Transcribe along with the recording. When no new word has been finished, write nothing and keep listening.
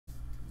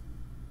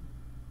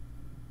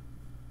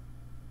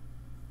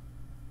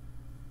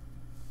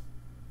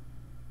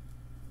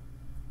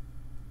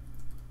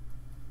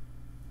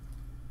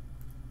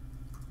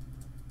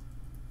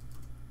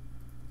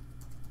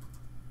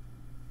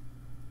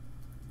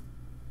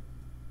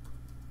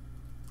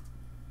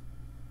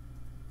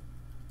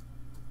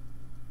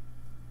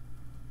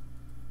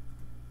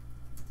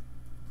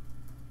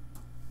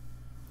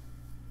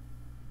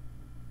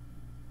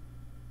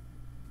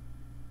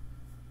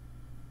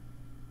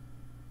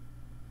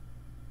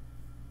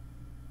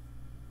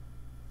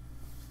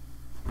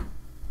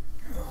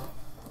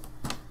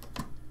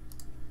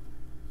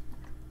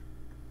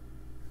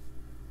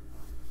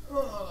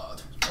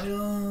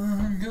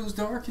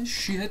dark as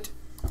shit.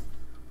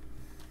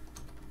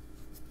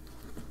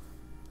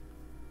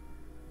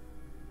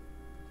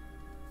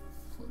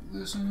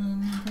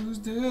 Listen, who's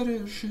dead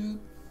as shit.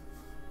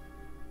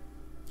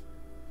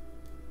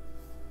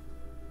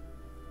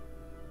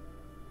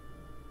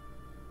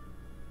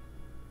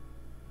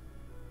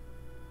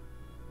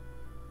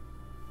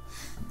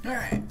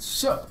 Alright,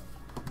 so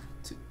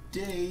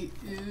today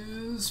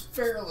is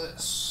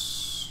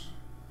Feralas.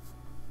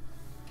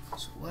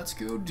 So let's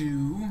go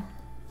do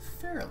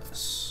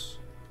Feralas.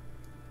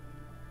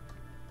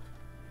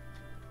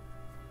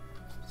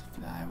 Let's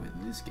fly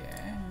with this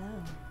guy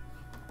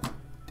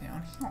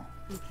down here.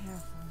 Be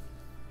careful.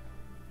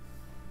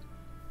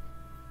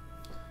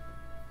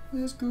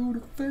 Let's go to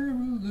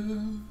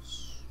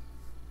Feralas.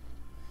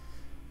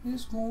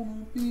 It's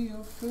gonna be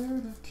a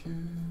fair to kiss.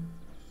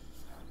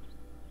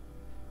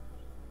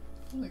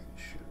 I think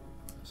I should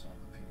open this on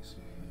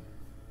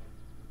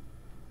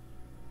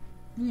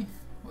the PC.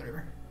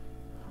 Whatever.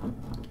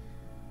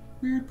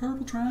 Weird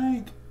purple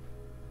trank.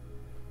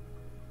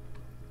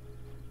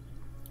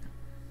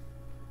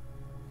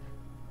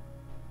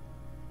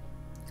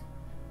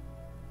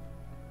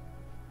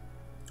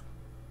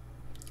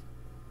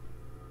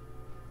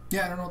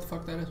 Yeah, I don't know what the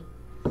fuck that is.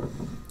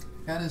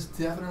 That is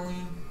definitely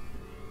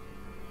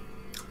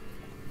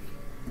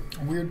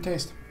a weird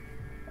taste.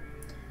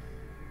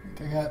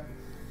 I got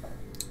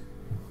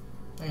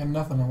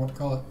nothing on what to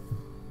call it.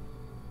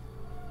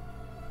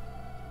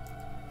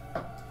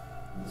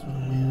 Sort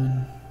of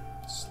weird,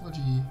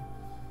 sludgy,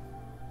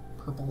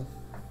 purple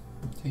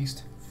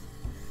taste.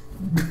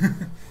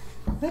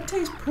 That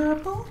tastes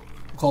purple?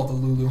 We'll call it the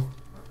Lulu.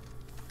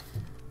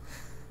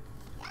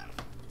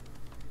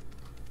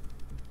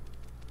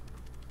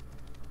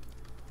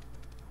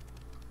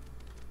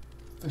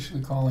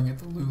 Officially calling it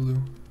the Lulu.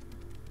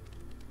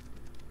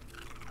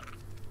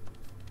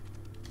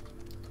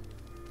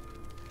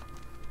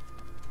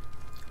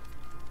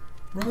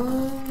 Run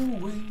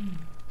away,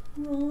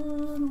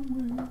 run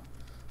away,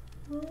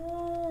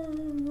 run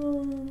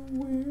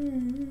away.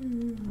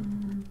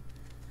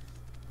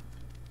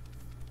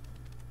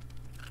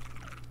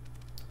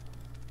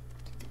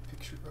 Take a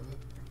picture of it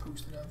and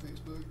post it on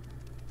Facebook.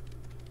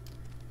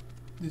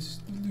 This is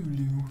the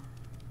Lulu.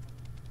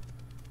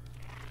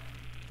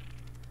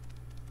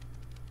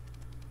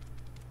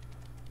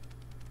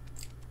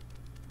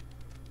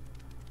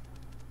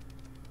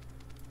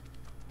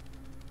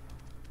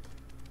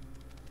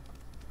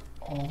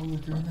 All the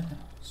liquor in the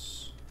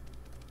house.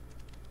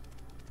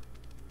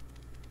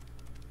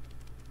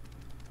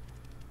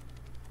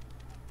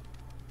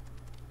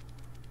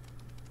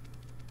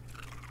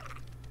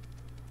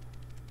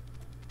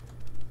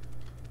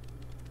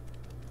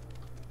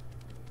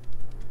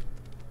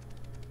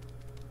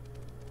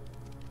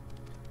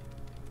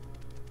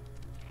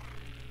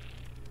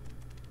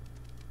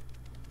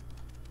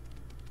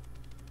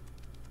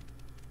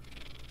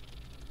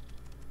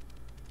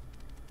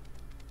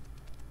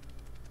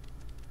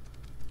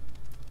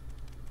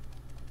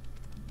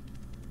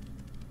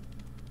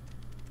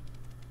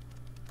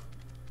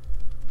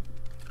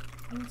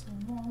 It's a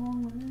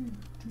long way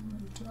to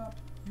the top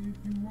if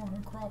you want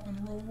to crop and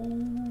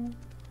roll.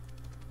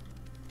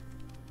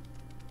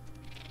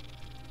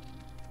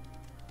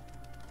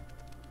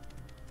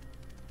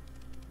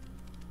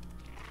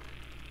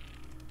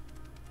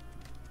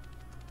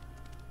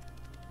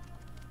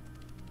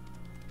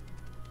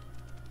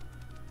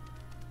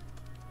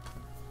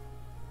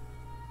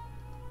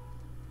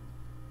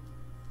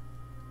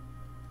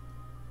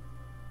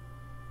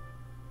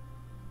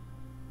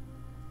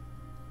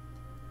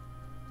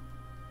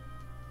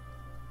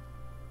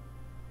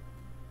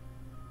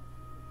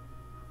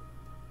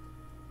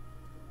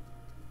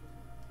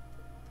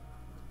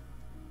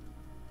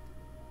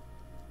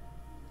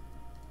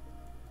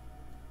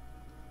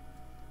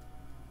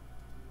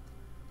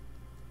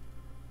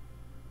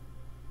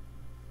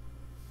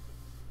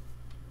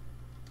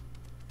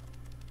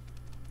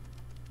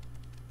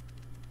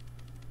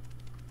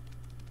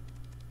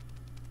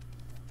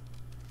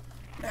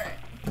 Alright.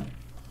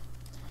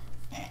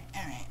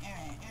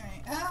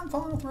 I'm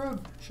falling off the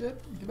road.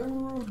 Shit, get back on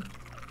the road. I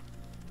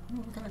don't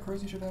know what kind of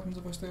crazy shit happens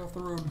if I stay off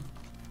the road.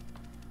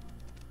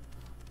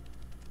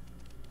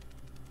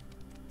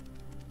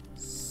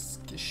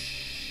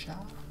 Skisha.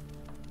 How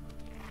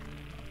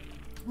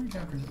many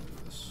chapters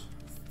into this?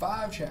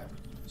 5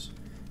 chapters.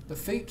 The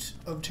Fate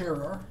of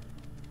Terror,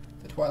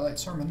 the Twilight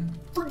Sermon,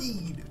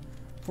 Freed,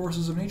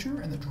 Forces of Nature,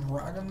 and the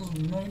Dragon's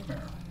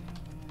Nightmare.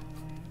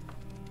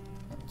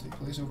 That will take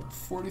place over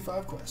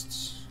 45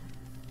 quests.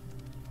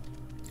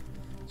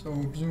 So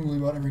presumably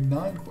about every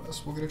 9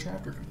 quests we'll get a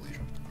chapter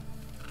completion.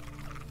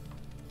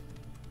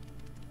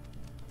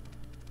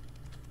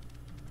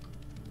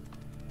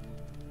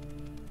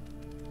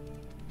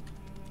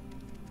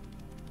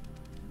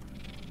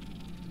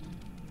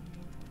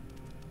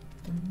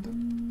 Dun,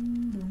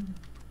 dun, dun.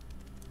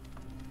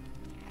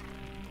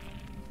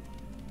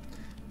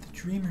 The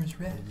Dreamer's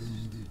Rest.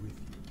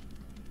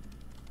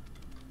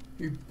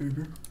 Hey,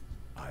 baby.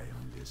 I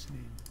am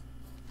listening.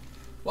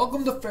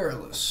 Welcome to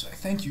Feralas. I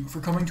thank you for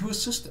coming to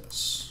assist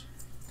us.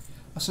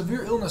 A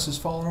severe illness has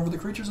fallen over the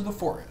creatures of the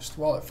forest.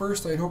 While at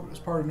first I had hoped it was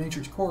part of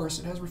nature's course,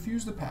 it has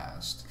refused the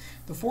past.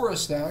 The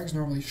forest stags,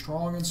 normally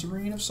strong and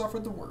serene, have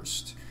suffered the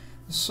worst.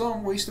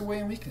 Some waste away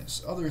in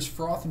weakness, others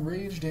froth and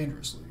rage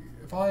dangerously.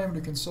 If I am to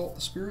consult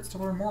the spirits to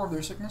learn more of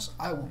their sickness,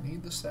 I will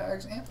need the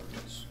stag's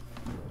antlers.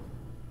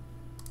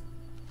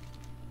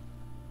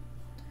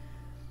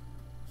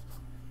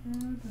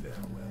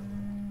 Farewell.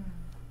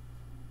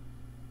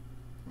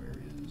 Where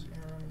is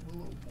Aaron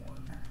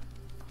Willowborn?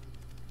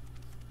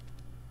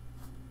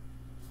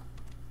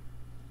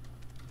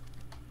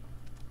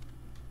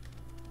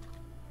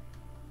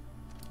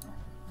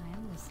 I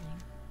am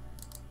listening.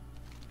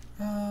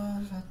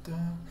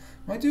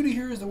 My duty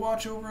here is to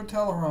watch over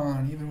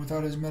Teleron. Even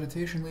without his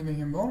meditation leaving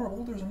him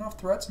vulnerable, there's enough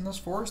threats in this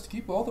forest to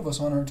keep both of us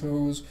on our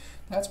toes.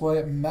 That's why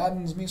it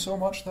maddens me so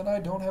much that I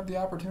don't have the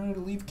opportunity to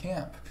leave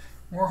camp.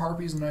 More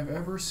harpies than I've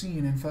ever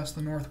seen infest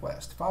the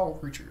northwest. Foul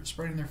creatures,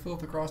 spreading their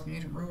filth across the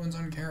ancient ruins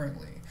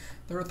uncaringly.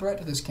 They're a threat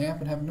to this camp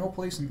and have no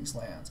place in these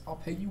lands. I'll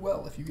pay you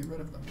well if you get rid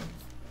of them.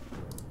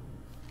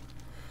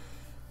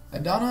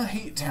 Adana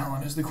Hate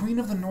Talon is the queen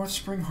of the North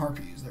Spring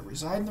Harpies that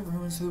reside in the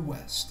ruins to the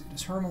west. It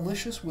is her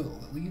malicious will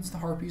that leads the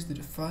Harpies to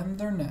defend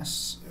their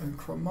nests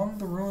among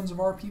the ruins of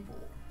our people.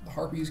 The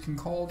Harpies can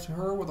call to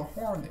her with a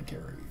horn they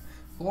carry.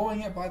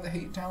 Blowing it by the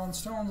Hate Talon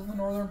stones in the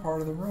northern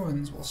part of the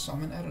ruins will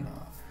summon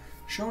Edina.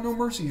 Show no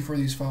mercy for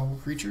these foul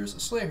creatures.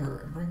 Slay her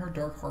and bring her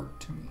dark heart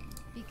to me.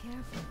 Be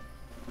careful.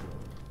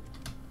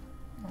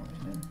 Oh,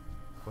 amen.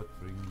 What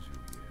brings you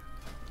here?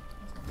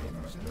 That's not me.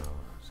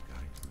 Stars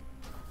guide me.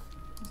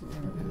 That's what I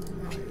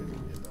did. Actually, I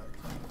didn't get that.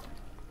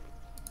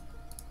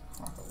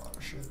 Talk a lot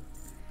of shit.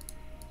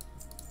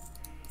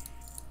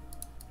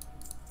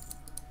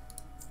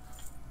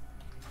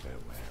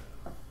 Farewell.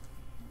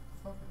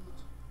 Fuck is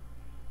this?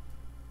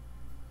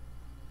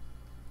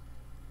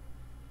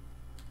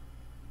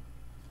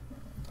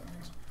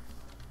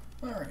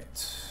 Alright.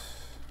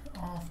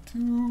 Off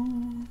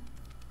to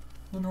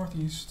the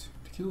northeast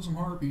to kill some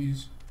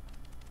harpies.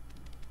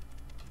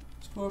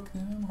 Let's fuck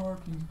them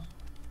harpies.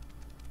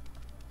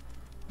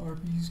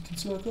 Harpies can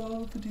suck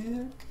off the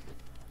dick.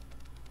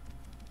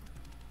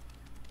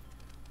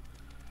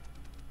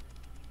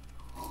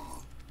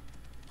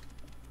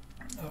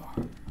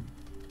 Oh.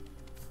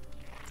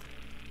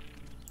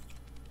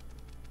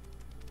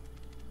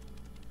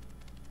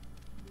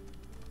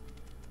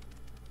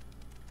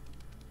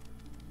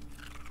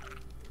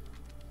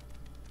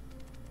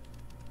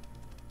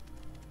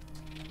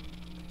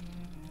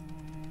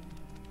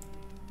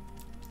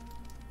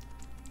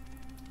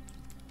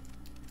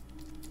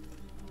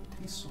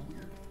 Tastes so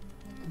weird.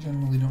 I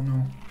generally don't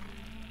know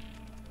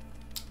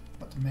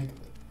what to make of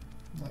it.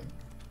 Like,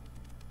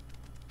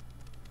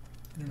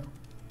 I don't know.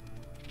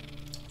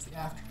 It's the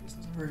aftertaste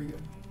isn't very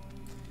good.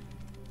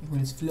 Like when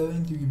it's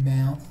flowing through your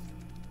mouth,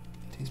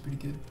 it tastes pretty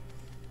good.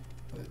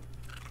 But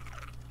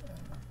I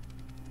don't know.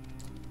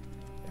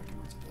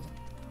 Afterwards it doesn't.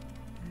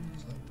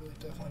 It's like really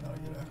definitely not a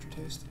good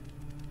aftertaste.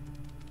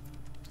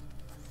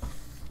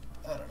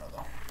 I don't know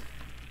though.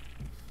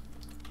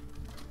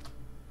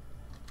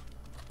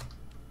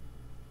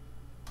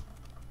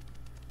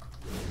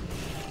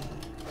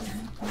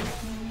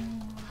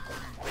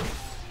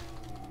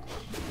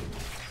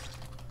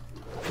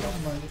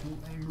 My little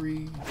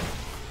angry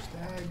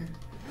stag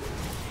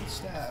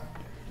stabbed.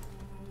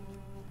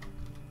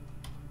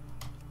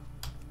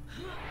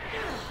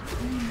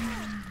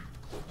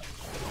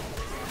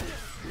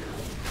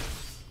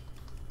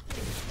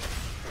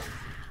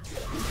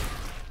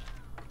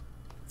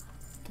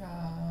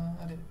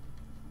 Got it.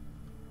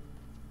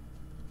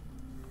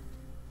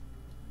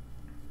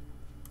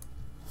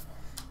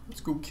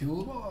 Let's go kill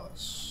the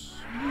boss.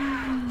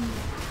 I'm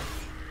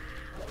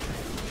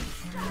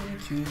gonna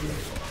kill the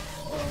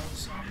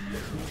boss. I'm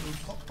gonna kill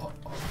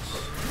the boss.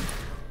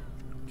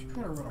 You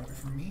try to run away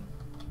from me,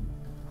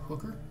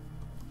 hooker.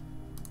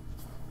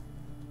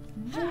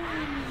 Did I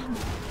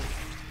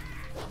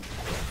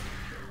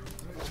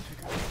just pick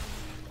up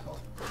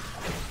health?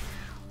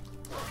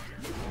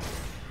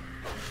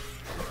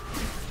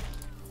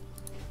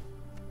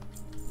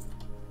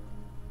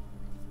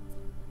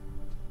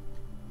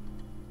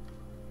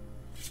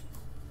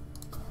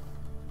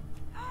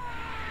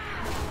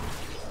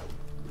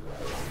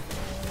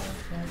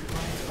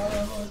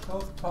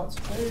 Health pots,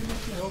 they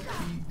make you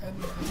healthy and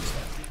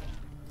stuff.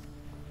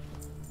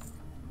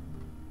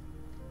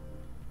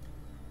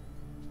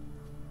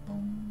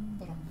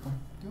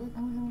 Do I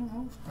probably have enough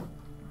health? Nope.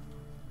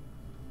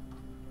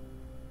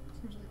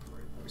 Seems like the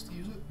right place to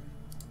use it.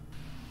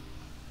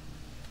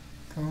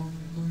 Come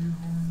blow your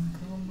horn,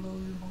 come blow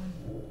your horn.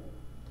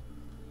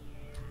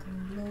 Come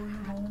blow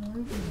your horn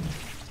with me.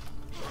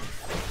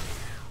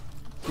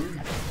 Here you go,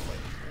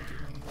 like, look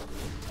at me.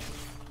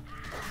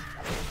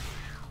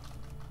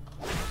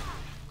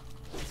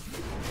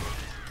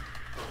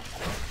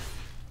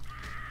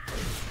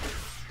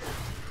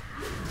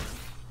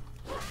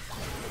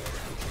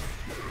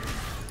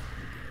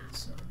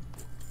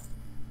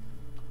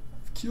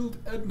 Killed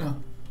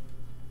Edna.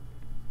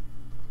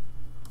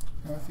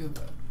 feel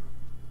bad.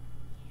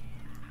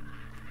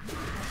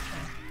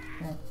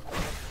 Oh.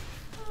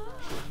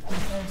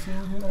 I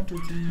feel the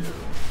entity.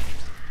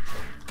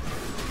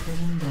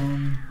 Coming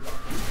down.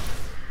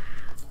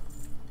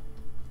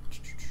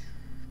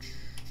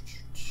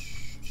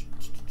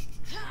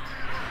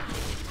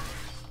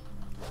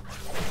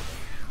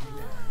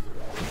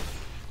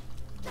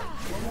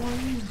 One more of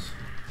these.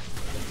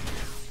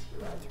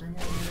 Three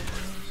more of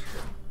these.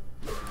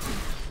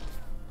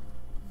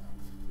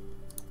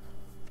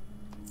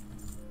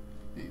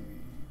 Baby.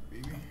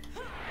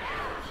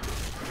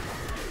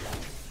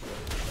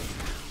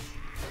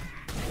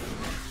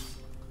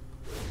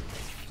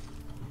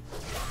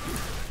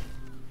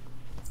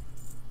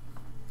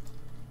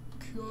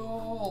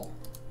 Cool.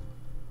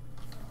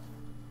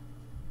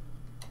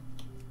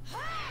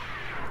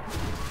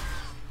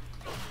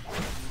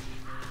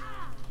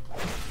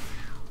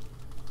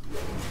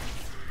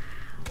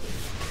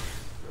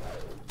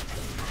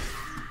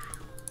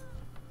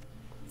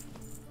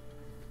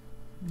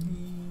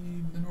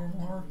 Need the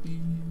normal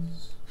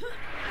harpies.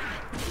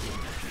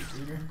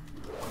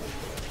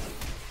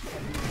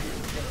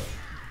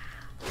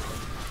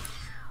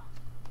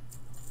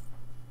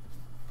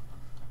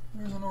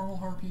 There's a normal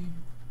harpy.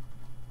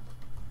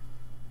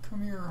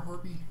 Come here,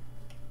 harpy.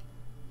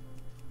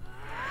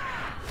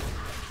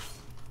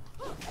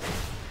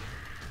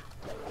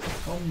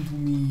 Come to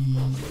me,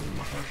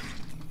 harpy.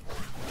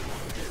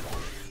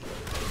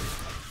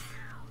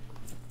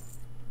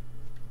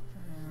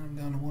 And I'm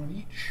down to one of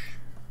each.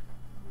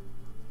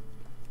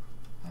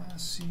 I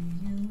see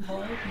you,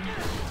 harpy.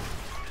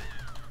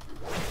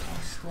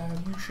 I'll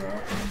stab you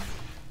sharply.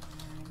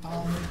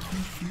 I'll make you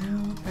feel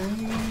the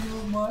pain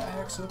of my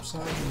axe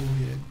upside your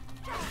head.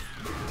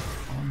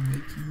 I'll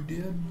make you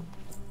dead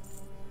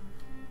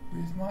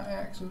with my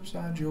axe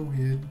upside your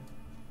head.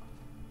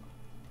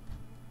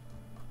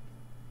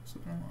 So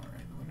I'm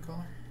alright, the wind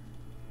color.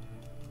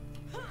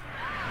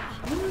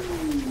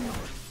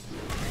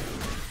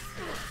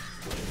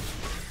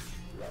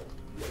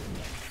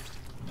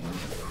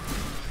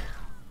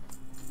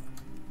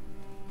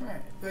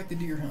 Alright, back to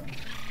deer hunting.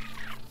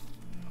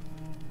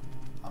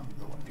 I'm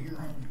going deer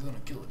hunting, gonna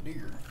kill a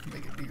deer,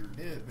 make a deer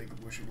dead, make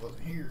it wish it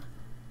wasn't here.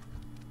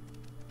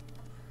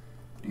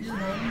 Deer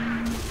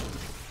hunting,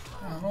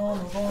 I'm on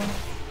the run.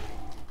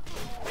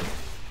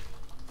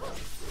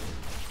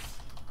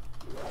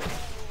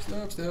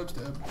 Step, step,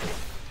 step.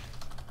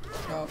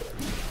 Stop.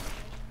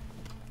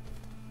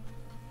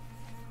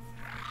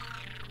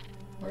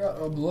 I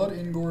got a blood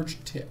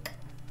engorged tick.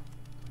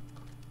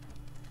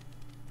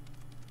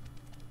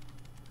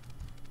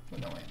 But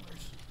no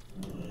antlers.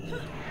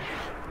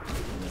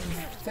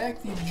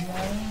 Infected,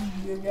 Johnny,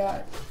 you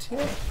got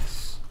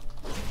ticks.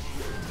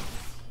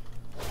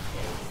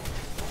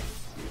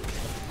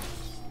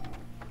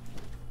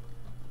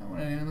 I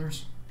want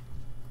antlers.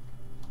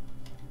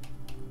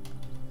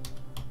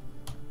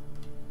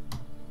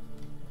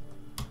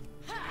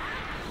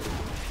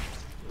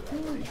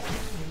 Really?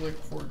 There's like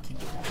 4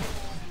 campers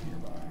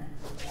nearby.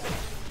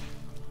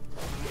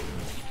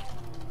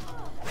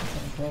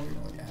 I'm probably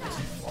gonna like add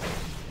some water.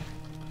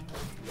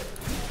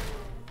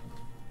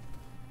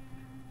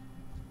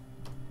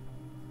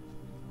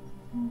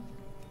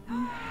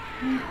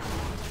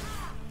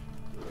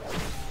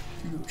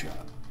 Judo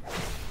chop.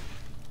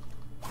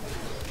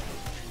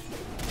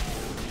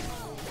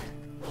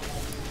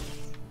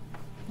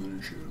 Good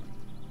as shit.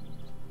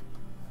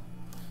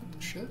 What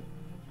the shit?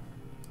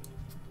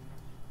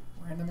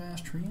 Random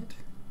ass treant?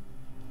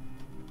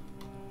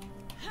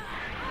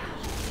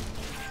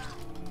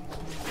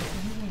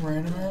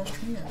 Random ass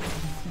treant.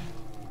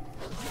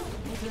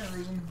 No apparent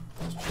reason.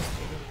 That's just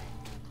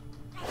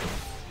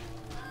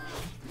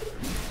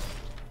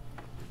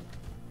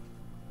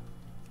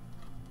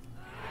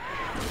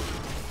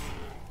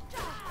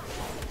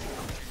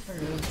there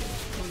it is.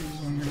 Please,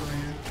 one right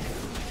here.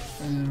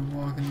 And then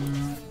walking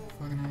around.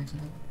 Fucking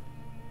accident.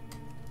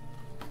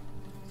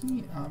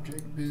 Neat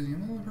object busy.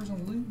 Another person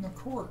looting a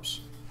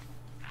corpse.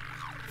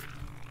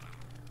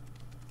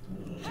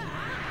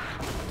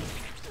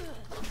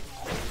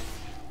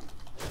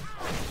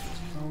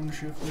 Zone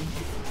shifted.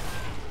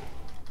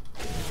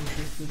 Zone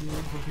shifted,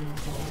 what you want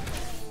to call it.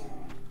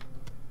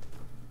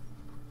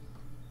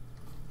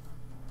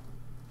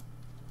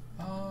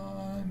 I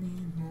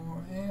need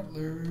more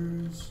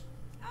antlers.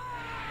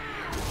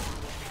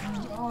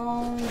 And I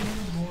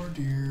need more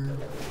deer.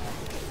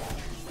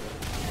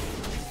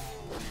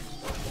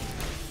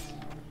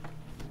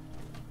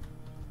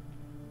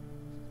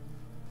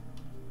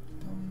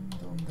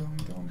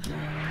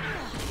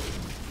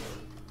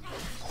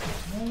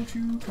 Won't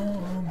you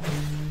come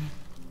here?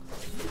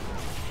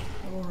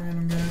 Hello,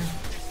 random guy.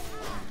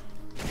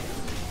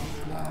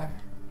 Fly.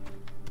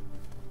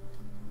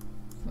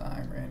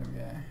 Flying random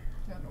guy.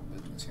 Got no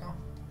business here.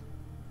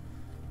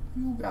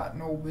 You got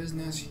no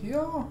business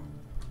here.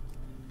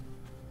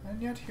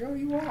 And yet here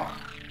you are.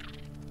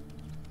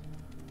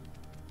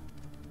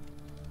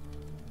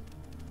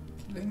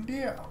 Killing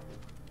deer.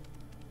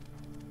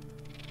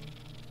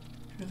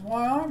 Which is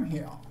why I'm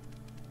here.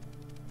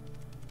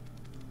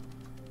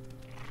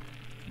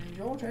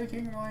 You're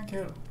taking my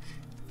kills.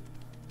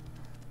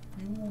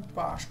 You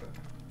bastard.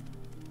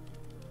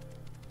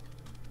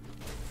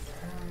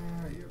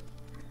 Yep.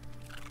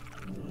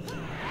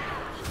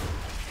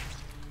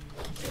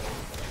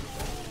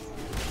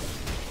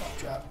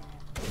 Chop.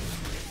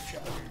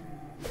 Chop.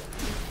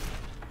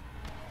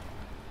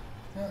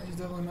 Yeah, he's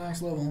definitely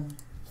max level.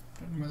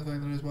 Judging by the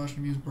fact that I just watched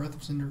him use Breath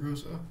of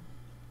Cinderosa.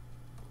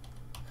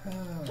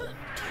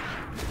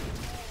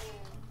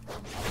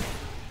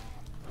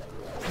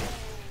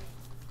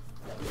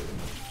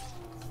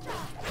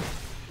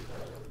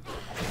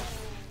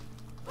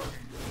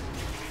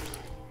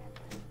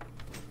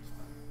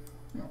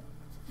 No,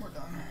 we're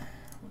done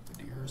with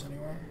the deers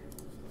anyway.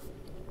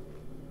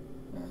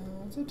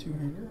 It's a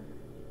two-hander.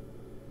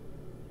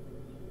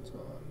 It's a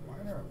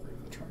minor upgrade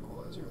to the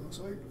tranquilizer, it looks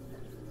like.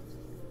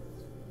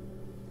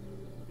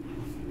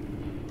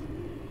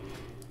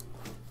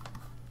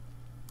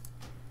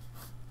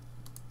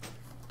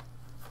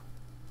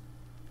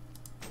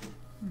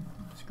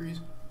 Disagrees.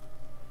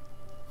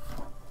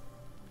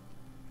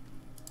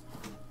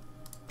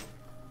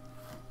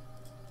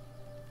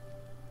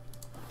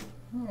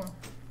 Oh.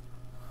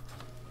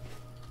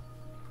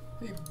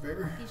 Hey,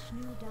 bear.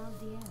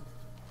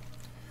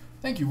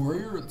 Thank you,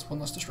 warrior. That's one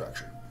less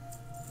distraction.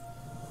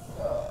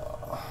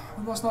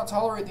 We must not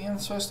tolerate the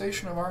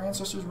infestation of our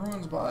ancestors'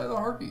 ruins by the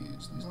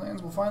harpies. These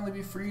lands will finally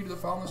be freed of the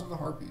foulness of the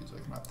harpies. I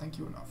cannot thank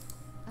you enough.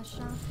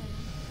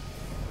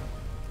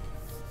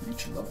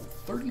 Reach level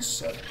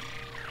 37.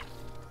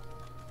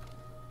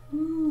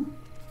 Woo.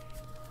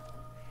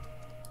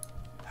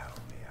 How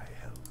may I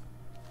help?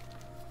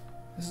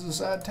 This is a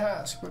sad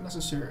task, but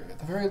necessary. At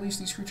the very least,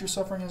 these creatures'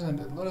 suffering has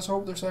ended. Let us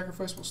hope their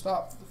sacrifice will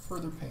stop the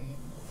further pain.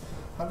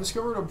 I've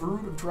discovered a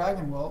brood of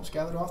dragon whelps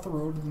gathered off the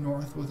road to the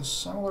north with a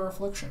similar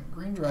affliction.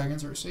 Green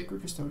dragons are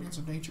sacred custodians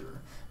of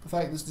nature. The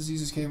fact this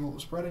disease is capable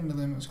of spreading to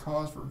them is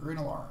cause for great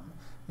alarm.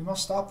 We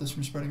must stop this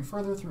from spreading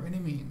further through any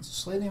means.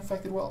 Slay the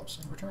infected whelps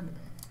and return to me.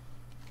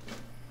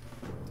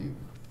 Dude,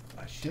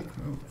 dick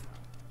move.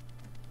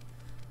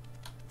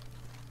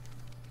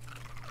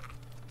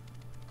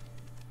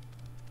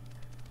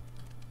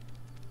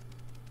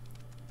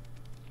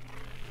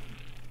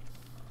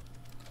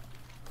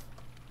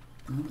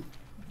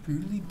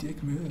 Brutally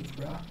dick move,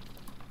 brah.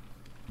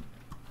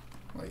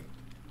 Like,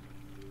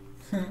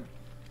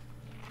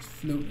 just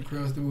floating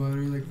across the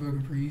water like a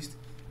fucking priest.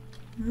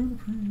 You're the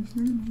priest.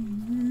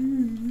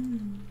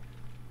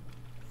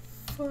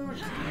 Fuck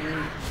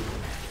you.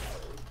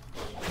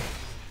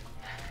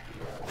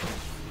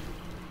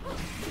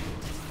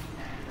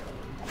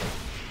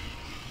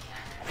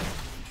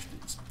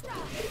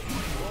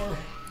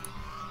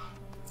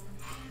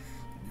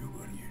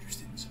 Nobody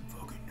interested in some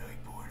fucking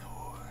nightborn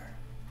whore.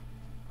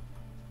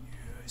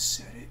 I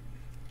said it.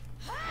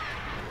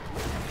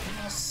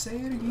 I'll say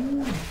it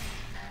again.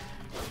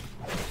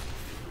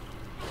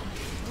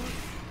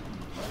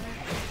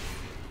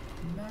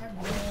 Not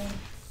going.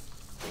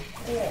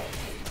 Oh.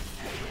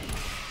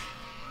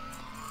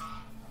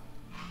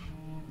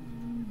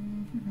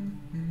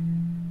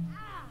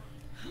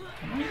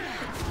 Come on.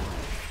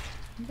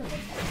 Come on.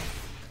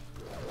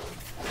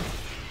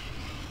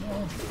 No.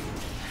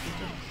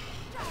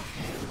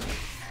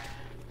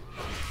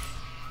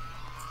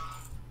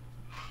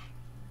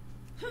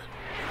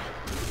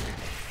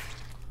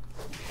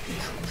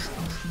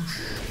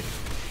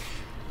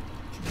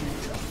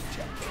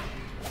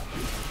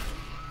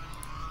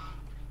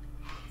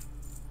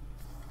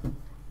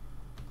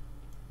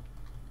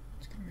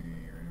 It's gonna be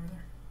right over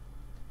there.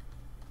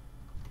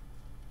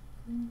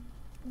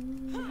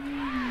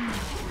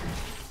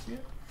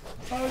 Yeah.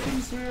 I can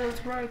see her.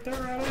 It's right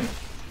there, Ellie.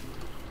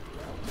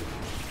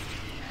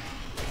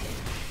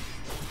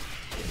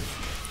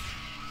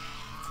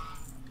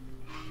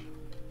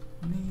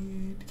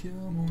 Need to kill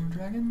more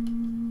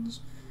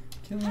dragons.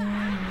 Kill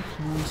them with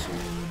my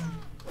sword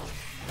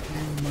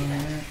and my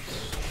axe.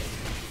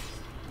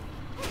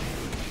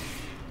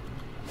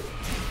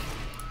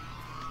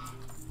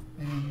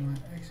 And my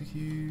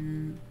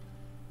execute.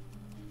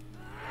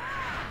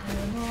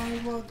 And my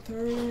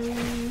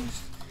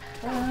bloodthirst.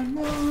 And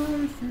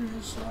my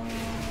fierce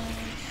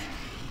slash.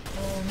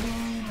 And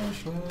my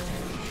slash.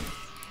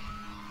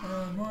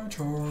 And my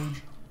charge.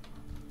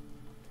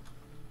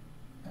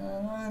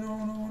 And I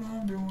don't know what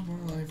I'm doing with my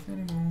life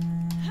anymore.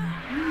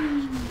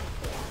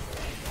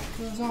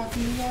 Cause I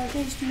feel like a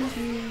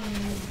stupid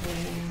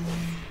boy.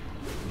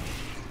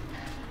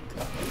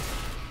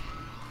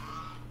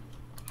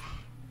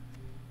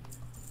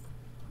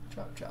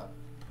 Chop, chop.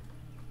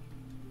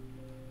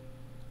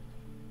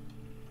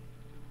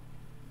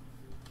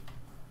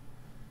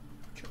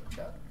 Chop,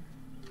 chop.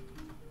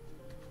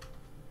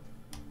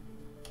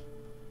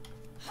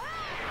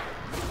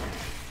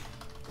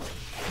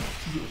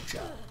 Yo,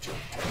 chop, chop,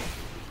 chop.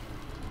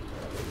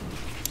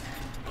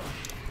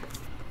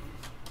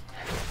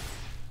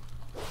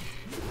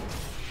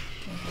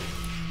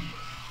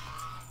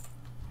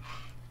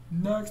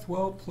 Next,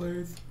 well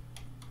played.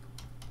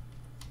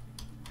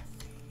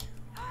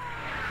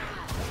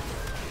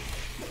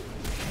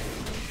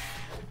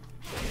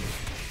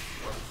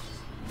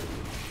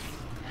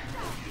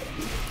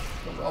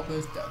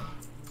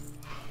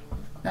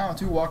 Now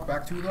to walk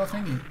back to the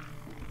thingy.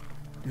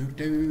 Do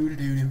do do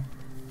do do.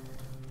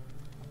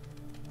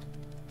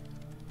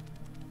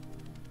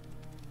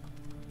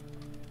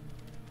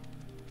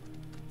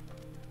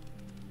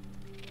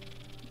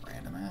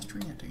 Random ass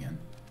treant again.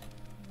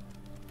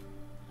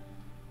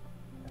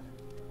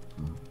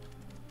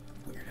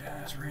 Weird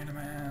ass, random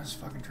ass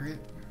fucking treat.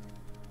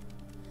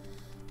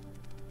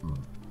 I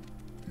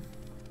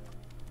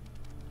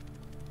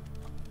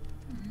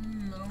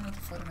don't have to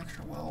fight an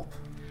extra whelp.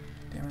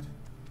 Damn it.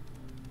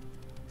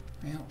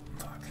 Well,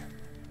 fuck.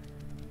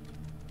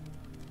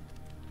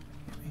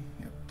 Hit me,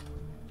 yep.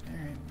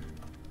 Alright.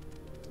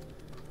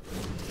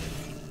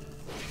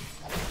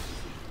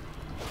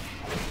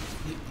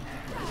 Hit me.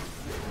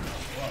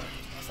 What?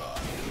 I thought.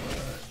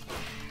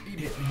 He'd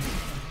hit me.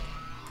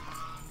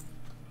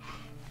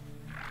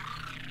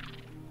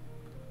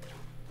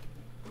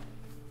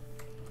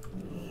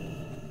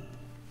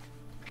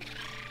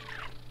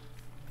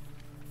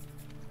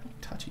 How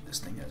touchy this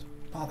thing is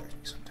bothers me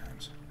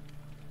sometimes.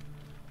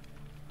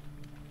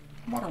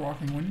 Water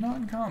walking when not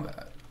in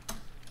combat,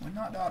 when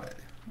not dotted,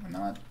 when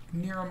not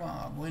near a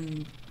mob,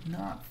 when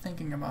not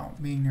thinking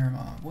about being near a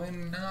mob,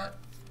 when not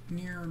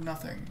near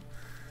nothing.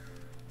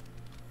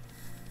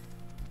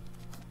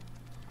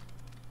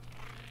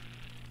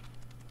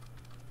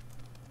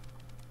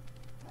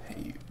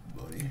 Hey,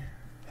 buddy.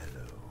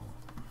 Hello.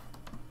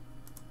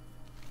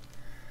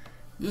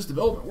 This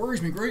development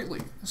worries me greatly.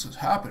 This has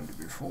happened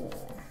before.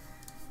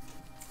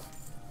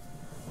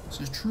 This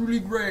is truly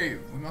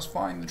grave. We must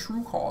find the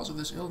true cause of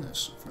this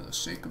illness for the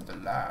sake of the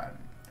land.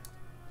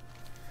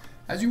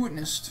 As you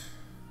witnessed,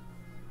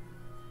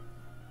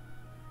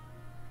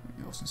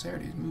 your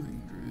sincerity is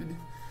moving, Druid.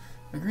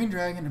 A green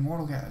dragon,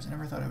 immortal gods, I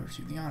never thought I would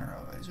receive the honor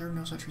of. I deserve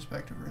no such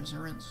respect or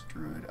reverence,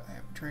 Druid. I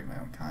have betrayed my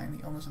own kind.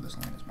 The illness of this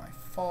land is my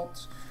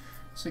fault.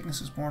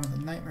 Sickness is born of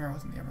the nightmare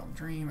within the emerald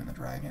dream, and the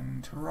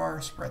dragon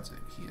Terrar spreads it.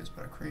 He is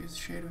but a crazed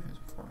shade of his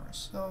former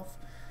self.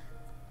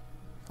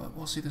 But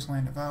we'll see this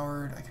land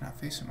devoured. I cannot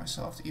face him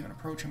myself. To even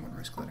approach him would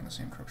risk letting the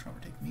same corruption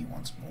overtake me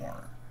once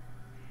more.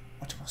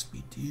 What must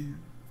we do?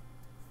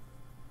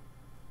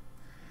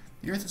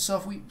 The earth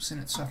itself weeps in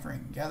its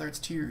suffering. Gather its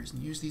tears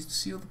and use these to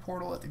seal the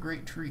portal at the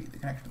great tree. The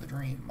connection to the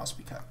dream must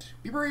be cut.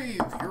 Be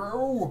brave,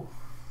 hero!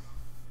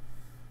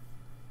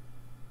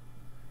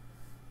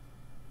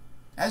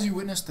 As you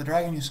witnessed, the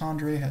dragon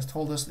Yusandre has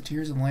told us the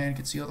tears of the land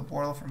could seal the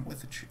portal from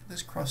which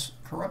this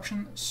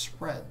corruption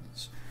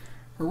spreads.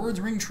 Her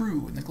words ring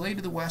true. In the glade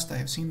to the west I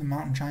have seen the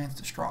mountain giants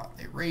distraught.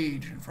 They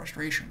raged in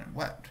frustration and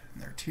wept,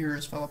 and their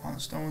tears fell upon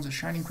the stones as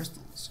shining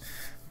crystals.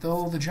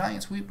 Though the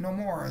giants weep no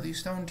more, these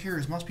stone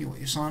tears must be what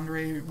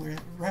Yusandre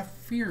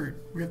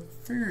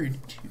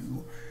referred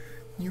to.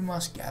 You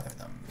must gather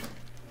them.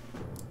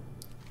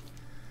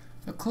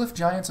 The cliff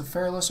giants of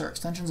Feralas are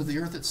extensions of the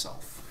earth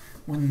itself.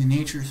 When the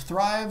nature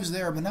thrives,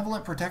 they are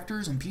benevolent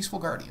protectors and peaceful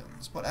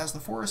guardians, but as the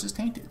forest is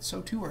tainted,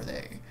 so too are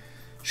they.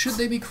 Should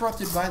they be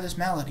corrupted by this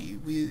malady,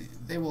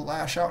 they will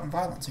lash out in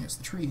violence against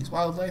the trees,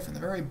 wildlife, and the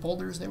very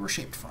boulders they were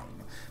shaped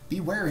from. Be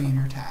wary in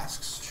your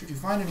tasks. Should you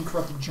find any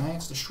corrupted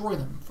giants, destroy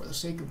them for the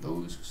sake of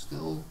those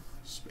still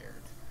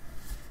spared.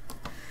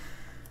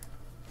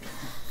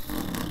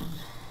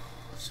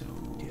 So,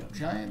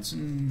 giants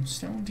and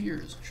stone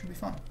tears should be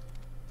fun.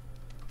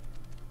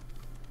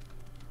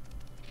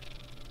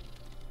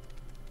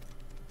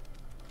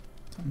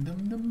 Dum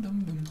dum dum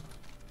dum dum.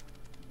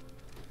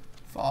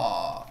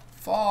 Far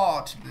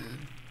to the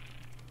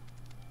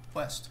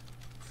west.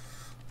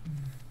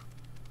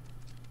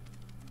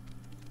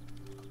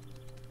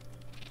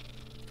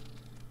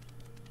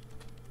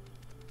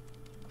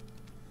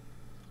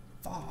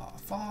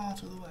 Far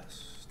to the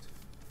west.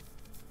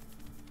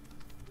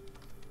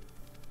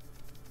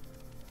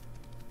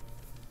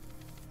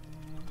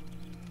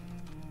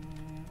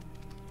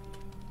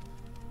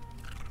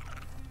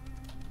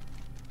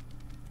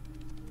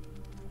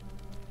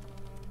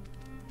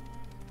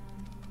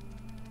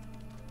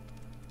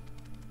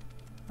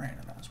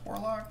 Random ass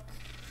warlock.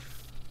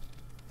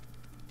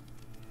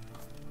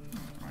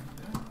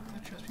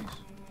 That chest piece.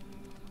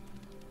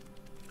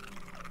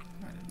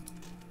 I didn't.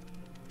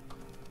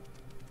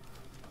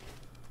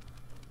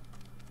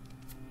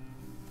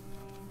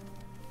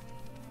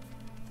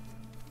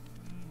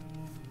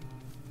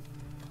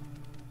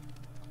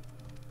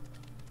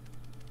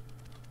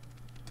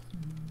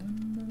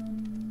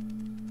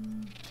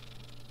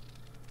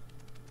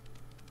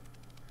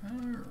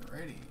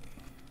 Alrighty.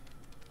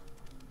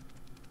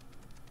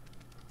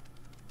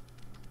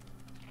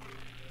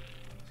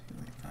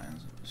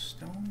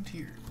 Stone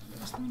tears. Is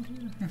that a stone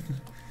tear?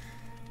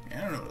 Yeah, I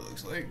don't know what it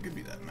looks like. It could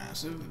be that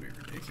massive. It'd be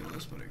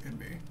ridiculous, but it could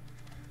be.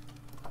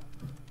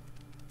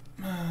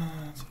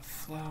 That's a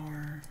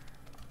flower.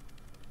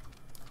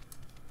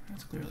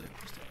 That's clearly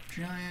a pissed off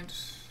giant.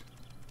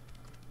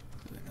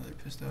 Clearly another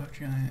pissed off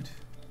giant.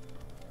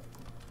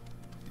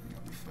 I think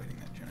I'll be fighting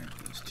that giant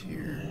for this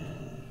tier.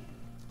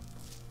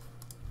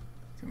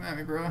 Come at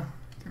me, bro.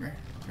 Come here.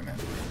 Come at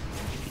me.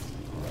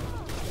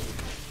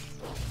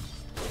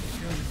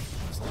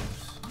 What's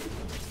this?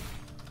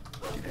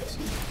 Did I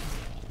see?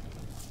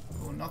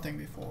 Oh nothing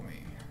before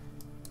me.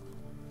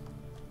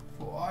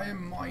 For I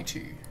am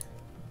mighty.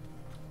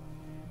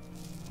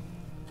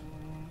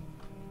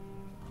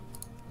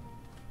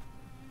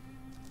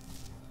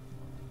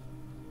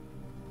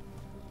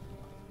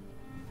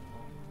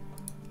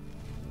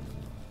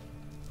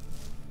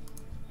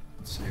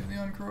 Let's save the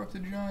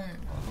uncorrupted giant.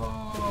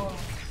 Oh.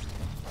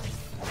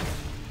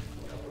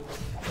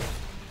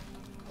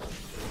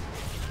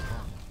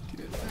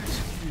 Get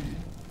executed.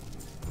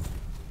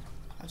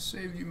 I've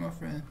saved you, my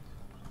friend.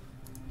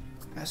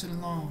 Pass it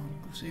along.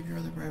 Go save your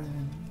other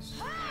brethren.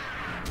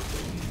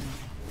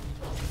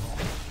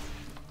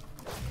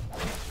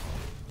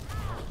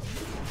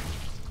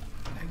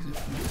 Exit.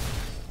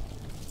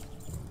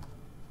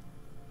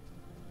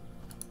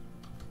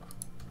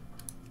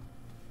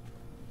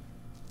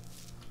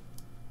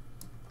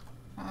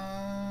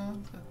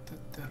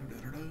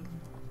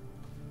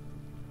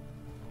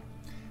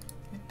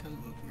 It does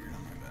look weird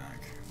on my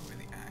back, the way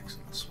the axe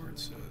and the sword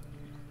sit.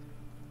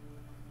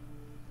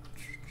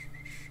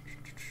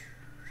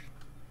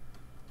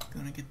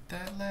 Gonna get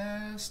that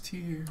last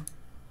tear.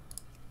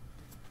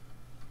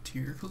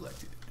 Tear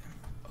collected.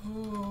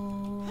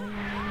 Oh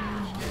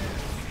yeah.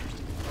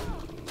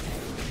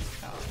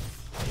 Chop.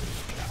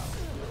 Chop.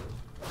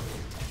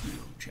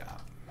 Real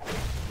chop.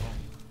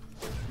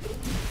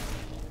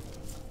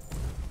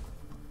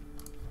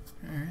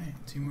 Alright,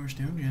 2 more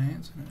stone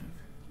giants and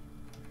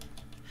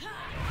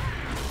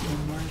I've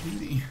done my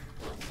duty.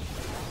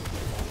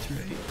 That's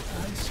right,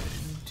 I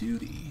said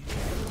duty.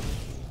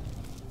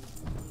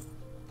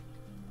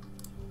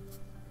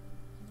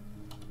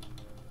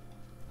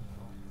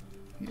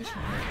 You guys should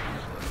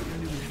you're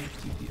gonna do an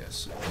HTTPS,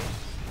 so.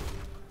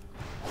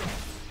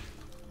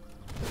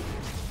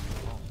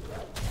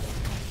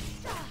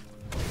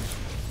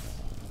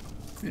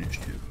 Finish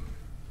 2.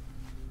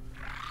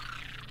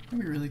 That'd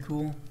be really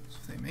cool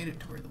if they made it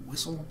to where the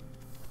whistle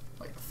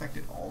like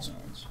affected all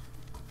zones.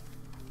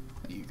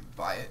 Like you could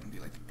buy it and be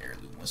like the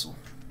heirloom whistle.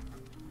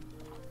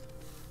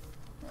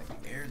 Like an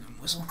heirloom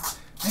whistle.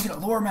 Make it a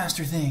lore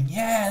master thing.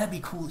 Yeah, that'd be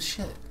cool as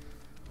shit.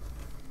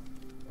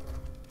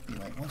 Be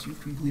like once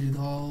you've completed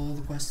all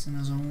the quests in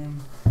a zone,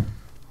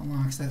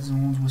 unlocks that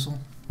zone's whistle.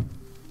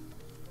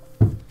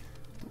 The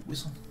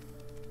whistle.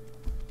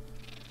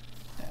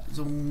 That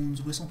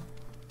zone's whistle.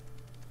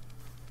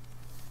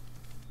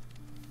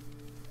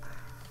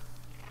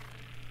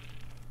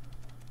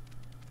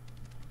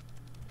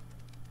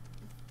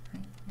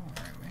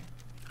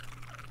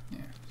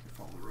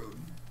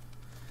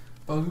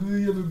 Follow the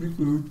yellow brick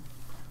road.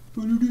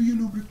 Follow the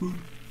yellow brick road.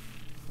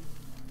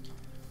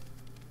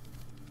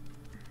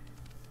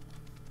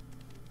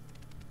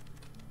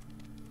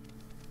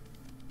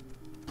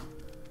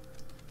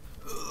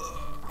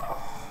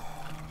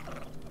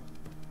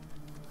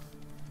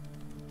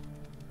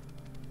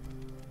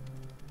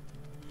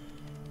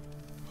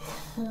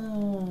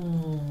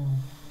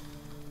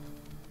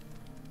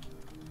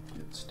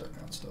 Get stuck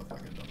on stuff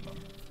like a dum-dum.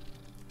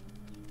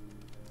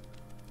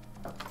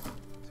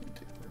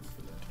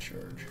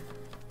 Charge.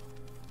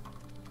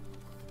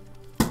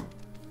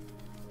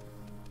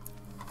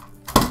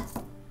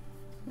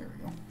 There we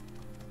go.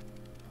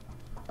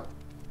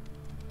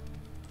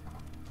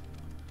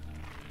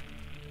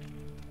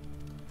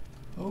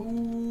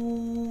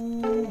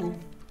 Oh,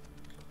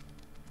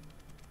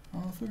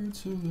 our third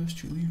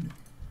celestial evening.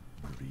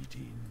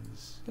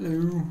 Greetings.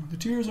 Hello. The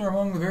tears are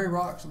among the very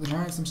rocks that the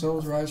giants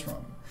themselves rise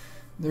from.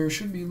 There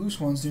should be loose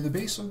ones near the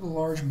base of the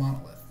large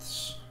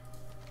monoliths.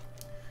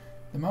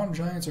 The mountain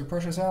giants are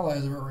precious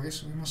allies of our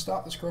race. We must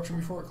stop this corruption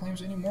before it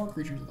claims any more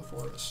creatures of the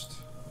forest.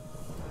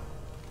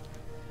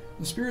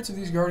 The spirits of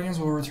these guardians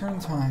will return in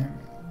time.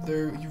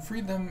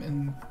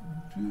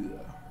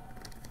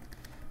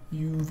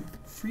 You've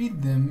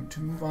freed them to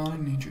move on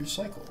in nature's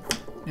cycle.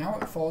 Now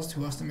it falls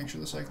to us to make sure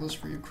the cycle is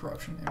free of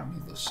corruption and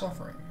needless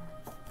suffering.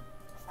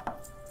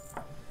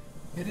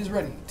 It is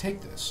ready. Take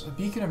this, a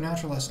beacon of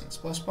natural essence,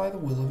 blessed by the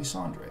will of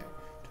Isandre.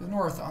 To the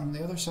north, on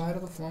the other side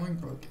of the flowing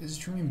brook, is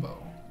Dreambow.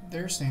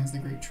 There stands the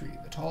great tree,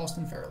 the tallest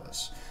in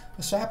Feralas,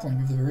 a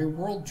sapling of the very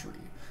world tree.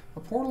 A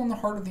portal in the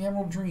heart of the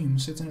Emerald Dream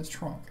sits in its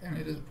trunk, and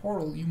it is a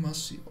portal you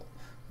must seal.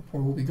 The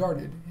portal will be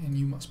guarded, and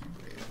you must be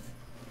brave.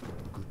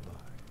 Goodbye.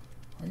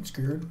 I ain't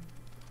scared.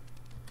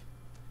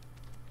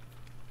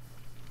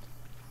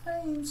 I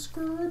ain't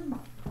scared.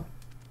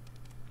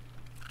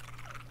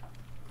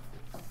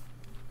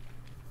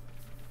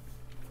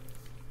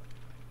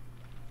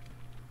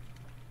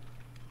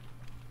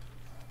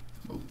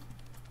 Oh.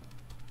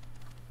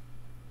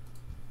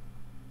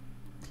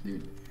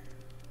 Clearly.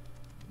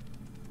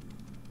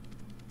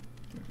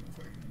 Don't know if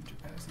I can get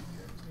past these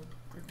guys. No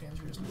quick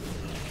answer is no.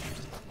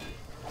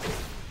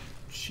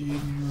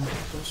 Cheating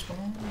echo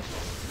spawn.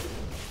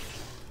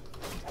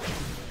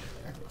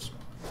 Echo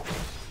spawn.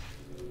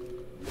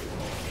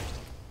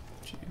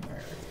 Cheating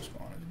echo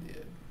spawn is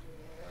dead.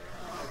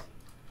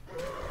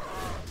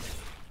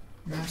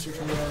 Master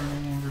Feralas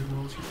no longer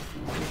dwells here.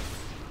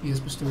 He has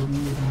bestowed me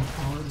with enough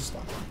power to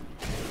stop him.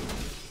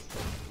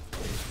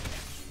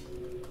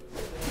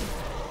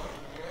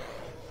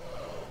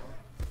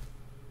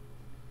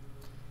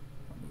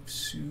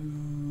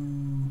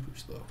 super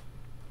slow.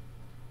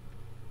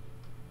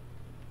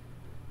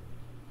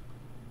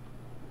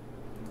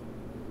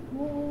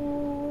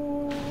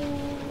 Whoa.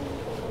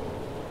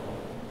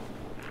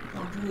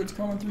 No druids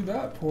coming through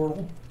that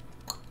portal.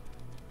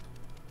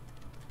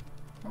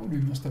 That would be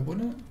messed up,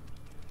 wouldn't it?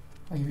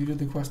 Like if you did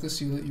the quest to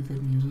seal it, you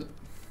couldn't use it.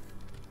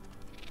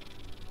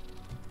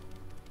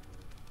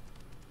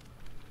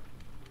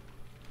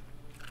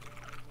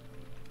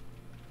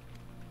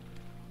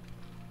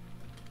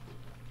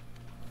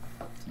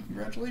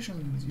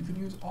 Congratulations, you can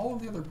use all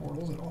of the other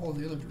portals that all of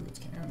the other druids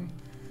can.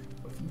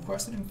 But if you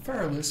quested in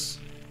Feralas,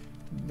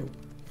 nope.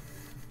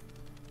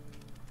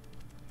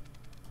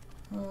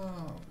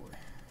 Oh boy.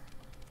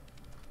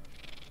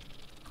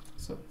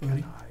 What's up,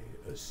 buddy? Can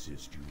I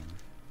assist you?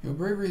 Your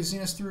bravery has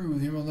seen us through.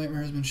 The Emerald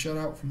Nightmare has been shut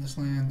out from this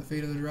land. The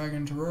fate of the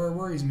dragon Terror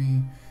worries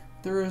me.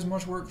 There is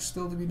much work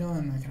still to be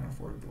done. I cannot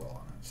afford to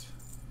dwell on it.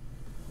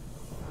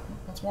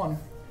 That's one.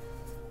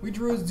 We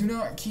druids do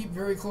not keep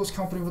very close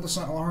company with the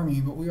Sentinel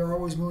army, but we are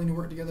always willing to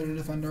work together to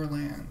defend our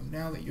land.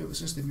 Now that you have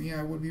assisted me,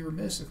 I would be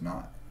remiss if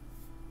not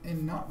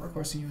in not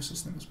requesting you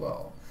assist them as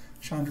well.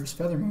 Chandra's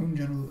Feathermoon,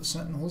 General of the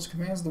Sentinels,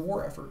 commands the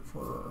war effort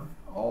for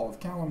all of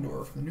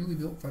Kalimdor for the newly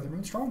built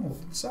Feathermoon stronghold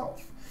to the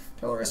south.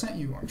 Tell her I sent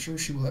you. I'm sure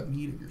she will have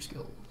need of your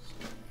skills.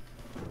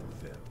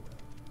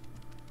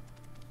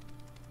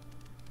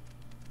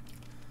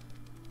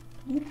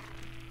 Farewell.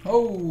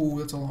 Oh,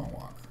 that's a long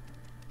walk.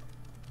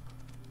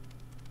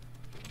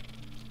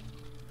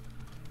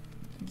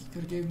 I think you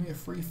could have gave me a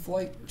free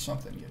flight or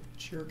something, you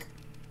jerk.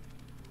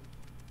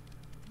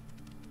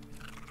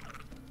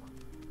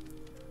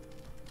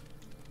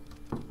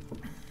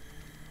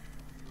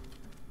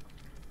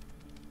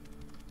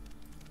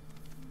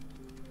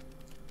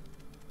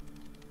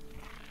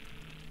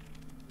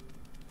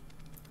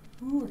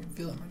 Ooh, I can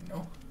feel it in my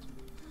nose.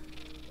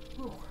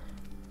 Ooh.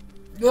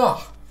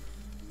 Ugh!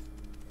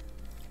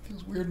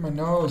 Feels weird in my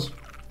nose.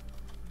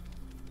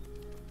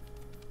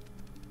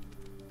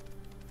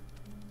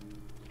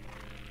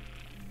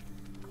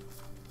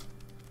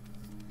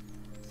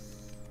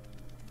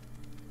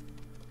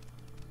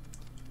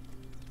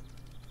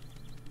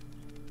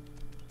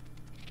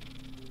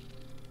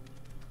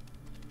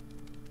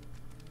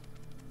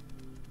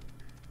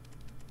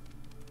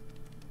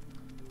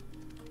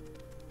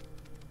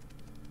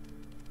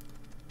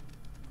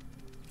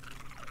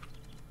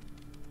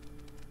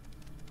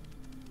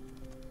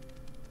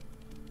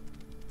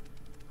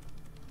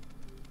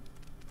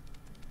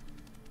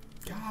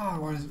 God,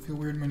 why does it feel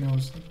weird in my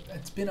nose?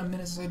 It's been a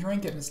minute since I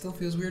drank it and it still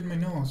feels weird in my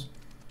nose.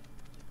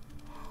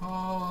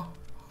 Ha,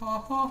 ha,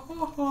 ha,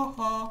 ha, ha,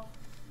 ha.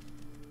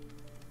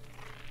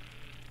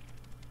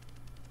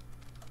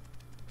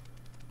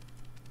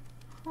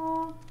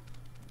 Ha,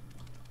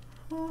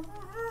 ha,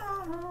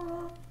 ha,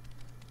 ha.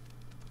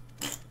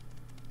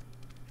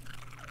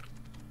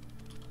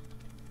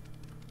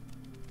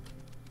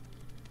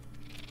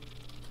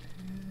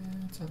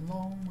 It's a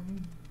long way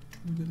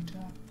to the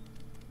top.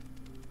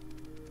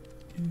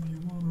 If you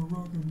wanna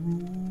rock and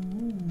roll.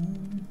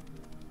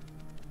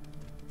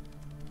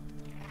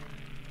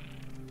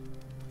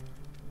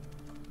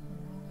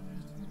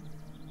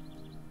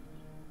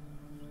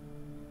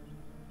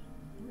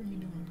 What are you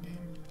doing,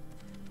 game?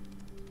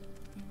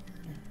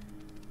 Weird.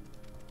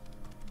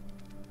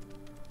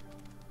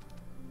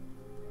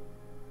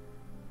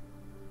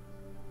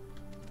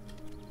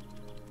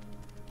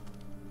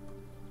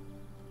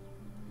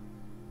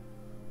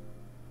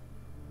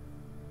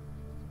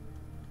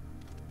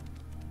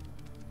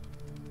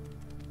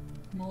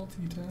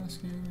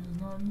 Multitasking is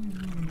not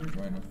easy when you're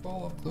trying to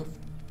fall off a cliff.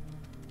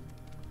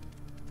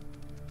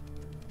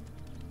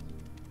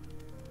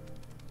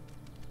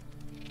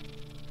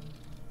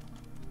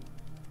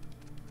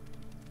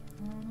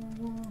 I don't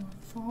wanna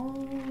fall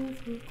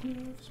off the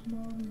cliffs,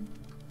 mommy.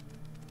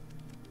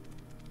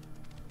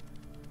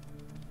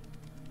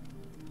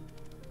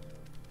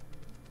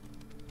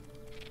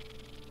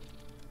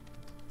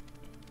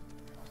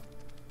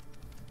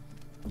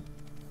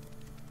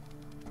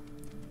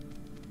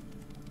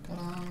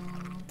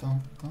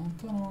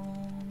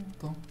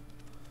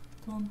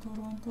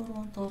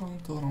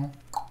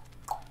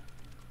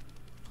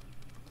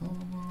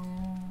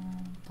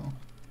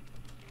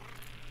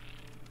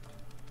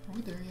 Are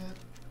we there yet?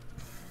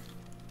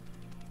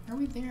 Are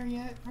we there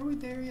yet? Are we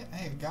there yet?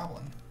 Hey,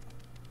 goblin.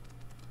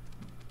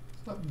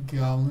 What's up,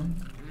 goblin?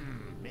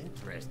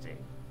 Interesting.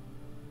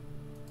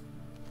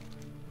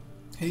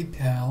 Hey,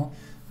 pal.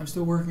 I'm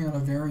still working on a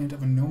variant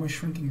of a gnomish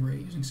shrinking ray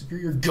using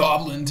superior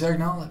goblin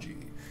technology.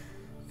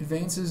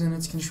 Advances in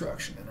its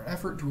construction. In an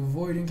effort to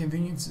avoid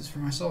inconveniences for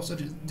myself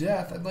such as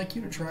death, I'd like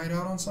you to try it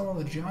out on some of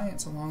the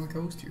giants along the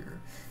coast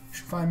here. You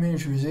should find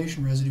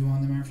miniaturization residue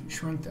on them after you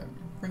shrink them.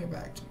 Bring it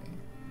back to me.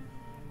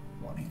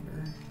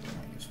 One-hander.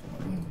 Not useful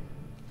to me.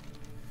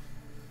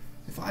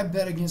 If I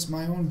bet against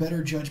my own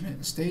better judgment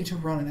and stay to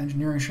run an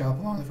engineering shop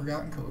along the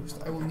Forgotten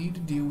Coast, I will need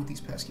to deal with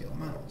these pesky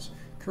elementals.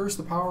 Curse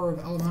the power of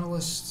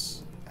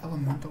elementalism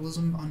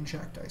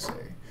unchecked, I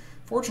say.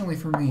 Fortunately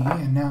for me,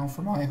 and now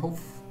for my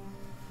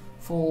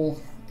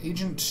hopeful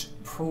Agent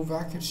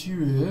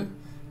Provocateur.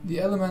 The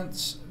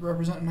elements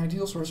represent an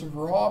ideal source of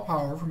raw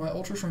power for my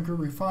ultra shrinker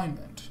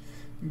refinement.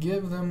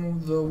 Give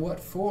them the what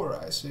for,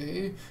 I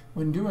say.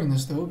 When doing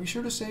this, though, be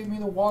sure to save me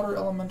the water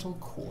elemental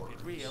cores.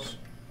 Real.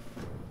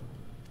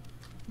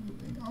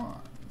 Moving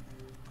on.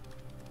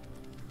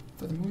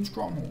 For the Moon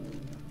Stronghold.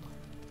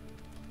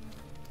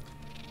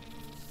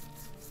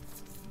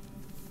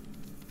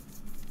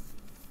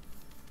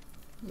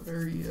 A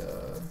very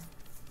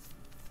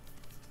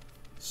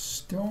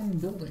stone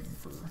building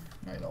for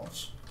night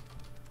elves.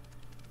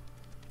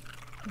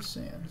 The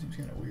sand seems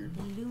kind of weird.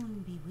 The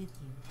loon be with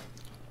you.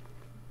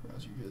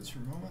 Browse your goods for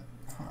a moment.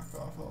 Knock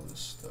off all this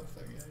stuff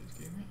that guy just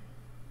gave me.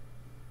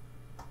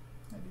 I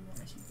do want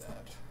to keep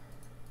that.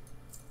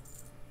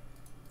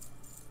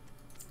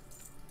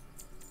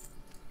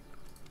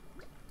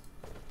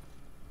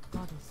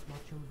 Goddess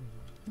watch over you.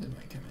 That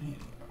might come in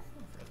handy. Oh,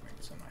 I forgot to make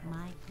this on my own.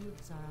 My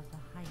goods are of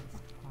the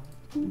highest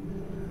quality.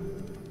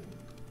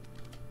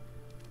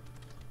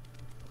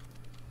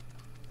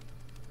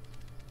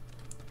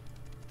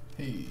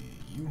 Hey,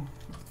 you.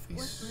 What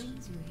Face.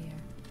 brings you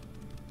here?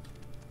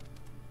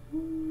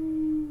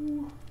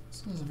 Ooh.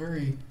 This is a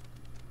very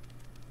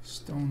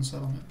stone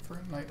settlement for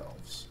night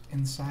elves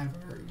inside of a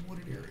very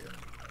wooded area.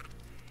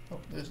 Oh,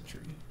 there's a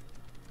tree.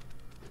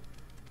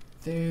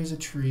 There's a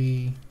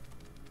tree.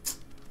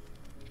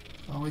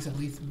 Always at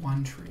least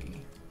one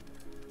tree.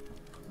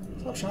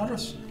 What's up,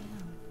 Chandras?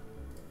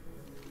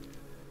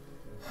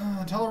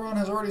 Teleron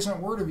has already sent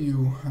word of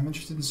you. I'm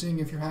interested in seeing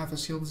if you're half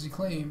as skilled as he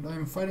claimed. I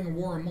am fighting a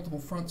war on multiple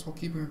fronts while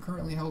keeping our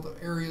currently held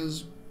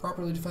areas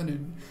properly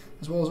defended,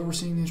 as well as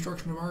overseeing the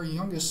instruction of our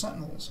youngest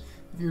sentinels.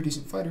 If you're a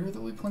decent fighter,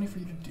 there will be plenty for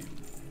you to do.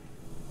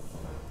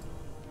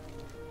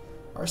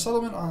 Our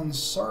settlement on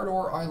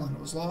Sardor Island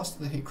was lost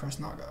to the Hate Crest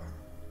Naga.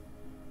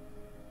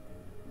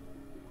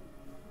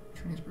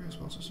 Training experience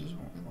well sisters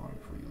won't be long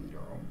before you lead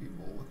our own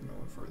people with no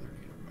further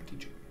need of my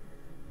teaching.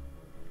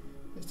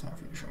 It's time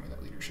for you to show me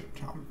that leadership,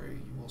 Tom Gray.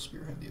 You will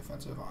spearhead the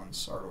offensive on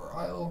Sardor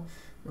Isle.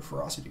 Your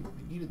ferocity will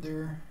be needed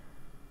there.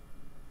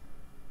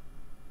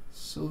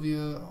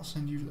 Sylvia, I'll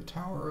send you to the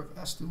Tower of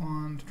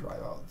Estulon to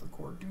drive out the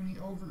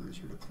Gorduni ogres.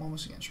 Your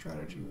diplomacy and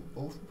strategy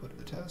will both be put to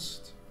the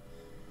test.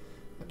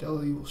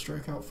 Adela, you will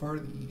strike out far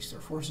to the east.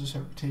 Our forces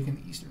have taken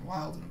the eastern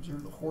wilds and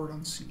observed the horde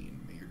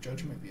unseen. May your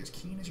judgment be as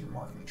keen as your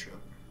marksmanship.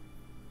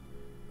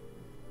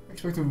 I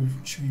expect of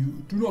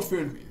you. Do not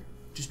fail me.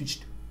 Just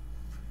nicht.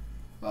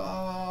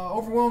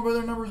 Overwhelmed by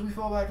their numbers, we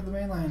fell back to the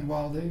mainland.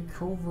 While they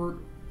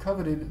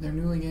coveted their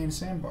newly gained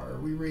sandbar,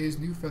 we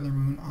raised New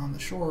Feathermoon on the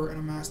shore and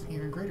amassed an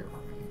even greater army.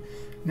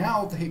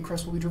 Now the Hate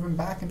Crest will be driven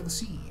back into the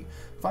sea.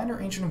 Find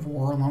our Ancient of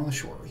War along the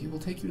shore. He will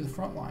take you to the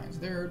front lines.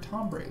 There,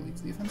 Tom Bray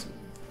leads the offensive.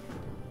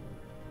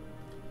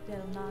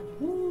 Del Nod.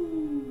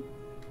 Woo!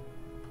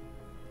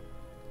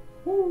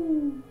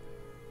 Woo!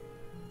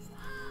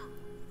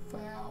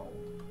 Foul.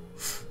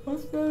 I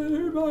fell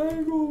in my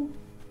ankle.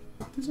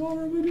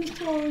 Dishonorably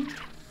discharged.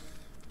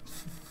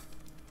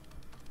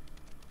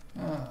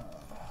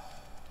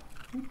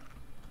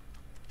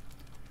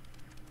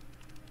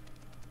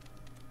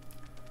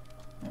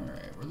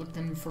 Alright, we're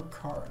looking for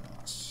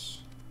Karnos.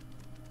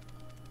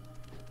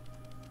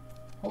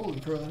 Holy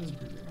crow, that is a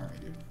pretty big army,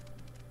 dude.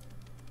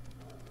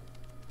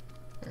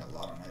 I got a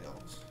lot of night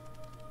elves.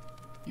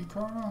 You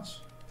Karnos?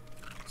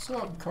 What's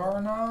up,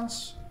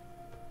 Karnos?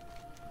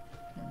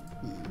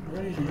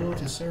 Ready to go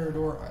to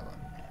Sardor Island.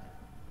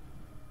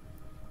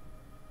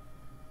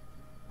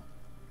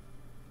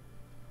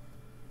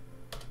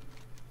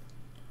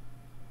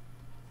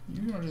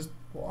 You gonna just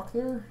walk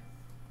there?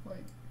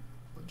 Like,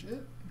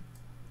 legit?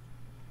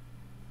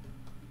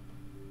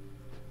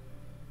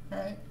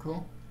 Alright,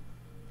 cool.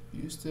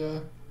 Used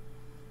to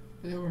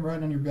they have them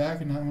riding on your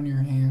back and not one of your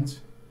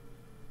hands.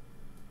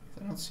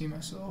 I don't see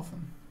myself,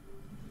 and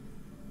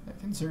that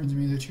concerns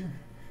me that you're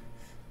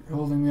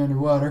holding me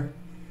underwater.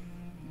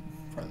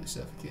 Probably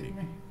suffocating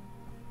me.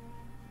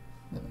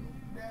 Then I'm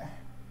gonna die.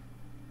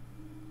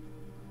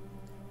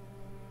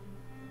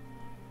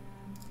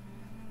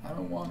 I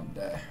don't want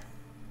to die.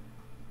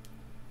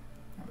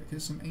 Not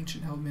because some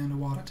ancient held me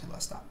underwater till I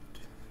stopped.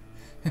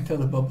 Until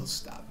the bubbles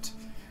stopped.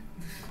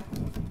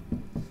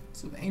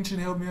 Some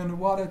ancient held me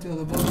underwater till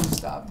the bubbles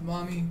stopped,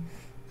 mommy.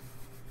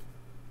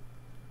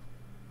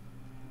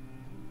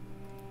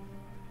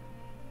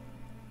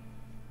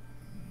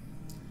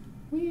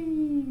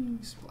 Whee!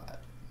 Splat.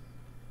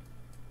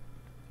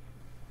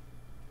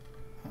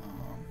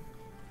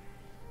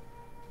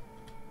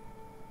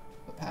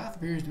 The path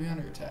appears to be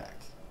under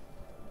attack.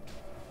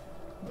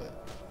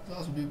 But there's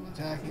also people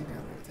attacking and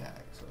under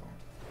attack, so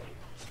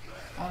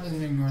I'm just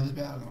gonna ignore this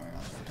battle going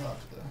on and talk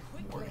to the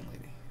warrior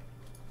lady.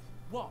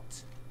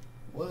 What?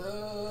 What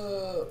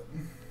up?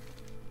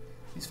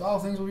 These foul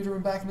things will be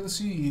driven back into the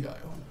sea. I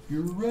hope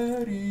you're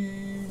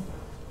ready.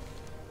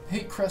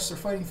 Hate crests are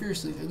fighting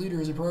fiercely. Their leader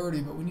is a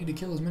priority, but we need to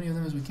kill as many of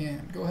them as we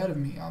can. Go ahead of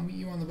me. I'll meet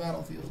you on the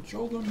battlefield.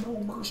 Show them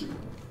no mercy.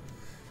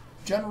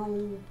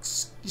 General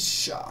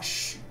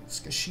Skashish.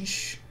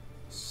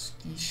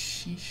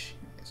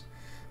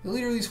 The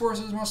leader of these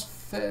forces must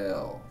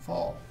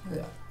Fall.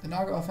 Yeah. The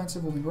Naga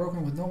offensive will be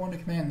broken with no one to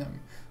command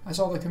them. I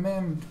saw the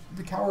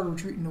coward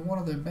retreat into one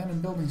of the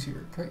abandoned buildings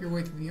here. Cut your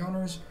way through the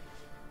others,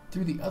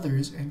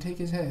 and take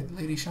his head.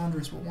 Lady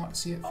Chandras will want to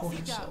see it for Off you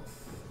go.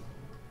 herself.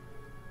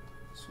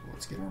 So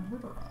let's get our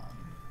murder on.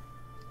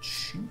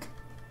 Chink.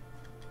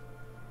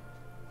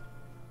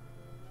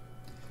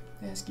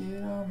 Let's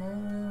get our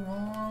murder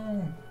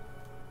on.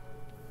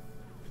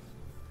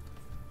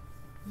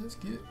 Let's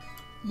get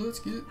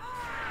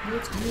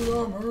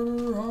our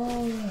murder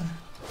on.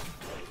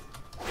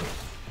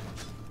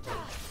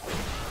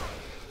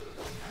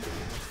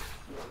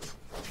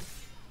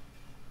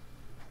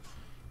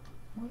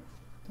 What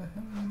the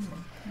hell are you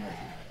doing? Come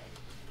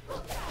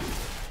over here.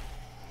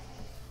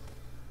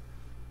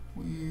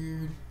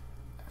 Weird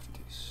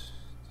aftertaste.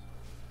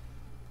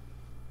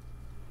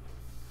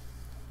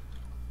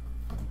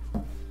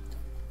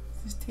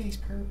 Does this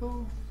taste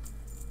purple?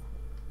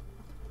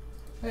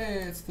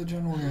 Hey, it's the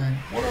general guy.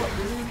 What up,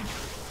 dude?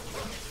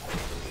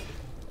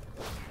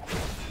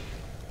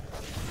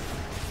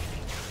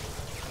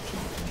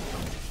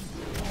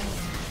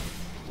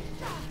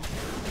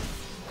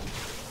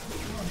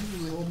 Oh, he's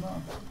really holding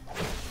on.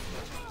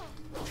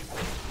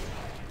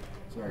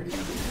 Sorry, dude.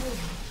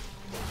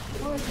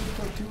 Why did you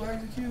put 2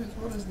 executes?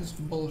 What is this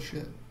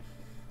bullshit?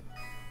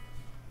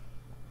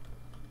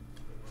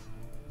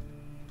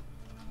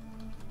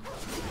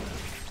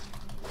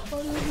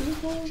 What is this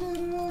bullshit?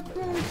 I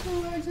tried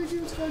 2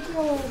 executes my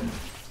job.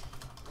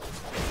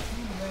 I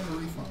need a land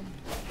refund.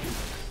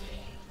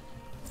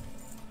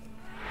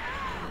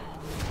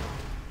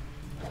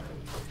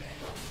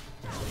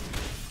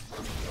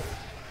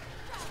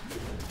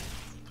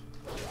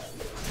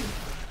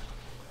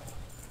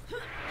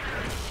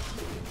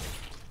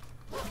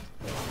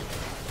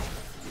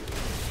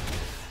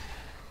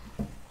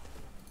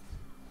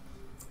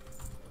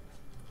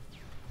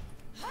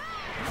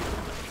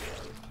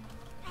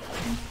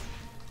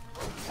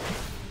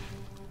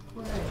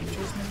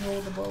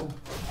 With the bow.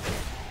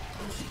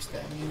 She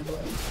stabbed me in the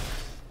butt.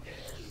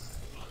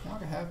 Now I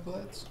can have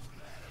butts.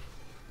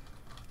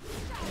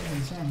 That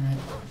doesn't sound right.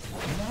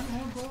 Now I can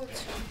have butts.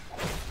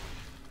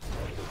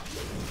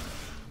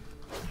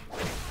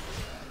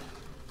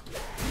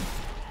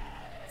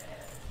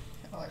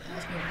 I like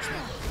that's never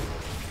snap.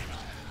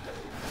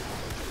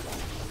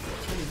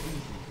 It's really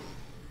weird.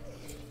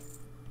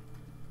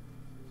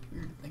 It's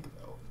weird to think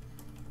about.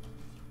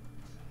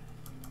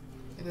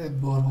 Look at that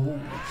butthole.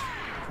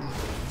 Full of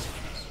things.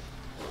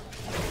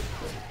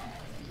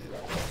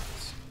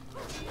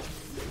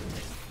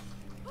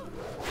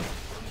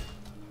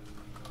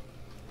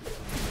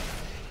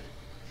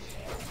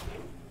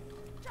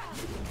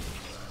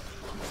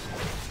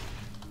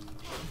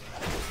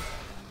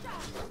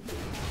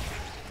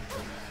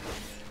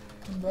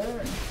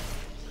 Back.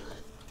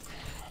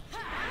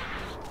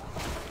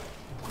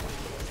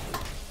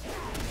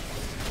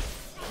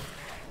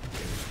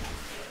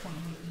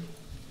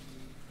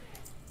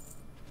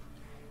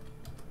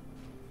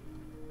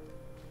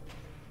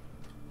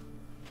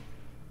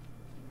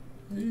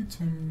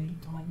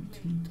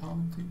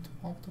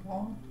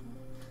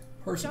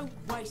 Person. Don't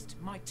waste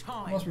my I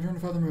time. must return to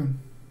Feather Moon.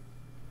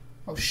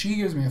 Oh, she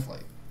gives me a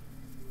flight.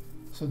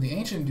 So the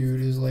ancient dude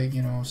is like,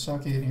 you know,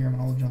 suck it, here I'm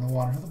gonna hold you on the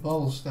water until the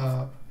bubbles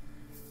stop.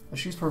 But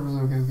she's perfectly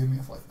okay with giving me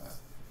a flight back.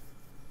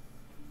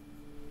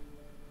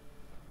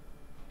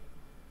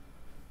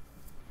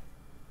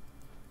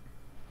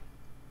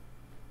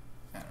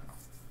 I don't know.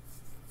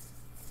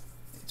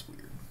 It's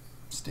weird.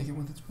 Sticking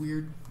with it's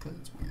weird because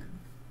it's weird.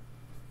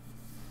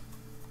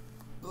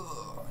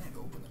 Ugh, I need to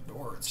open the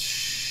door. It's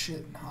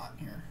shitting hot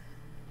in here.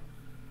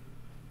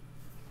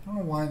 I don't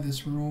know why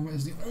this room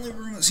is the only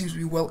room that seems to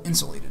be well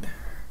insulated.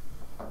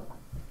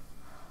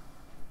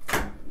 My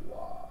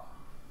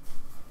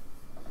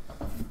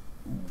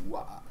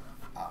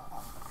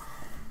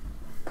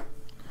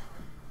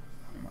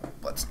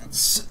butt's not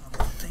sitting on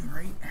the thing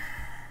right.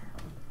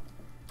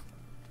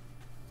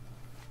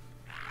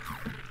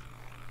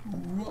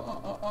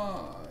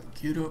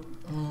 Get up,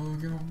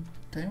 get on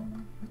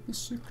down with the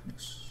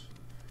sickness.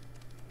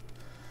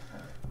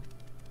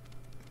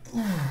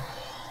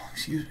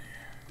 Excuse me.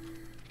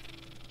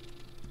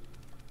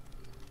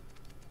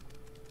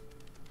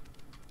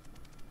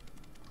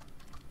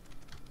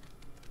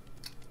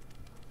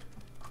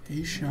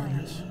 Hey,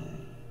 Shyness.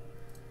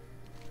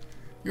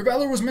 Your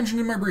valor was mentioned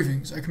in my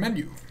briefings. I commend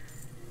you.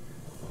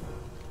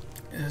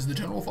 As the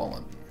general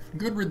fallen.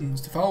 Good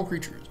riddance to foul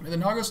creatures. May the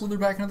Naga slither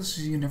back into the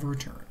sea and never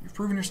return. You've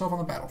proven yourself on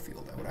the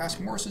battlefield. I would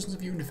ask more assistance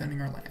of you in defending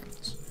our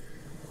lands.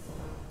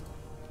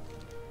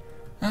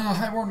 A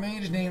highborn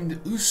mage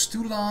named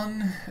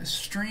Ustulan,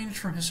 estranged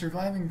from his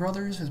surviving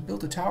brothers, has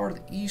built a tower to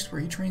the east where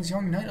he trains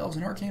young night elves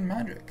in arcane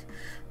magic.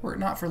 Were it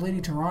not for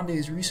Lady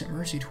Tarande's recent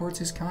mercy towards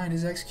his kind,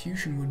 his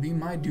execution would be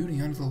my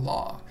duty under the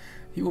law.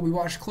 He will be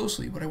watched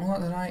closely, but I will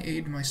not deny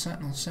aid to my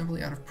sentinels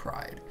simply out of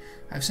pride.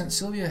 I have sent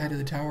Sylvia ahead of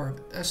the Tower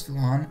of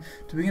Estulon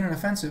to begin an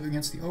offensive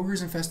against the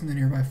ogres infesting the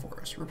nearby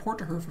forest. Report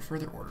to her for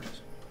further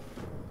orders.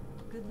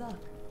 Good luck.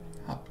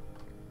 Hop.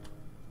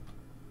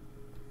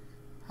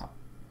 Hop.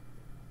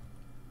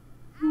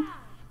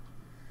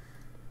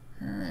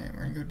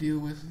 gonna go deal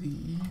with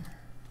the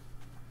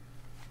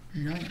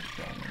giant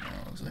problem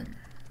now, looks like.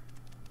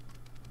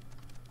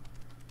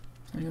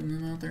 Plenty of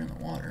them out there in the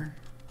water.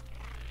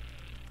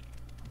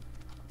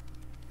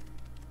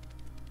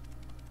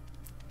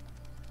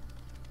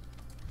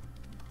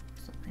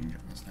 What's the range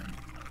on this thing?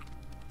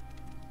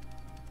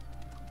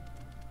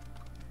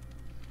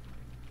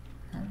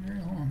 Not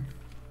very long.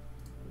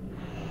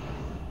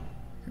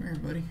 Come here,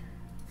 buddy.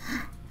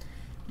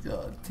 He's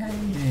all tiny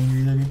and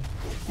angry looking.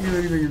 He's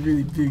looking like a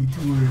really big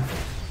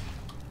dwarf.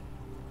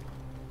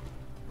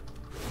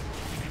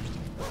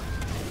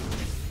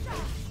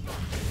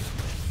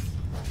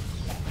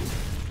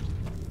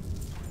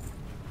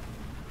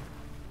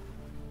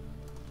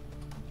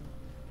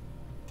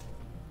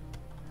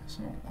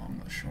 Someone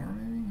along the shore,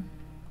 maybe?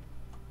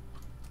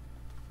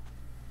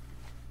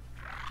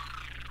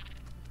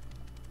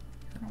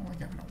 I don't like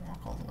having to walk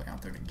all the way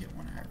out there to get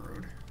one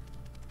aggroed.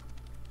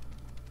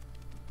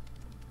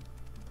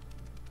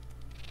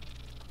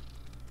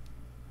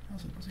 I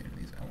also don't see any of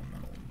these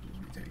elementals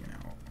will be taken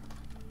out.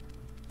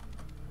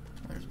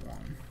 There's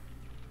one.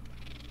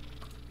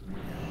 Yeah,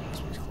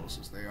 that's as close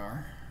as they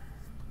are.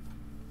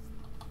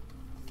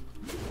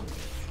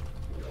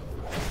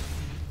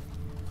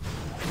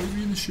 Leave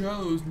me in the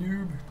shallows,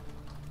 noob.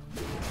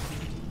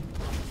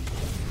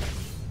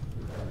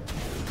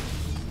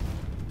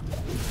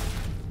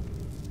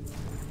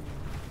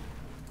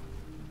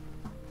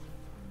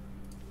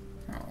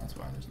 Oh, that's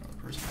why there's another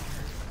person out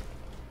there.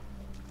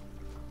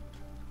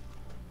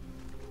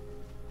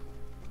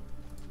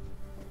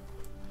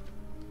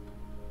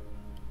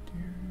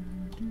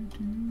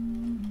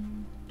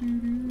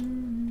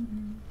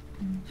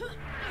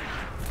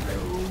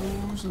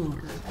 Oh,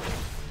 silver.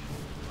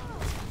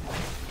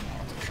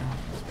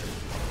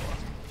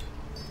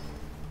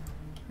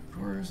 Of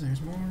course,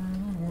 there's more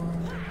than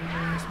one.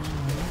 There's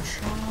one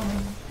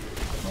shaman.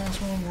 Last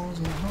one was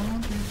a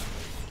hunter.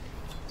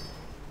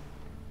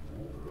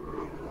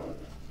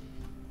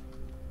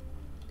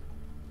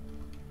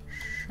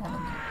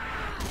 Shaman.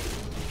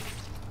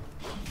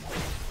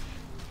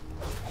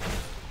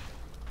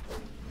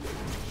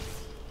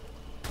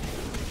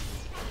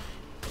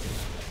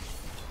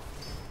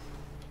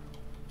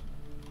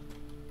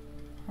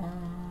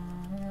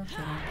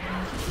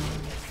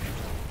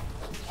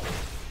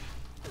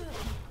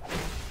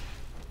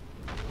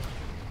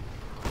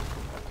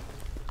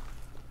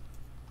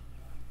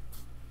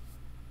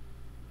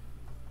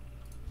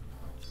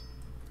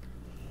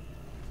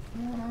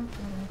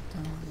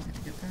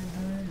 Get there in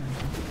time,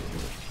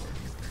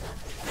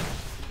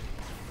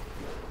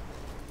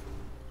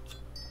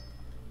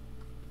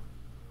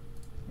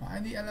 why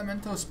the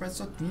elemental spread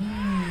so thin?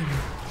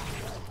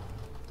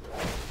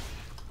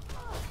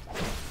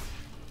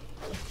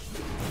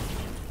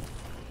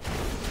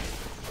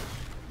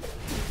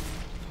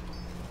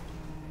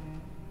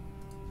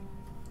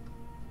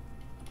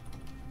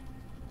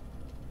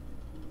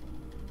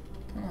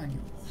 Come on,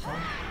 you fuck.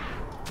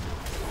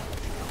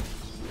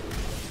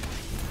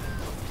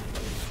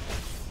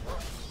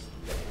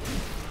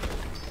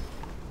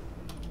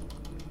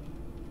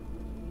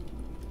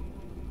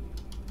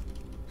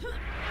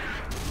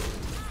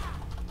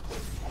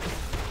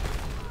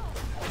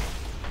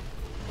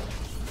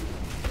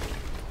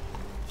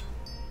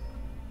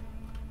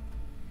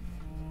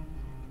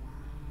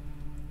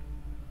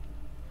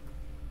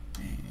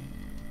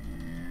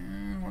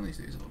 And one of these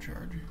days it'll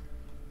charge.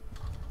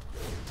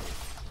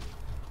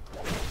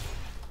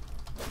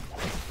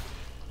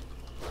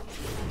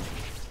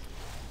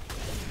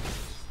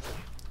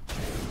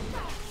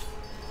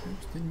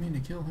 Oops, didn't mean to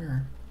kill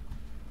her.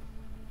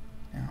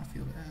 Now I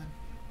feel bad.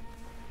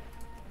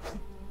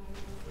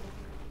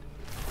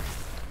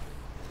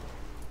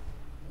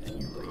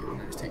 And you like you're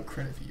gonna just take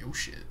credit for your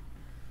shit.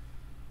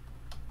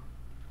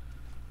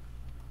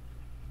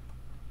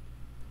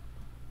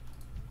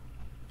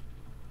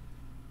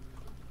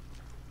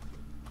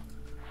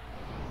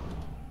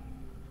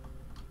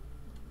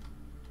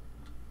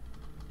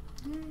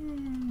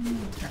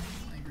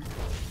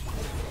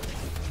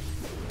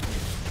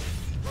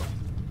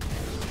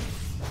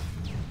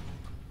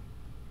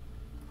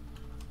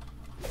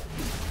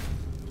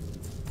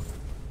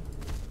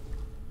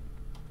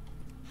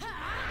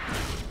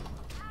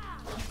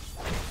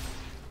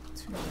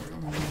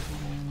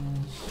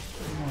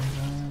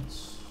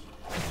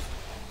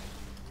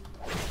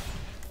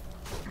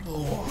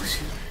 Oh,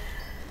 shit.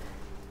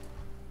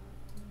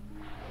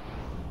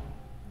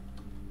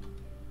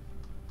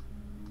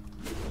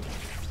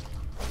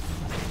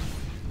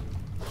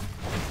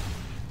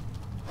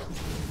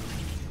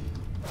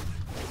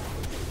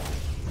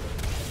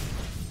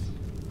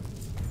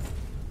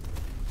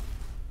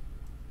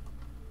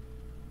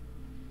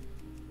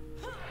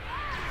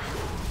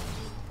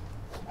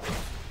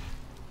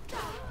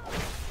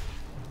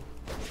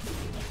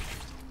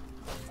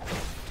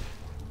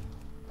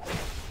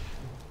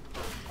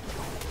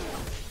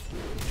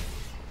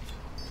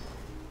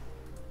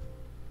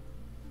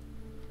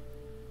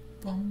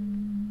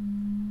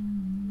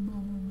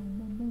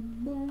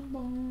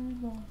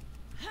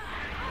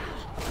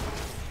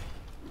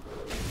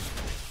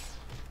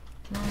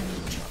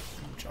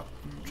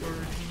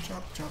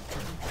 Chop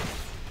charge.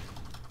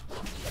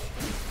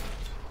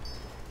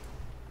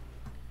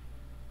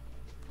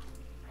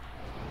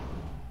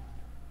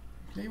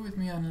 Play with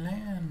me on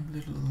land,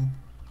 little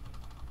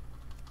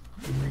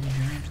green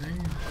giant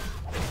thing.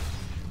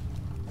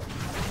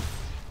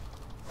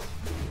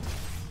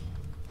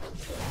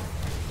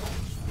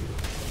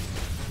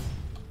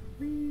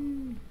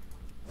 Whee!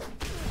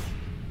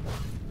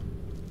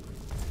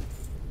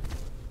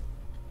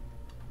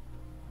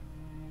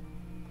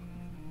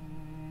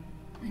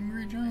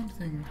 Angry giant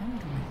thing, come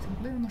to me. Come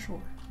play on the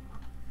shore.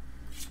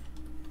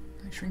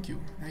 I shrink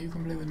you. Now you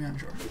can play with me on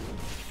shore.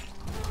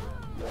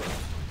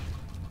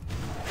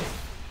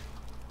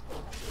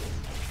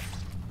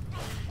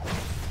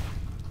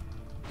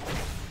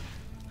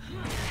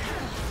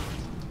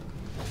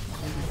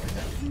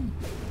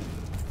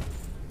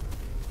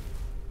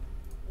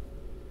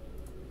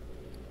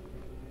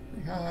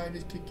 I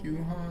just kick you,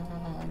 ha ha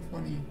ha, I'm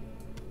funny.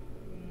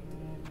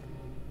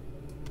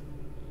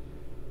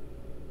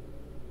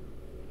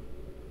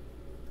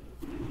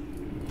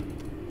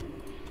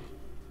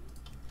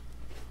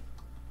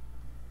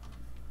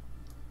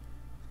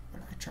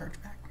 But I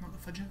charge back,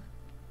 motherfucker.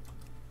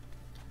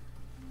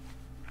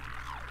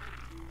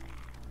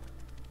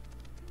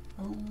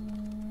 Oh,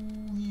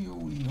 yo.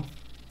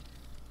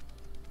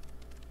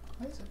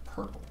 Why is it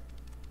purple?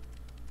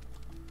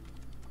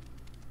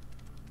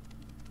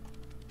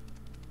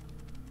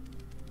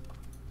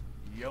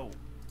 Yo.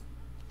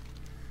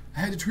 I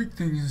had to tweak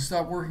things and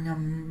stop working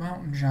on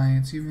mountain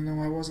giants, even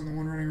though I wasn't the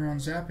one running around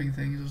zapping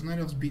things. Those night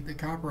elves beat the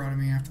copper out of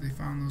me after they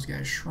found those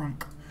guys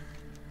shrunk.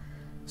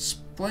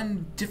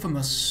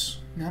 Splendifimus.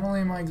 Not only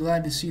am I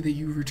glad to see that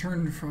you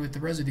returned with the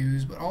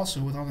residues, but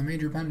also with all the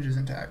major appendages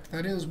intact.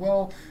 That is,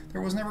 well,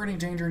 there was never any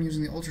danger in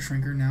using the Ultra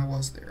Shrinker, now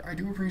was there. I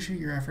do appreciate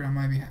your effort on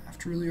my behalf.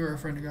 Truly you are a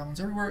friend to goblins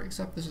everywhere,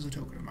 except this is a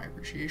token of my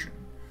appreciation.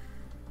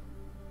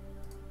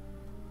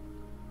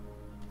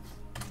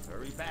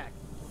 Hurry back.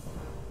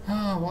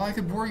 While I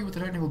could bore you with the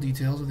technical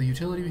details of the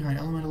utility behind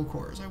elemental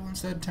cores, I will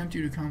instead tempt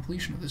you to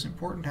completion of this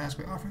important task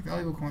by offering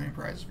valuable coin and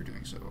prizes for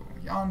doing so.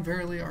 Yon,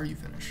 verily, are you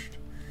finished?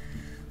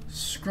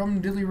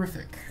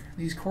 Scrumdiddlyrific.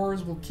 These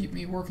cores will keep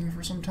me working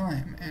for some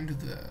time, and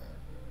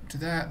to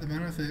that, the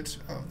benefit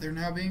of there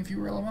now being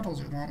fewer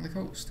elementals along the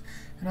coast.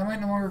 And I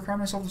might no longer cry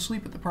myself to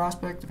sleep at the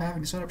prospect of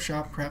having to set up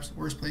shop in perhaps the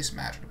worst place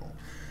imaginable.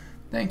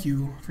 Thank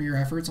you for your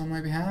efforts on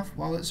my behalf.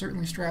 While it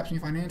certainly straps me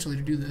financially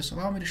to do this,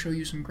 allow me to show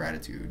you some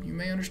gratitude you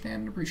may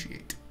understand and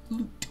appreciate.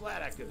 Loot.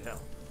 Glad I could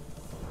help.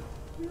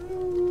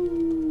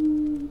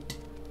 Loot.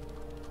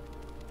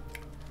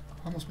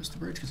 Almost missed the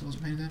bridge because I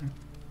wasn't paying attention.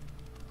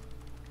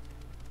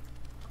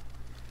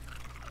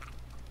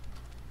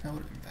 That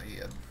would have been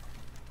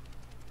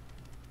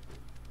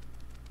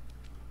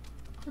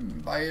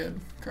bad.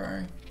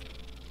 Okay.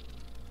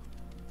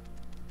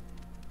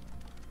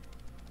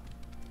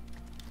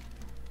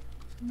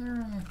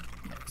 There,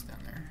 yeah, it's down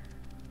there.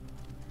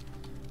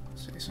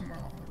 Say somewhere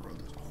along the road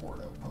there's a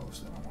horde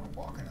outpost. I don't want to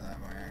walk into that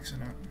by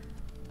accident.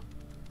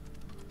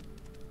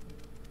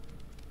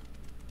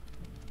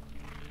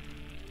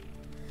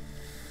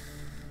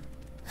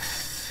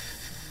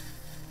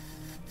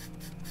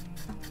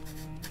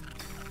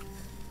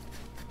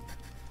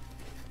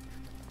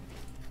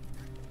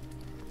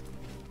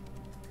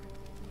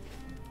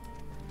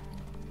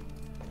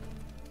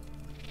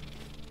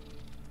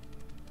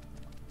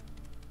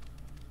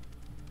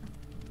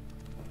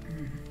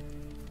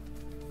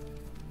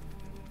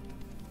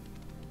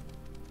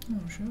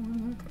 Oh shit, where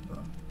did that come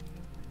from?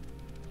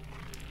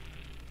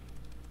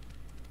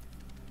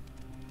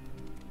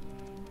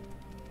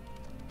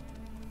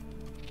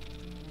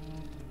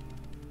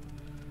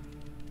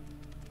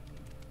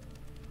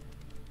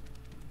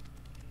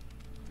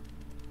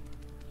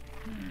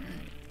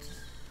 Alright.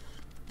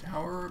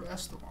 Tower of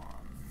Estalon.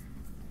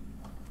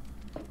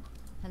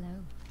 Hello.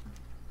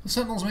 The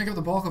Sentinels make up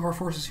the bulk of our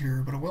forces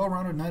here, but a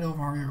well-rounded Night Elf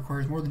army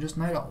requires more than just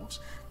Night Elves.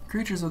 The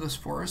creatures of this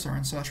forest, our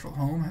ancestral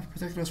home, have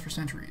protected us for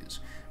centuries.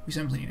 We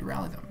simply need to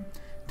rally them.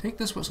 Take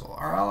this whistle.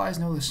 Our allies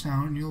know this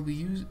sound, and you'll be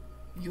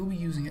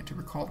using it to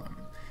recall them.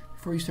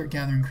 Before you start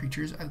gathering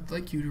creatures, I'd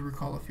like you to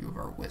recall a few of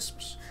our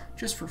wisps.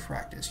 Just for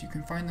practice, you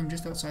can find them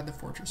just outside the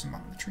fortress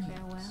among the trees.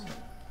 Farewell.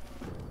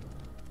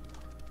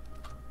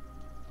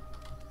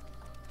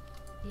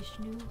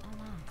 Ishnu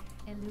Allah,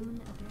 Elun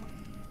Ador.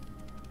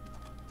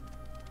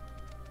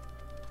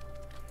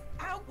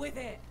 Out with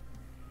it!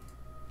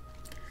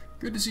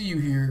 Good to see you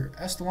here.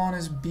 Estalon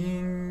is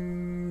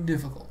being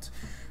difficult.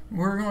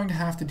 We're going to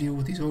have to deal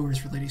with these ogres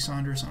for Lady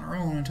Saunders on our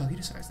own until he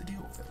decides to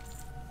deal with it.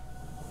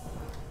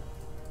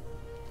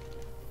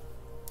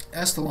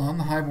 Estalon,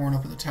 the highborn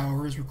up in the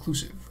tower, is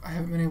reclusive. I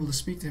haven't been able to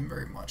speak to him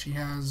very much. He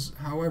has,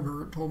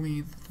 however, told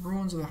me that the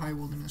ruins of the high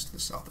wilderness to the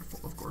south are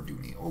full of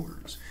Gorduni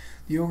ogres.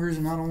 The ogres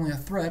are not only a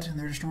threat, and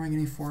they're destroying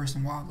any forest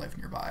and wildlife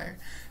nearby.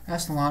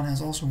 Estalon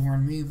has also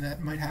warned me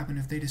that might happen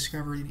if they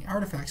discover any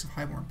artifacts of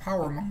highborn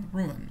power among the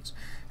ruins.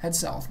 Head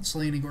south and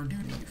slay any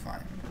Gorduni you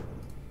find.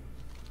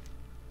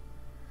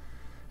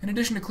 In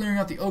addition to clearing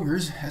out the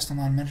ogres,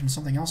 Estalon mentioned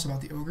something else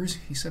about the ogres.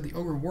 He said the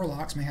ogre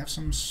warlocks may have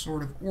some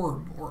sort of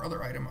orb or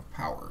other item of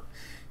power.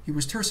 He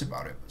was terse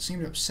about it, but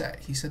seemed upset.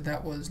 He said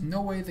that was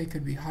no way they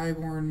could be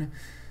highborn,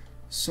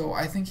 so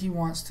I think he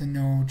wants to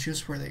know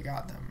just where they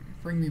got them.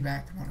 Bring me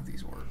back one of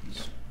these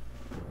orbs.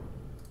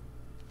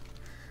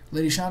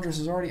 Lady Chandras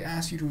has already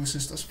asked you to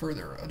assist us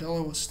further.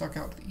 Adela was stuck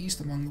out to the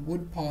east among the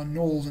Woodpaw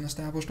Knolls and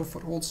established a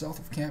foothold south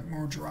of Camp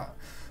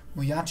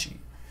Moyachi.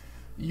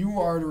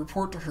 You are to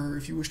report to her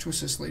if you wish to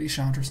assist Lady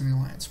Chandras and the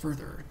Alliance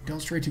further.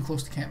 Don't stray too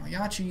close to Camp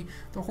Moyachi.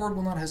 The Horde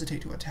will not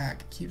hesitate to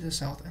attack. Keep to the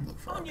south and look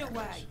for On your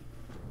way.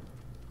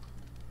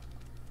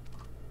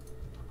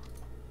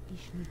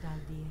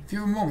 If you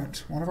have a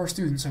moment, one of our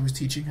students I was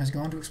teaching has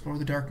gone to explore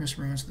the Darkness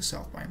ruins to the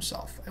south by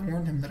himself. I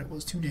warned him that it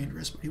was too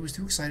dangerous, but he was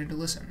too excited to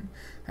listen.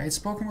 I had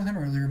spoken with him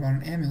earlier about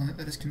an amulet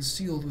that is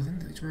concealed within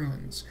these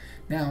ruins.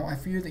 Now, I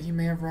fear that he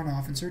may have run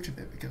off in search of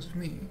it because of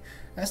me.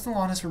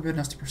 Estalon has forbidden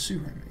us to pursue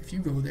him. If you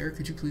go there,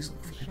 could you please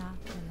look for him?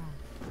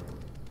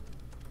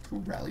 Go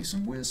rally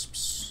some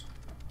wisps.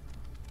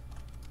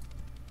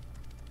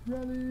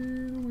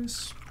 Rally the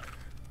wisp.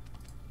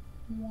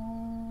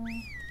 Wah.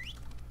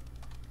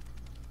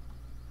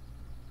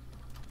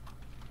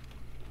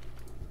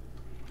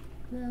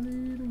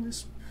 Rally the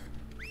wisp.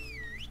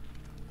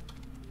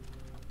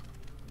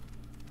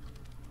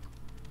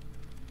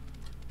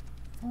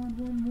 Find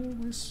one more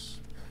wisp.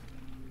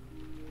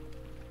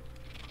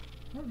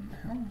 What in the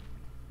hell?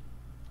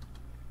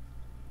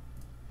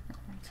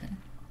 Okay.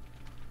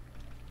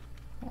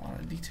 A lot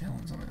of detail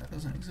in something that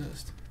doesn't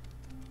exist.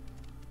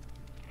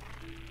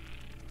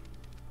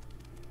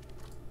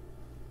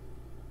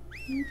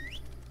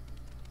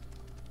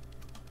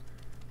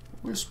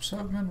 Wisps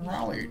have been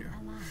rallied.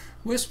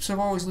 Wisps have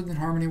always lived in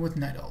harmony with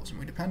night elves, and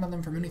we depend on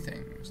them for many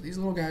things. These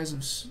little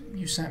guys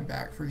you sent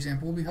back, for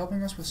example, will be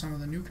helping us with some of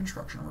the new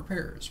construction and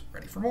repairs.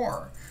 Ready for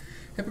more.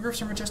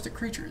 Hippogriffs are majestic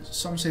creatures.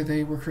 Some say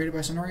they were created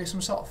by Cenarius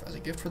himself as a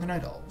gift for the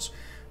night elves.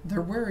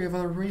 They're wary of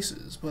other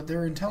races, but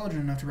they're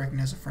intelligent enough to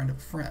recognize a friend of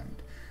a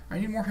friend. I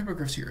need more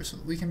hippogriffs here so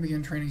that we can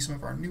begin training some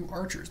of our new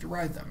archers to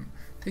ride them.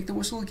 Take the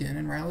whistle again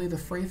and rally the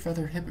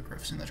fray-feathered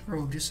hippogriffs in that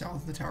grove just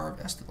south of the Tower of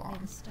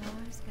Estalon. The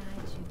stars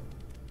guide you.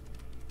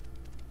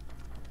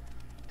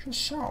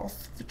 Just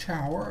south of the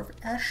Tower of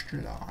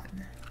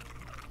Estalon.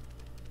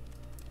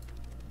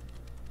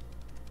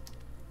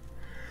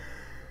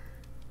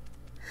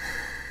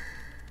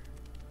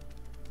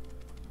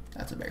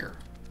 That's a bear.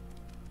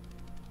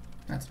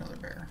 That's another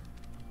bear.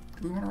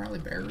 Do we want to rally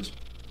bears?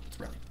 Let's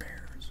rally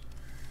bears.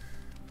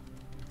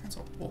 That's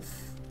a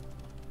wolf.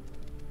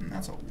 And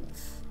that's a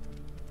wolf.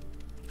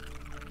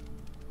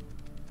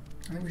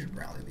 I think we should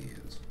rally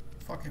these.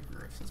 Fuck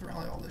hippogriffs. Let's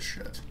rally all this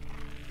shit.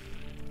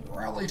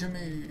 Rally to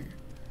me!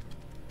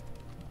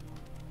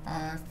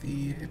 I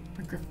feed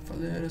hippogriff a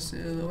little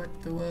silhouette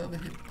of a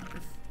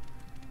hippogriff.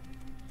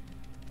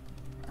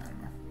 I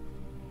don't know.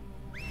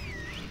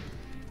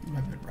 You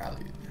have been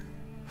rallied.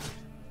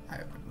 I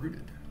have been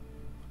rooted.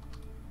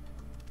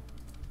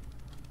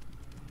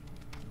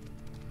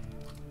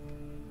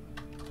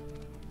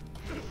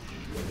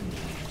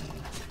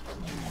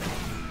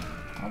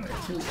 I'm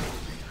gonna kill you,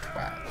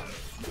 twat.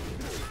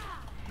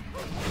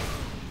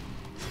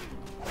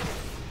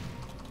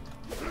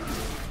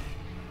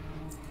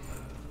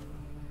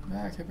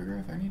 Back,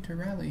 hippogriff, I need to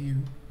rally you.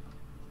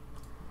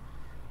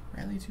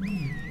 Rally to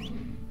me.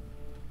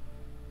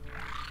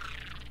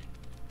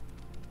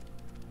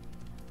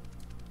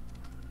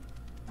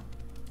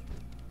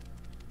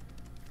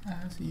 I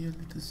see a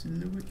little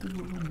silhouette of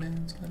a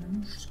woman.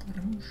 Scaramouche,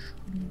 Scaramouche,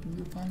 we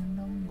do the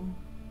fandango.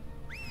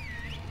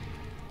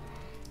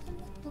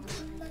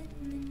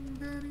 Lightning,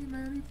 very,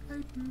 very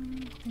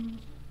frightening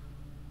things.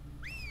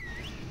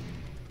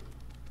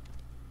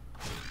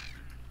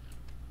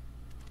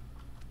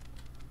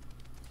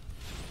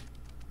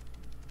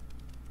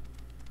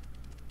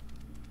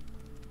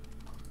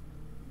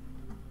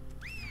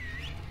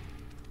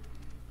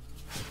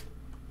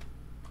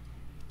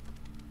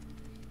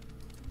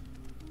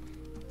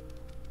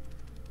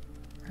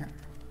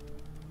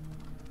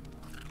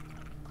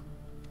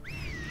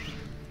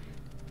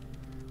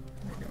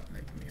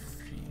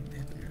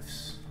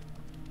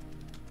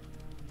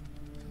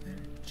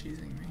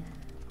 Chasing me.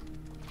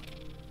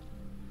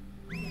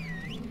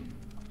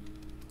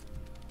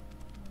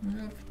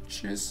 They're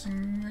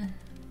chasing me.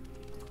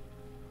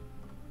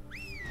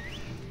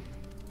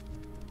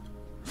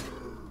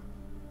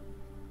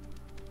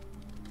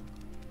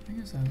 I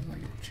guess I was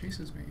like, it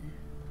chases me,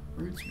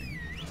 roots me.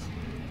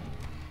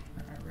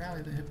 And I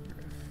rally the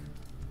hippogriff.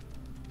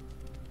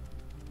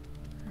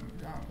 And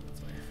move on with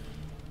its life.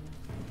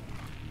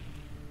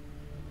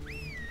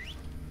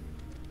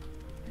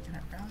 Can I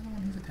rally the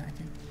one who's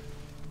attacking?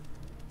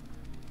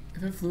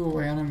 If it flew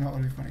away on him, that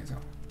would be funny as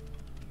hell.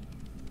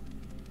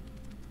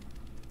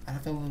 I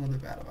felt a little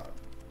bit bad about it.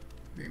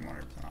 Being 100%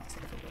 honest, I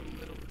felt a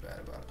little bit bad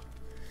about it.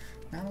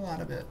 Not a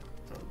lot of it,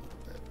 but a little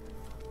bit.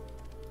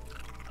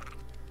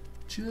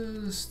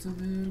 Just a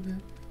little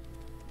bit.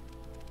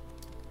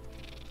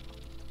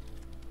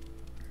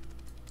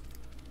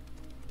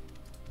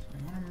 So I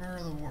want to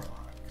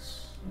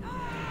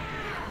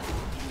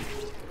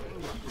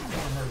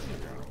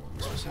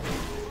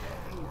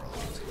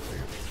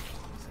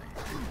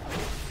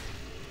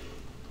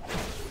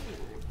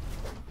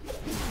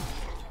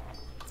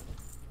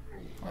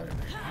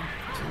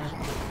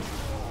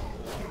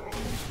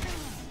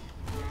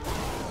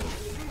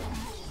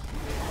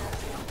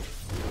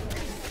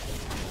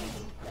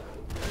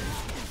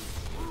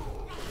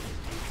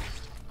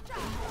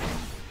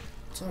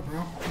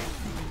bro.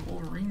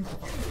 Wolverine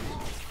claws.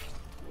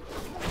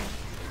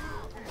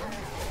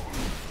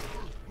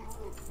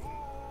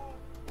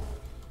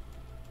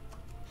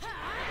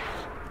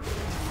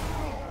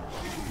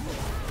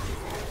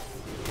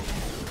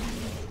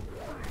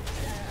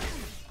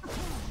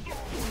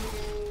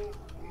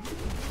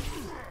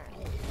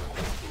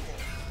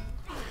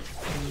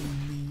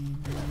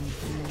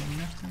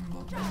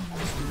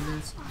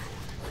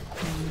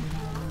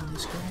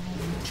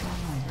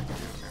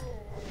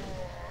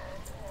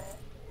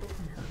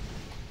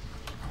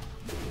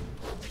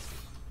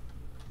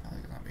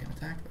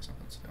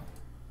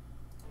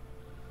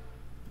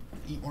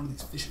 Eat one of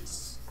these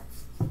fishes.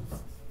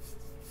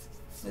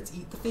 Let's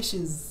eat the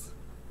fishes.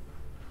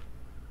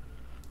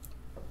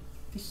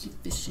 Fishy,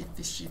 fishy,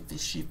 fishy,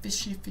 fishy,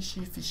 fishy,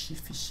 fishy, fishy,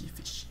 fishy,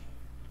 fishy.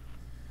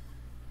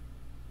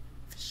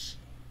 Fishy.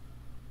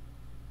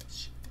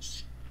 Fishy,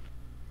 fishy.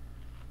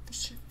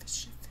 Fishy,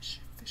 fishy,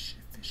 fishy, fishy,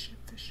 fishy,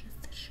 fishy,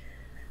 fishy.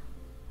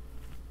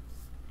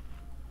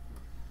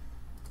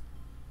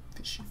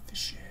 Fishy,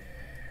 fishy.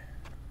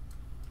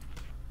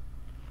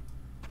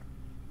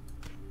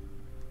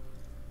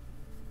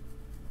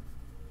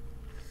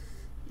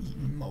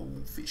 Eating more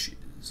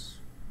fishes.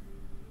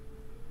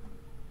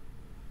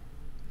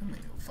 I'm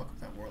gonna go fuck with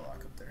that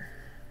warlock up there.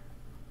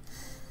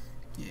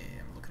 Yeah,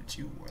 I'm looking at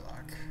you,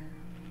 warlock.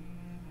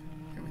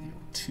 Here with your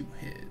 2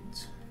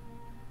 heads.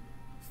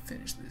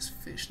 Finish this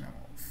fish and I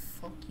will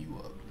fuck you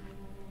up.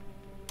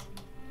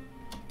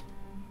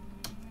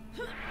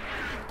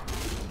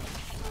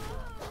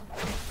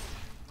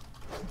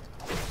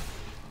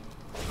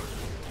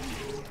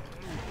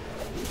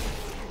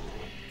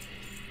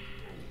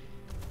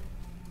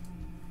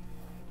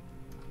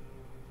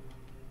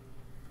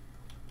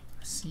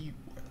 See you,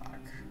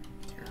 warlock.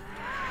 Here.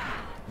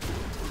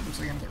 Looks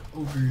like another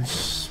ogre's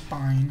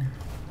spine.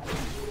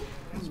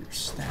 This is your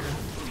staff.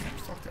 Yeah,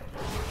 fuck that.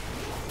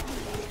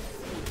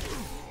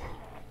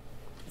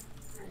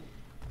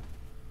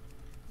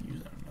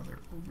 Use another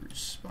ogre's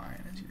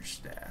spine as your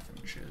staff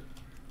and shit.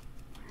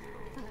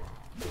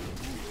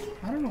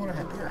 I don't know what I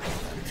had there. I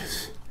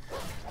just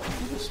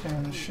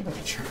spamming the shit out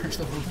of charge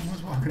the whole time I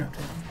was walking up to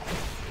him.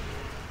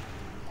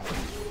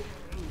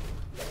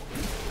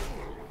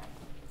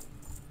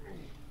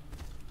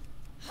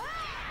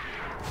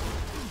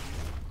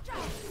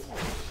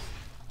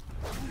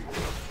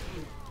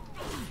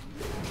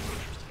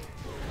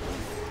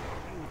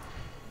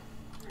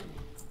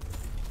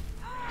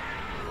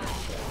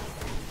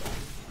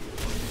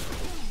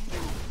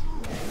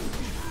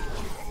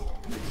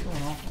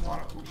 Killing off a lot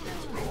of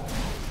ogres.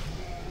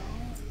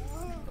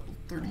 Level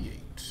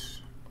 38.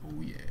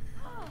 Oh yeah.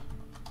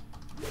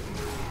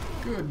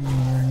 Good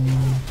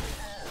morning.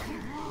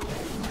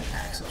 My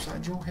axe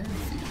upside your head,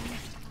 dude.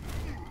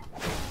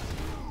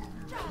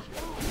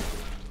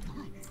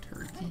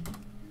 Turkey.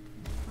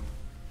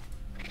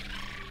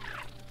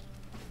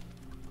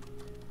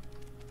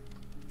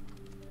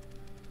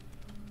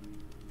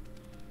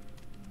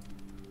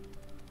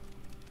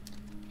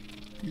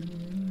 Do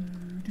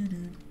do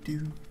do do.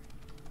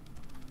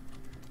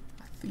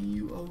 I see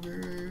you,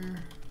 ogre.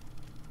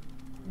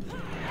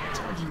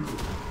 Charge you.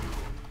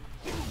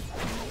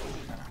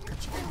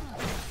 Cut you.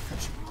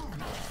 Cut you.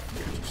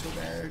 Cut you so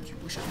bad you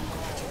wish I could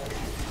cut you.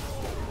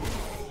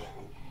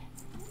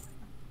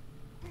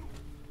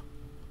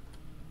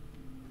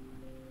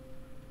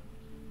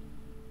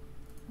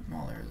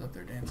 Mahler is up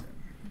there dancing.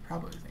 He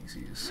probably thinks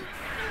he's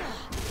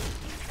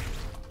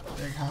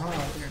like, haha,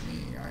 look at me.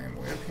 I am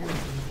way up here. There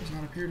does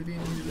not appear to be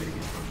an easy way to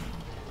get from me.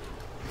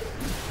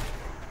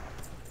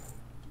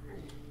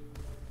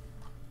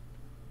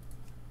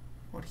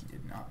 What he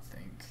did not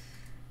think.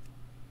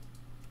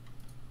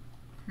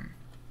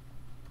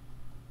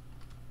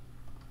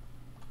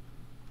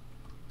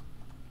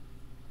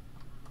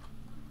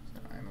 So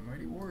I am a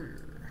mighty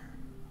warrior.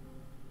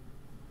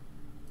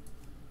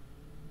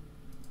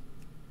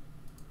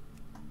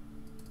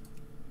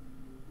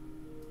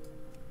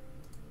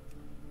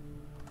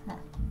 Huh.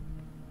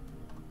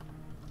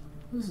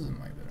 This is a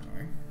might bit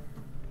annoying.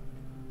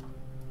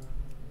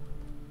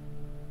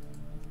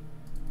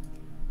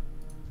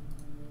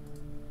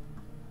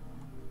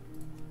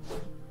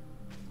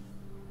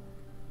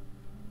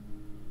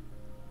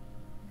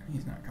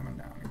 He's not coming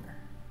down either.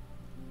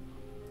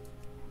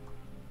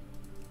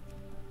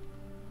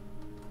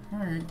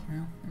 Alright,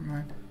 well, never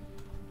mind.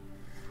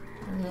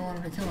 I really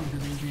wanted to kill him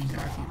because he was being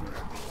cocky, but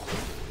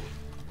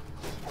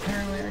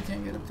apparently I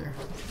can't get up there.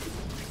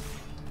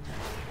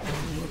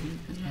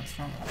 He's not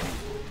strong enough.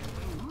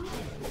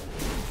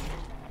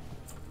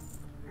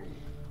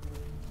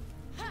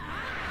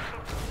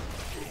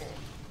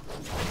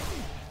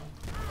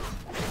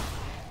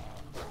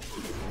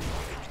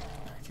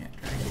 I can't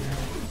drag him out.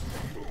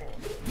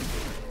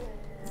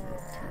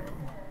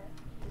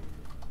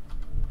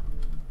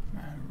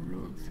 My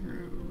rogue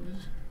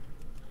throws.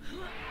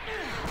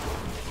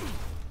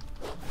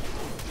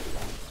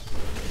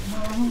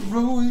 My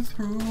rogue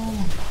through.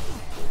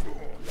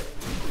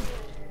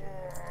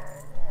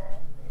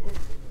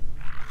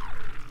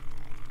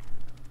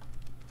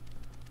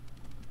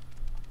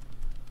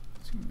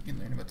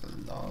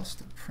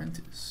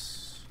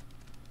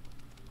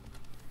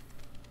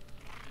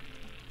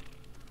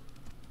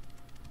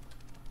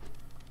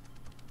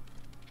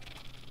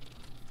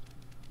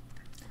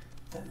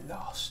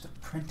 lost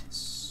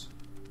apprentice.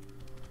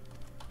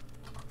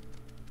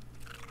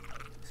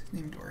 Is his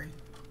name Dory?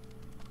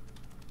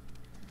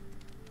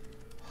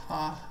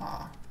 Ha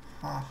ha,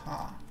 ha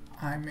ha.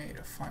 I made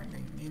a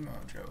Finding Nemo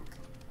joke.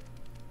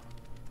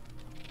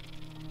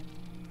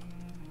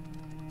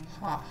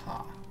 Ha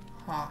ha,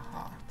 ha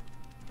ha.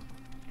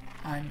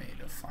 I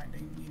made a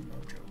Finding Nemo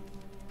joke.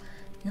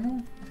 You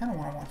know, I kind of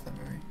want to watch that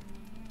movie.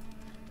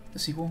 The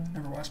sequel,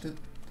 never watched it.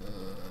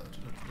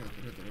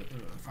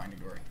 Finding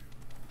Dory.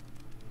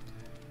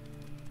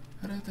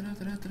 I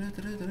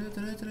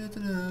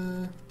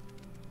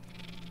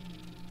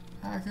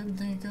couldn't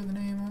think of the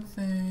name of the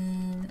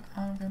thing.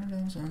 I'm kinda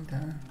dumb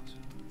sometimes.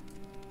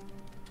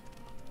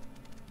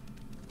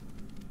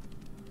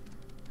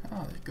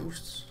 Oh, there's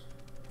ghosts.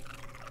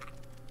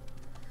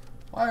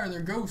 Why are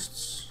there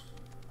ghosts?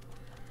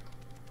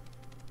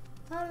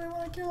 Why do they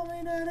want to kill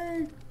me,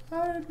 Daddy?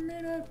 I didn't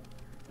mean it.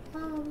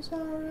 I'm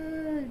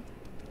sorry.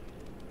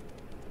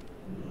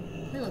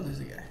 Hey, look, there's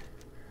the guy.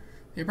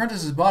 The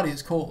apprentice's body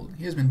is cold.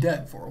 He has been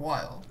dead for a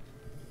while.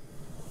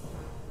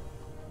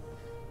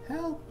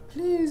 Help,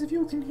 please, if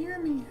you can hear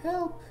me,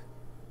 help.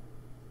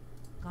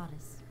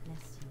 Goddess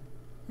bless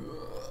you.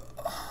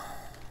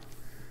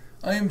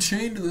 I am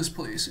chained to this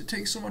place. It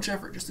takes so much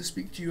effort just to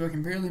speak to you. I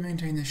can barely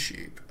maintain this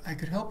shape. I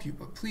could help you,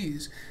 but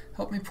please,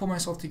 help me pull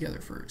myself together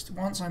first.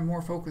 Once I'm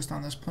more focused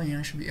on this plane,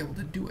 I should be able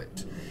to do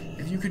it.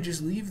 If you could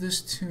just leave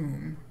this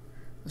tomb,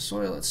 the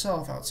soil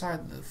itself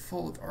outside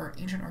full of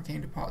ancient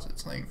arcane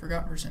deposits, laying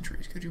forgotten for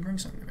centuries, could you bring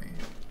some to me?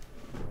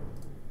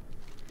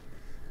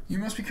 You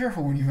must be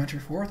careful when you venture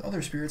forth.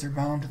 Other spirits are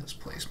bound to this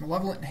place,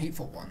 malevolent and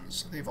hateful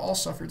ones. They've all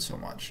suffered so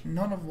much.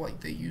 None of what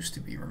they used to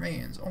be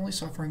remains, only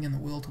suffering and the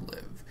will to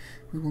live.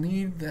 We will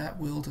need that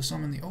will to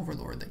summon the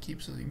overlord that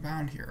keeps us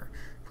bound here.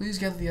 Please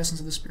gather the essence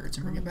of the spirits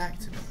and bring it back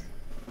to me.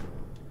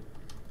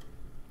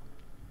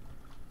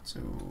 So,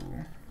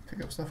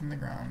 pick up stuff from the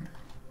ground.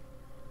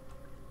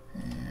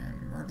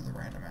 And murder the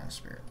random ass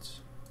spirits.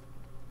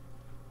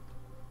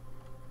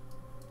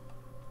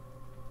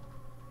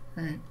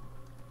 Alright.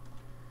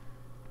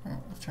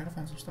 Well, let's try to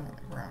find some stuff on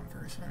the ground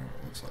first. I know what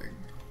it looks like.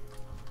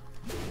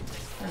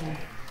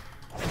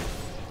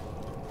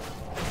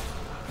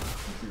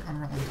 Your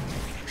unrelenting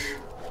fetish.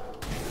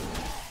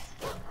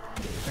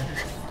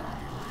 Fetish is not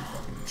your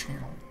fucking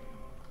channel.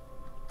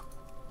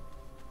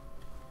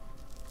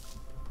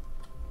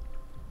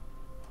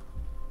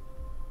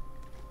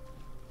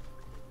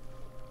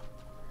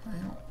 I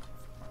don't.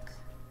 Fuck.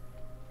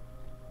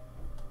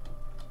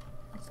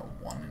 Like the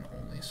one and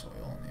only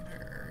soil in the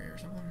entire area or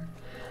something.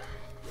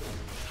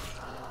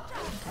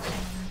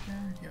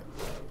 Yep.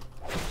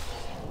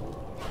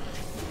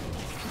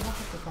 Look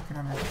at the fucking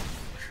unrelenting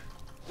fetish.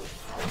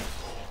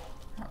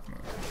 Not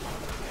moving.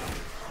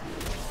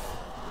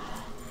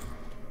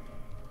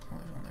 Oh,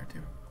 there's one there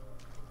too.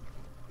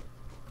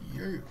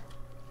 Yeah.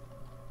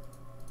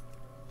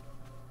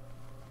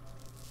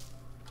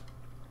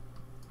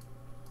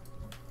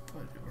 But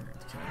we're gonna have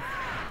to kill him.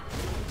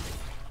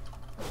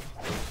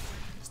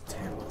 His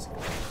tail is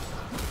gonna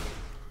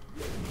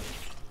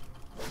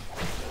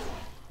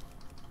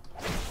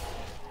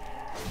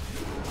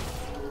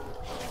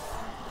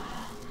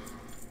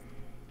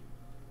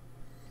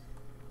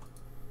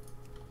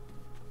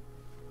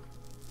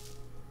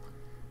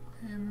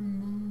every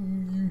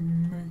move you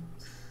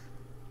make,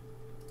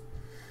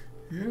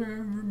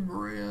 every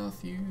breath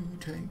you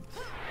take.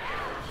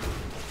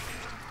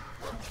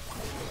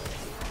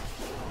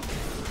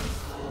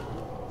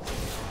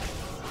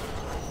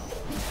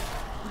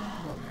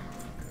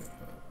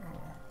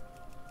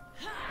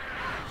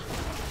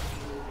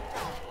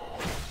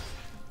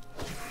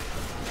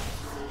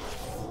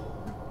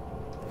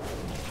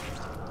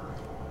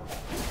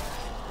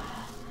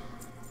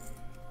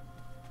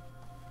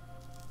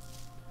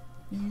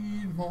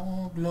 Need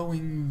more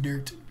glowing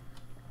dirt.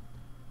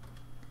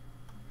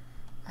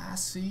 I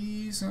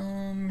see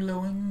some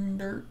glowing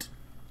dirt.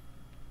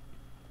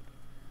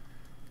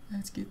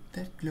 Let's get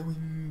that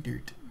glowing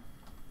dirt.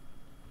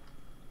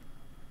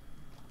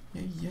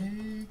 Yeah,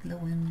 yeah,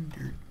 glowing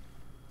dirt.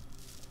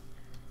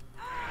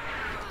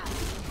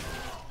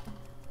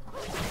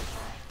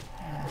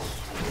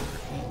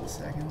 For 8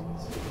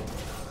 seconds.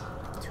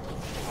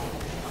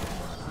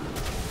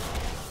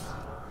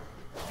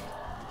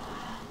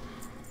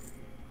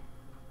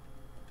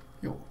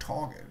 Your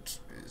target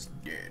is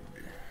dead.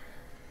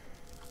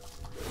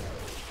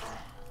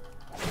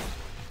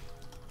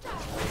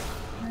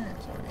 Yeah,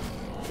 so I need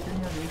 3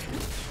 more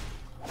ghosts.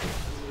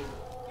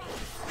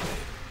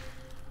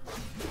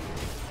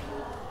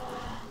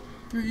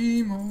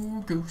 Three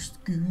more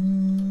ghost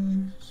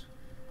goons.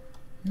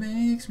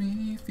 Makes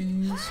me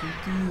feel so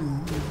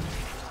good.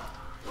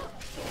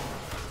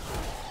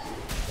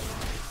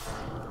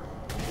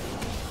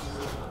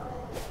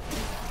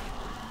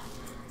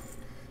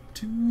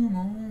 Two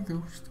more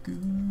ghost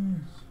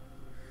goons.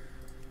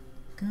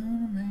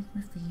 Gonna make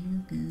me feel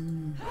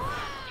good.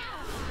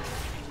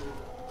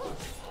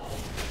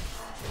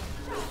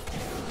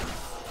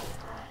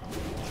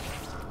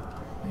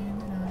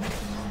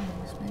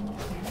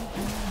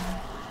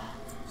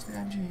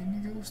 Stab you in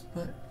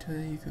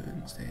You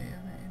couldn't stay, I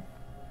mean.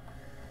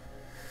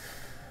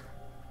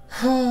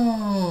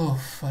 Oh,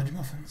 fudge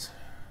muffins.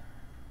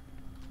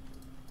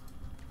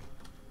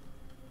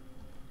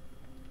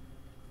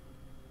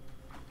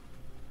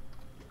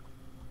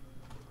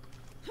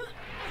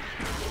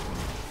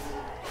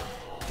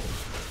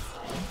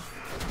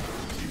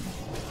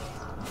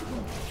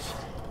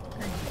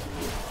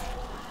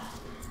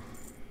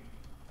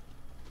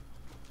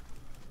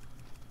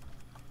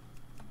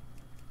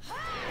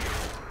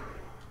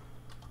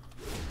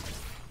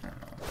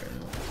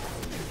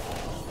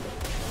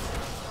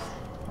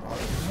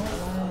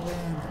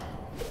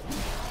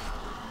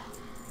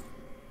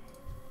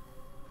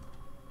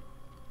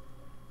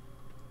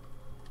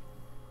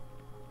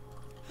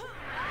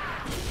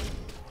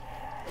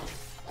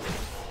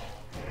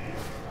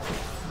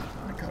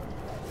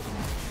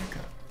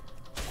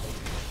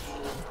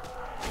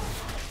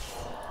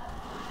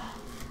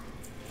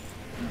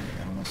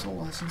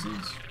 Soul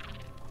essences.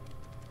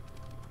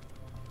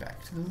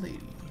 Back to the lady.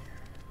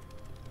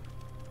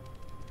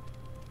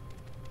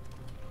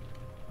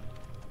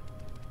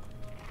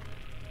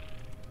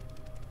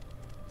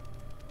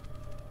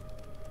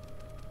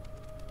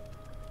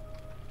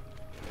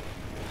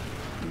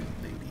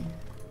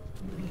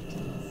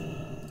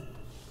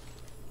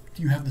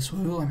 Do you have the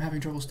soil? I'm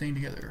having trouble staying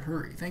together.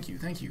 Hurry. Thank you,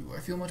 thank you. I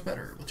feel much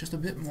better, with just a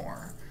bit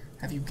more.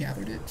 Have you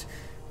gathered it?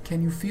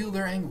 Can you feel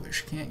their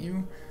anguish, can't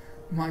you?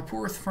 My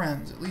poor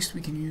friends, at least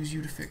we can use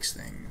you to fix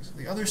things.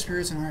 The other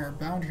spirits and I are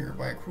bound here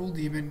by a cruel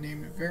demon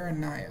named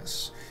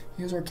Feralas.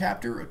 He is our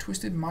captor, a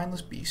twisted,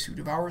 mindless beast who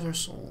devours our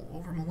soul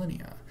over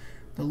millennia.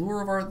 The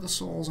lure of the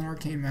souls and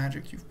arcane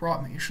magic you've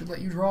brought me should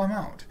let you draw him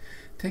out.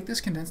 Take this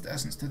condensed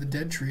essence to the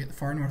dead tree at the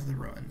far north of the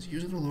ruins.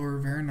 Use it to lure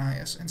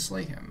Feralas and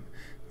slay him,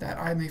 that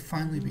I may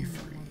finally be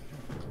free.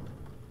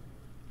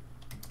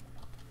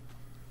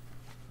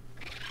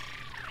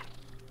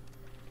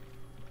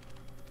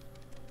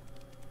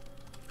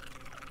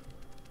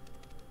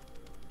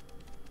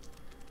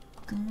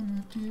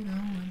 Gonna get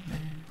on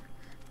man,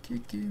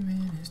 kick him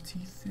in his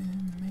teeth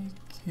and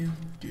make him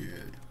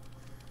dead.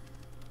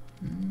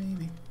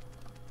 Maybe.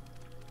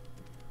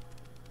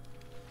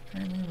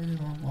 Apparently a really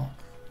long walk.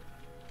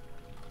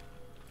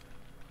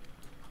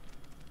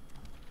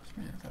 I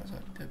thought I was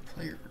a dead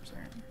player for a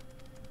second.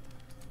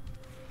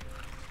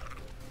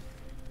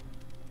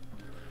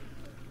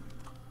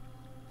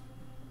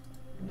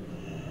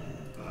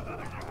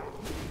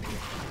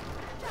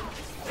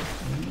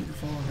 We need to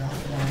follow down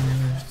the line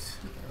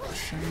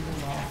shutting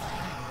them off.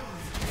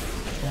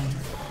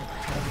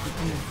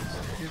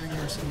 Giving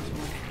ourselves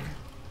over.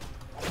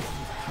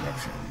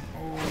 Corruption.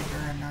 Oh,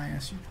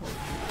 Feralas, you poor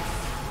fool.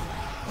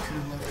 I should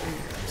have left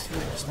here. I still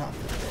have to stop it.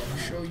 I'll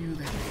show you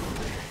that.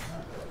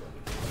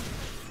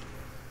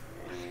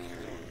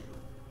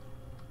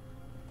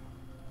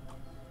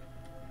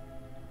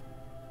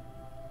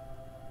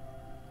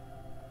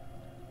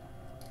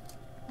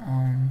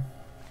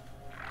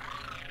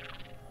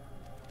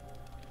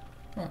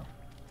 Well.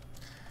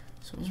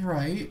 So it was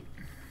right.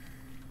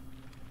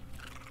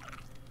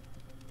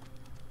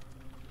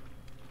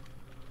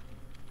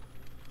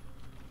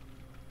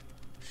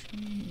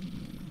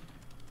 She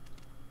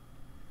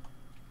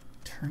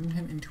turned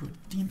him into a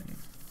demon.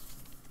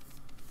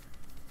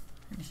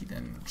 And he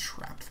then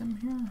trapped them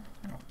here?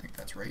 I don't think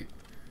that's right.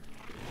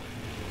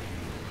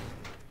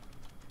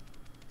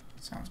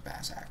 Sounds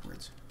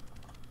bass-backwards.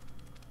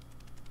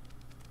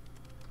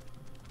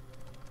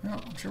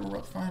 Well, I'm sure we're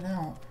about to find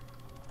out.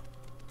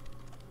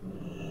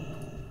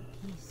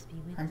 Peace be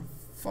with I'm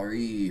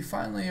free!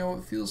 Finally! Oh,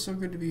 it feels so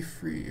good to be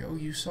free. Oh,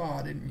 you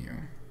saw, didn't you?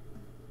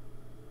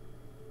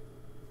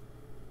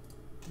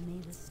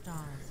 May the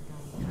stars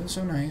guide You've been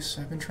so nice.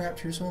 I've been trapped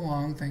here so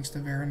long, thanks to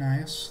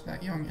Feralas.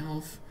 That young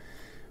elf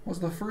was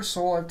the first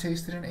soul I've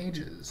tasted in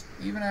ages.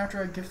 Even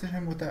after I gifted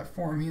him with that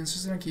form, he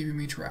insisted on keeping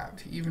me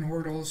trapped. He even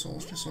hoarded all the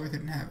souls just so I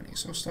couldn't have any.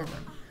 So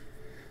stubborn.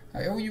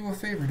 I owe you a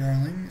favor,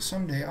 darling.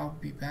 Someday I'll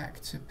be back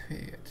to pay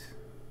it.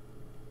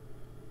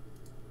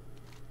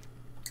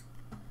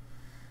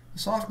 The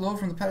soft glow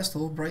from the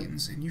pedestal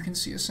brightens, and you can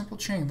see a simple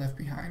chain left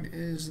behind.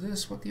 Is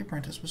this what the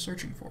apprentice was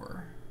searching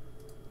for?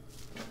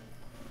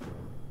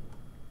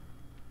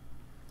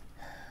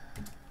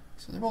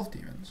 So they're both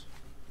demons.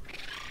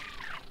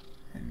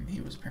 And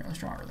he was apparently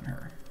stronger than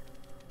her.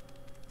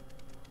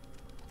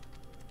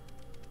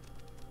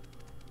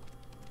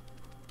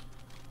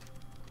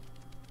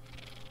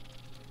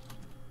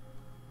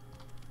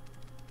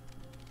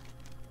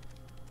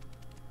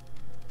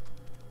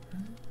 I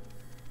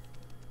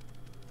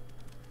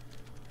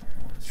don't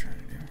know what it's trying to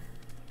do.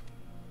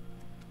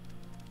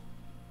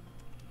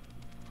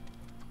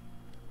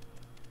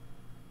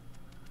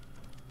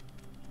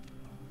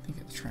 I think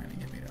it's trying to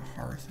get me to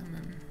hearth and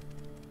then...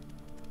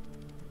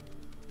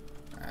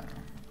 I don't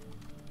know.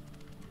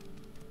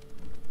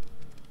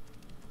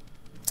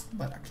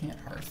 But I can't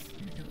hearth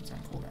because it's on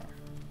cooldown.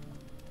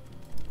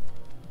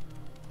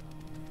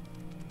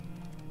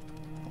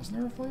 Wasn't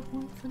there a flight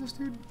point for this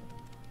dude?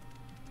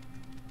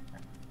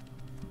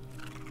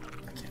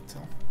 I can't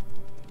tell.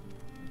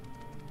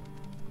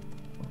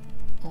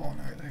 Oh,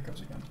 no, the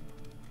hiccups again.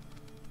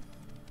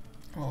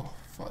 Oh,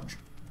 fudge.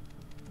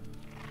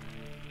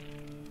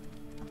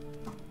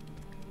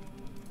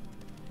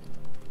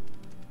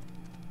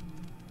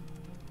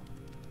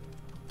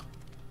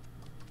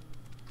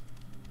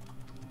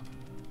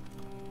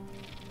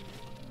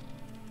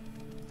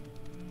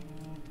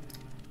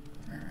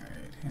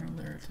 Alright,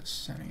 handler to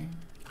Senny.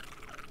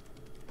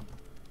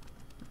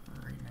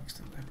 Right next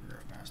to the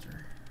Hippogriff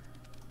Master.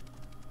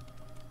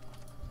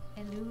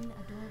 Elune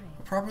Adore.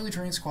 A properly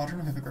trained squadron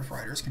of Hippogriff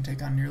riders can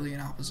take on nearly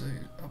an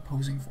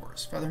opposing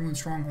force. Feathermoon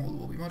Stronghold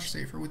will be much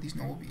safer with these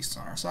noble beasts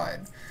on our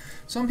side.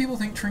 Some people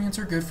think treants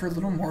are good for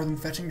little more than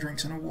fetching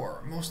drinks in a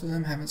war. Most of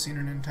them haven't seen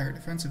an entire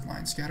defensive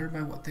line scattered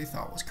by what they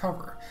thought was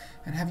cover.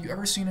 And have you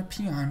ever seen a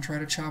peon try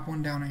to chop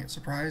one down and get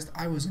surprised?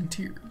 I was in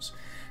tears.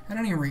 At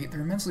any rate,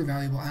 they're immensely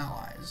valuable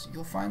allies.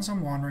 You'll find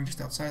some wandering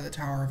just outside the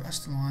Tower of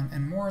Estalon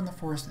and more in the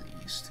forest to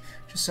the east,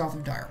 just south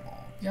of Dire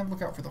Mall. Be on the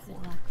lookout for the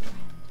Horde.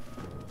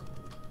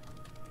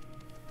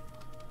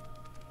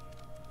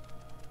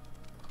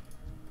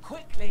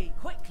 Quickly,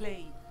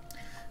 quickly!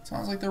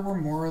 Sounds like there were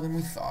more than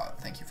we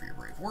thought. Thank you for your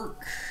brave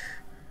work.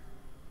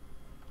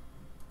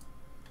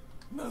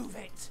 Move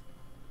it!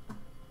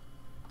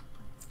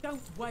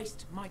 Don't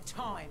waste my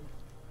time.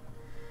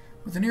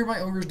 With the nearby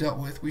ogres dealt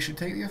with, we should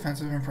take the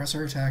offensive and press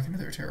our attack into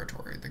their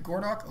territory. The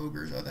Gordok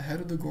ogres are the head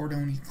of the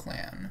Gordoni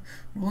clan,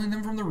 ruling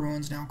them from the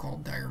ruins now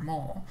called Dire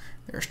Mall.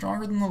 They are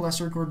stronger than the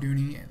lesser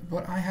Gorduni,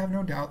 but I have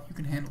no doubt you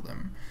can handle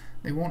them.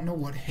 They won't know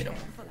what hit them.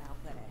 Careful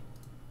out there.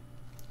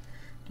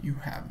 You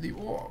have the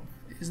orb.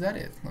 Is that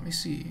it? Let me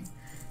see.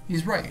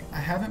 He's right. I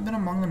haven't been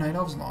among the Night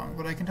Elves long,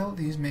 but I can tell that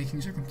these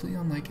makings are completely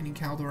unlike any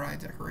Calderai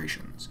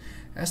decorations.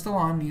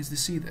 Estalon needs to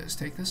see this.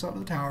 Take this up to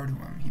the tower to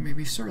him. He may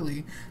be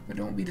surly, but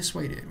don't be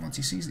dissuaded. Once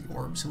he sees the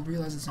orbs, he'll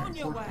realize it's an On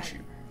your important way.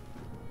 issue.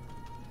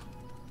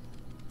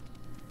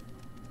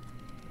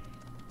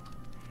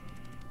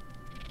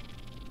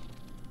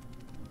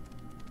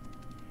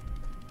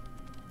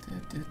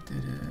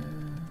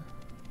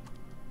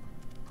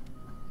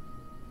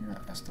 You're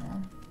not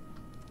Estalon.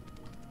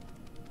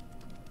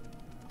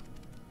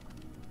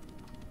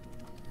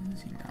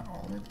 Is he not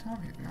all the way at the top?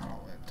 He's not all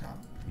the way at the top.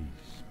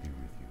 Peace be with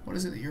you. What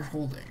is it that you're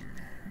holding?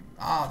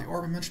 Ah, the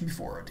orb I mentioned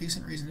before. A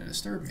decent reason to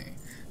disturb me.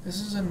 This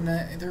is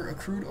neither a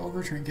crude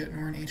ogre trinket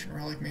nor an ancient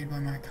relic made by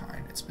my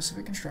kind. Its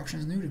specific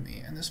construction is new to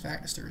me, and this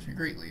fact disturbs me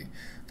greatly.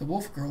 The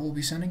Wolf Girl will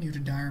be sending you to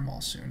Dire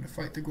Mall soon to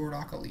fight the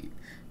Gordok elite.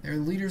 They are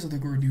the leaders of the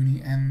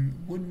Gorduni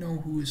and would know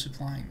who is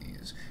supplying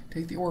these.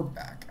 Take the orb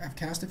back. I've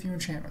cast a few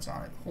enchantments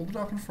on it. Hold it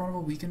up in front of a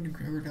weakened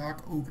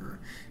Gordok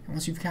ogre, and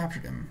once you've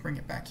captured him, bring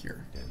it back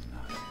here.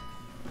 Denied.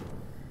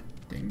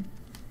 Ding.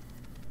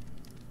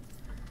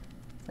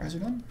 Fries are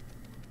done.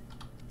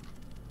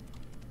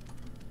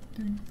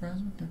 Ding, fries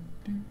are done.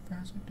 Ding,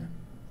 fries are done.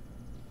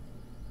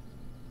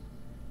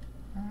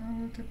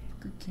 I'll get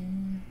a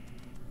cookie.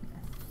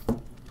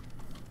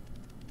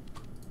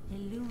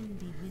 Elune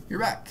be with You're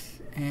back,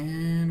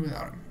 and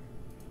without him.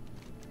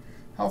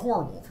 How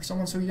horrible for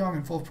someone so young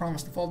and full of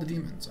promise to fall to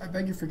demons. I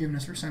beg your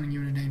forgiveness for sending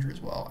you into danger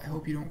as well. I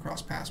hope you don't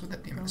cross paths with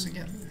that demoness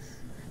again.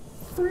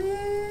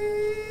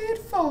 Freed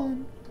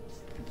fallen.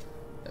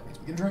 That means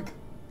we can drink.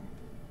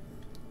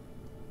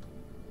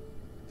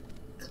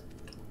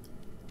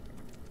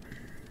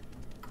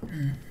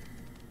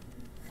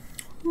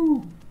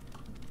 Whew.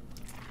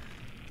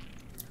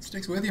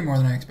 Sticks with you more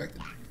than I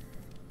expected.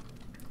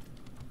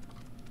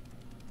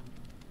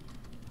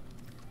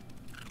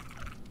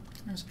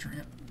 There's a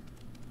tramp.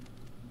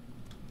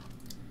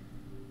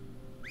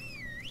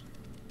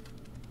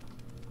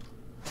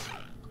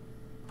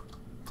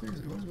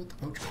 Seriously, what is with the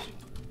poachers?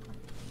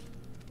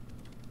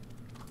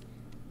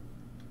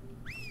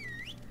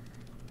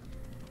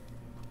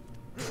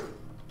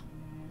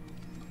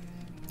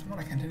 I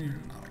want to continue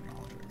to not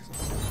acknowledge it.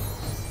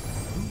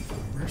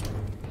 Where's the...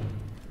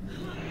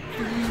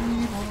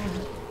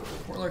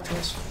 Poor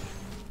Electros.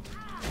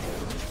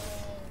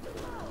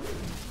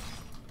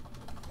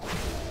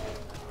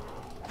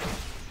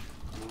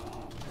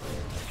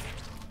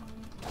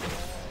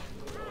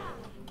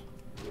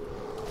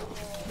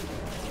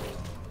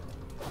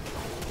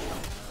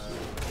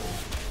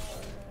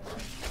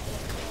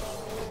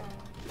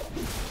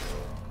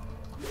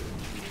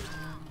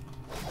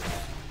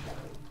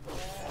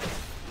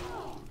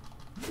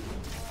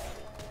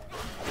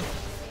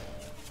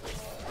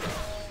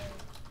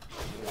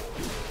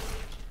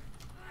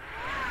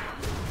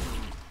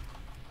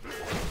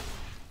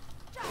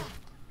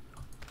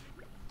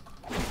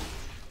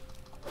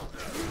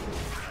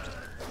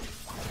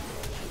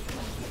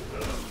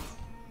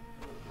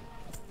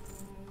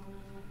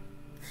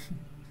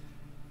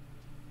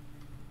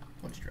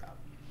 What'd you drop?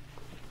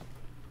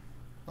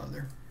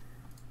 Leather.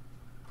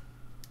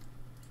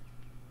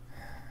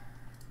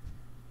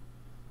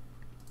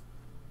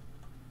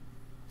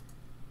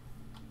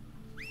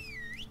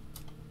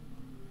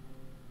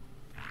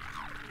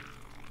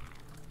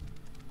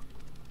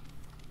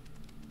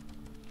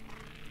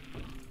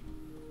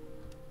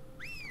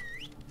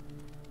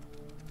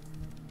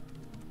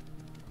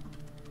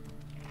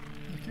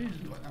 Okay,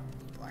 just do what I'm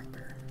with the black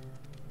bear.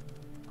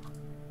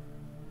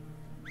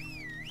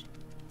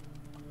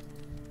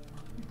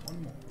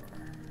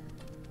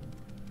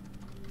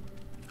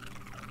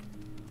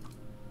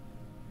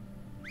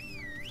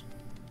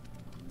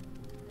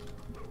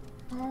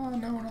 Oh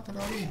no, not the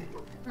doggy.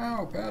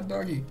 Ow, bad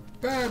doggy.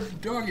 Bad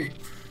doggy!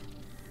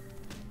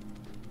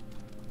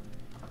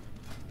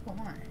 Oh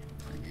my.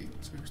 38.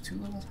 So he was 2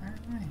 levels higher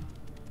than me.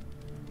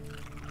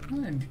 I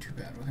didn't do too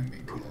bad with him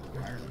being 2 levels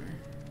higher than me.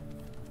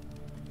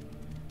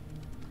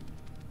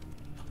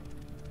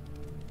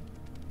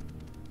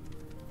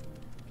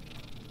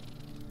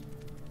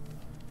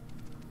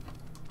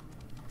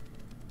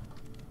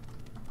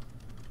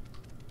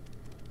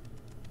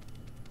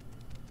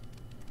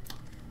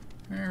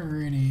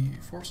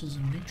 Alrighty, forces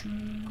of nature,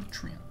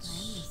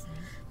 treants.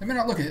 They may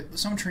not look it, but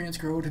some treants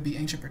grow to be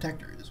ancient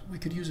protectors. We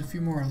could use a few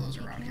more of those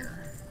around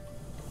here.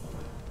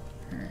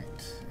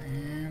 Alright,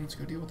 and let's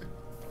go deal with the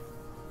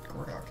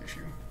Gordock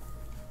issue.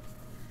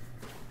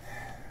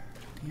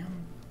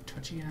 Damn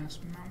touchy ass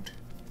mount.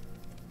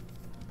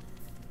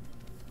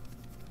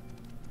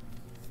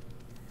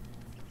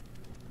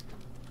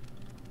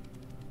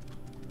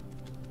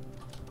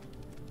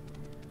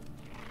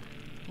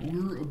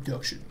 Ogre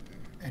abduction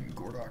and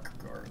Gordock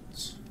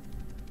guards.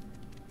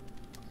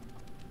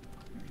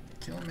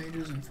 Kill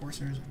mages,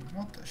 enforcers, and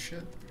what the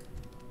shit?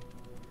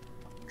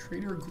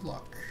 Traitor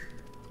Gluck.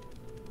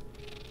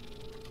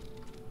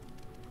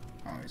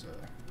 Oh, he's a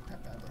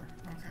pet battler.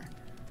 Okay.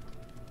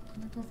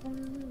 Like a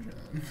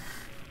violation.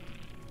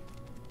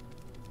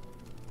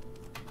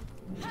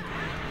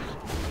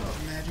 What's up,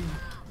 Maggie?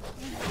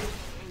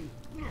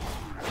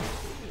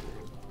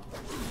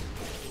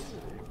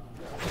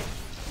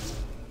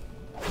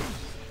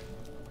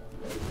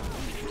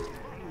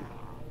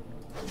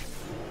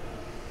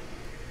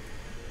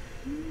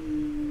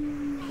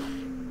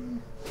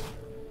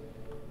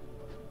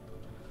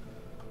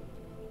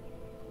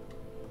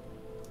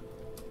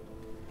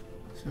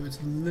 So it's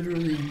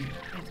literally in here.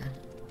 Okay.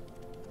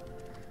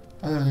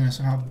 I thought I was gonna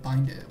somehow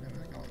bind it and then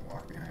only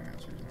walk behind it.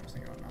 That's the reason I was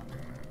thinking about not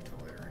doing it until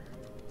later.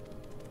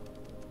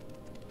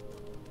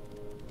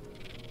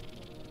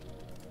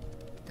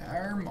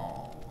 Dire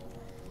Maul.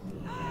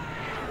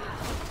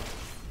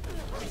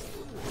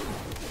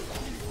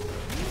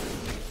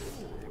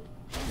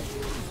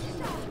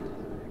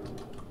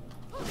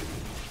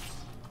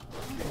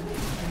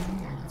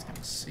 That's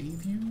gonna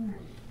save you.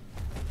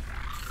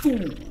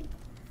 Fool!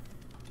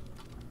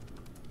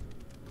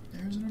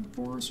 There's an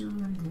enforcer,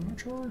 I'm gonna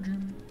charge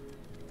him.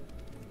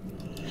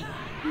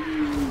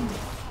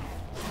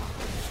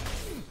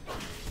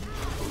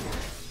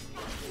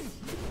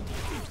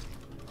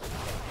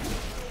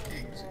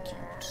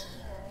 Execute.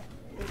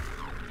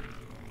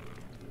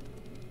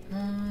 I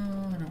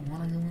don't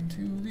want to go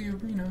into the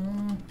arena.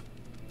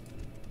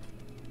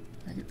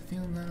 I get the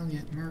feeling that I'll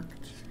get murked.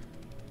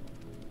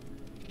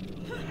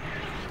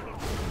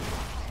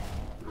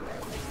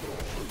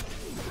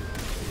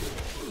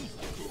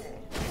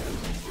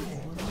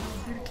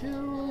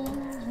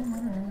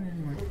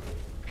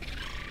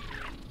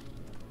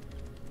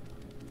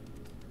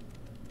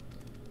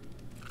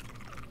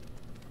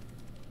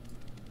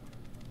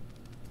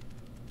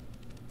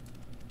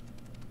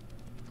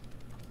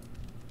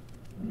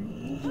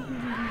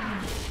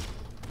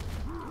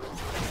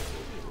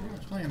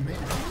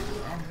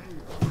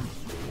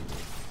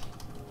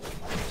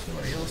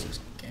 Somebody else is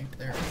ganked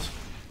theirs.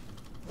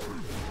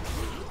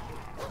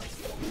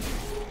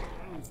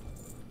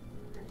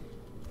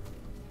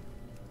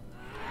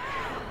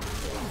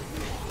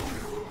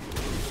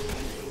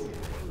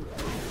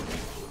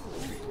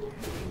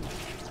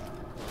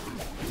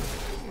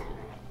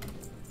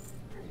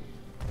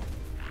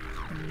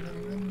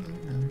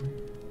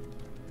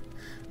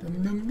 Dum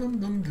dum dum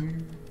dum dum.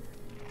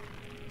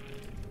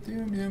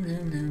 Doom doom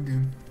doom doom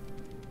doom.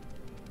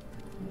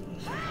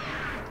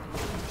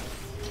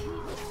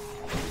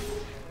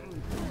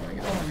 I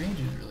get all my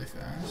mages really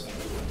fast.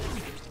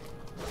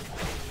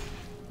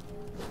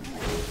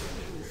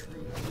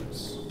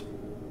 Shrooms.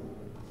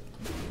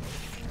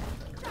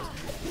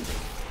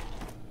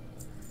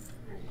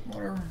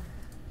 Whatever.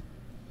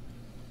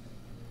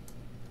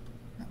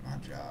 Not my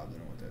job, I don't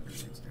know what that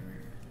druid's doing.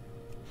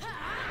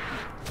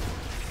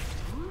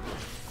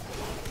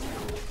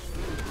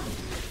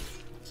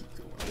 Keep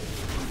going.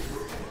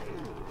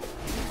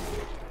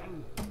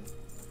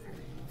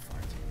 We'll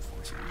find some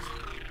enforcers.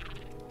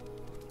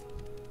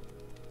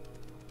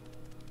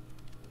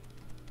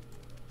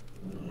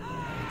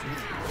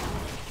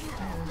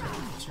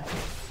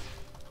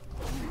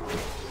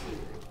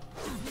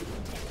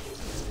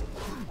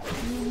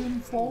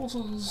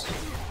 Enforcers.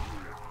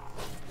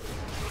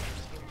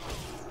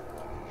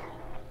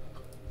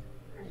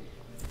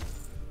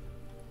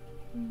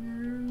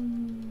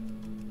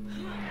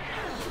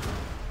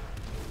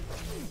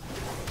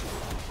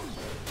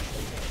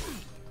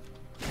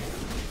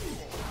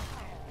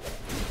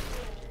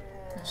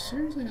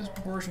 Seriously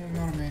disproportionate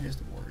amount of mages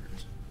to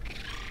warriors.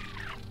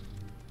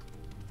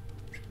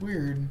 Which is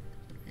weird,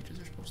 but mages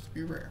are supposed to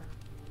be rare.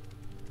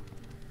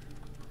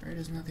 Right,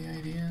 isn't that the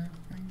idea?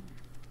 Like,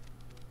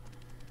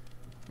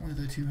 only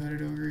the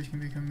two-headed ogres can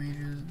become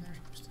mages, and they're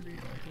supposed to be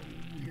like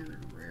a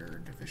weird,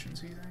 rare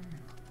deficiency thing.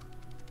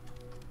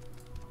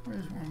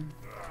 Where's one?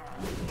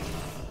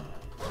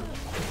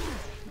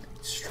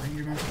 Like,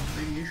 strange amounts of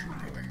radiation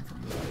coming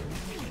from the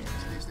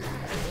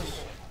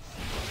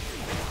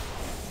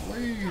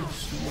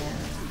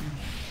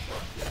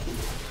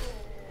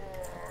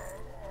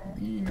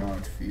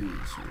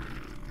So,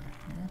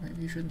 well,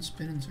 maybe you shouldn't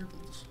spin in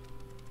circles.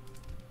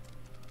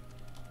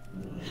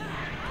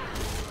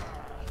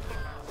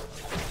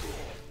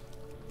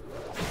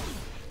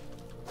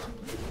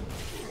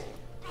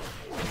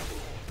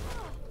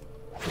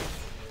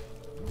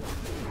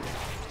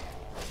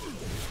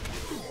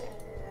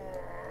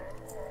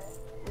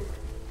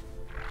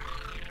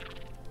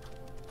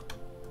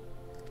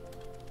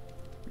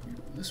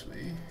 This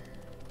way.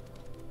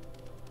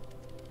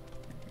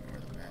 Ignore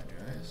the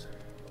Magi's.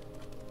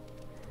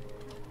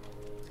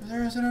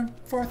 There's an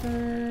enforcer!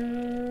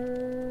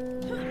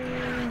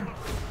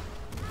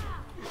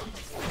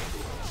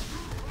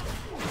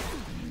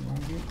 You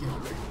won't get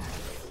killed.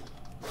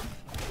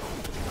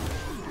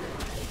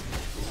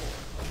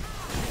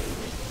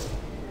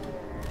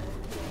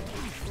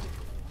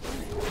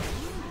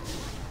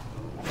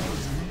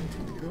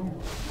 Here we go.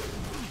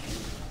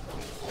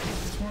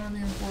 It's one of the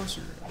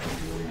enforcer.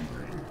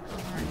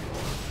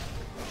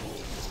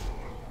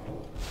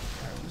 I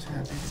was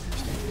happy to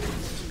just take the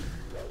enforcer.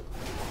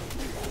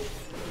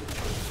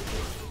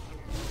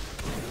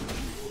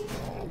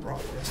 All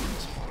brought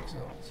restless for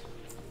themselves.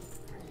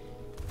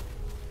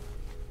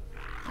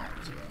 That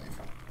was really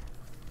fun.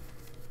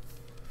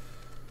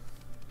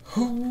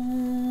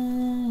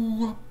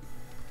 Hoo!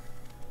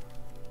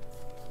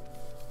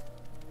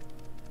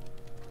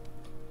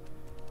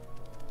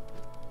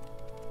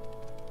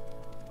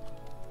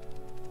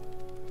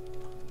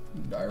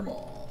 Dire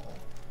Maul.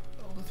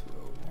 Eldritch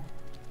Row.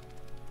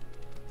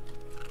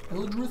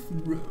 Eldritch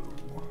Row.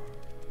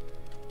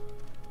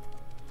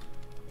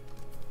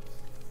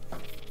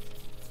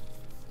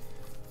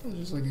 Those are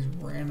just like these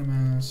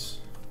random ass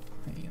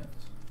hyenas.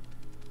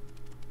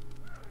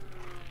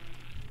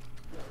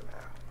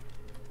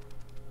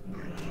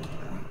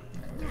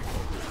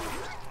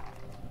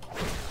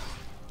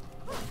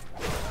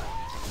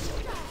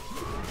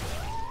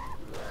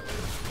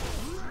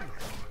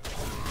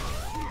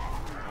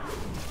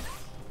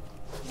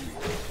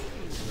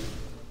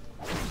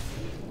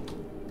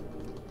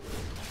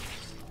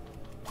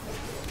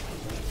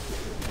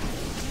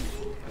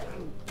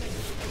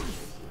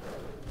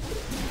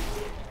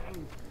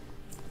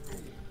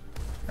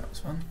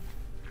 Fun.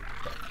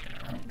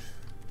 Back around.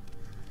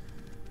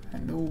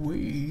 And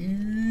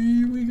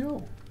away we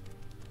go.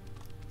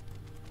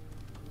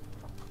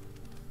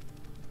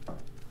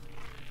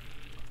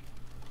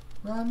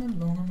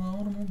 Riding along in my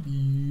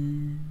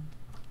automobile.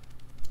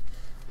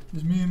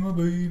 Just me and my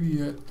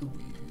baby at the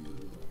wheel.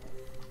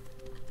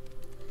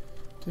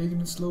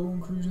 Taking it slow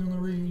and cruising on the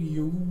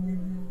radio.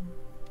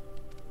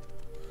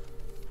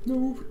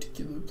 No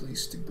particular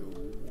place to go.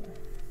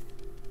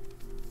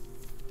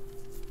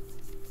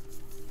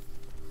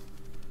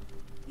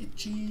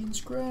 Itchy and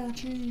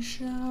scratchy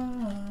shout.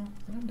 Can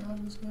I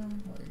dodge this guy?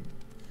 Like,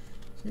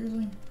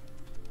 seriously?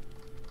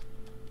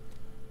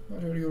 I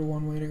try to go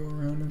one way to go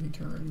around when he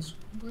turns.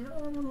 I'm like,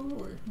 oh, I'm gonna go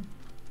that way.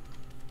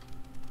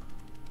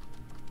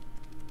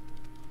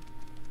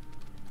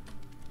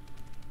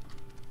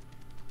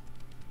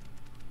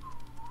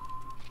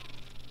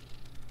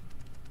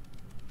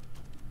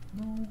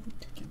 No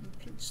particular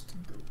place to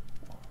go.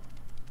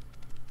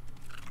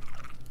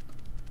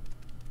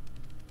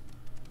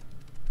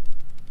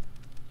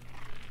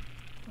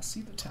 I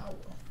see the tower.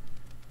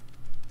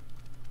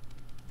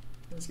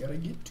 Just gotta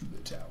get to the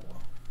tower.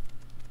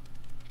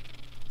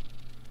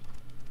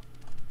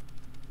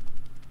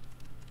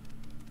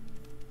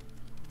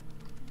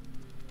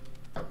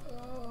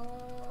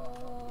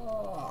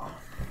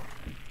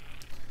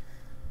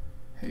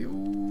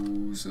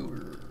 Hey-o,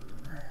 Silver.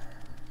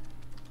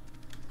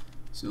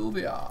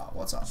 Sylvia,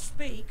 what's up?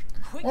 Speak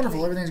quickly.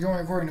 Wonderful, everything's going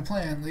according to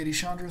plan. Lady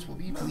Chandras will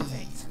be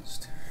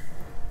pleased.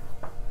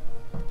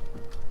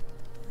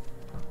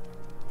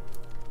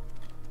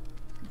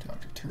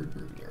 Talk to Turd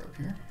Burglar up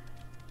here.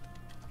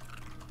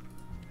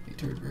 Hey,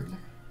 Turd Burglar.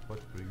 What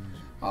brings you?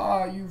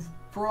 Ah, you've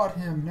brought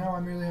him. Now I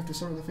merely have to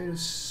suffer the fate of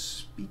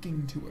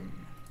speaking to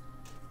him.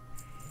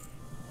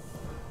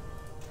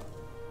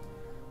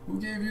 Who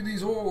gave you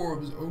these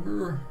orbs,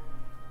 ogre?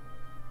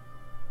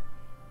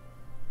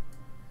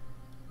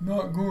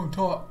 Not gonna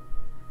talk.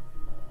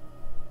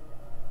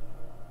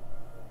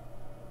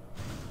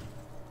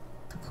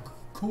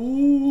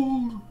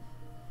 Cold.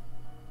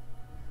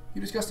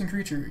 You disgusting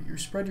creature, you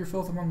spread your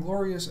filth among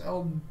glorious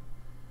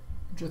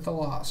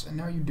Eldrithalas, and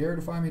now you dare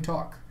defy me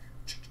talk.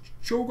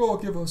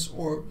 Cho'Gall give us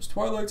orbs.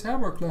 Twilight's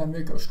Hammer clan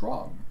make us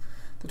strong.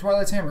 The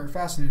Twilight's Hammer,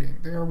 fascinating.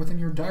 They are within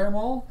your Dire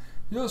Maul?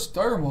 Yes,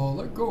 Dire Maul,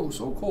 let go,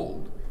 so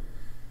cold.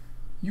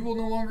 You will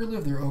no longer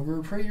live there,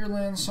 ogre. Pray your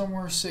land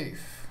somewhere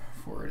safe,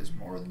 for it is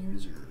more than you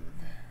deserve.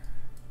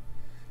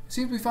 It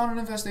seems we found an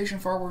infestation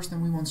far worse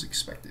than we once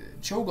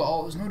expected.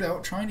 Cho'Gall is no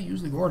doubt trying to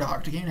use the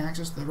Gordok to gain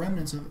access to the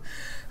remnants of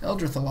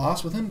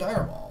Eldrithalas within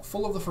Dire Maul,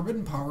 full of the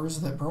forbidden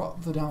powers that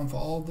brought the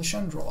downfall of the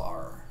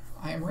Shendralar.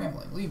 I am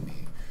rambling, leave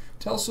me.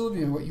 Tell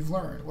Sylvia what you've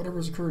learned. Whatever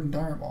has occurred in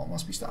Dire Maul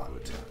must be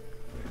stopped.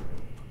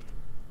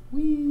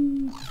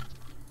 Whee!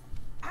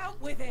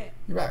 Out with it.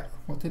 You're back.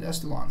 What did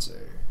Estulon say?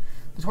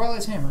 The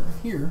Twilight's hammer.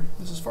 Here,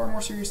 this is far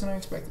more serious than I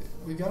expected.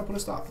 We've got to put a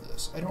stop to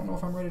this. I don't know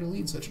if I'm ready to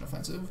lead such an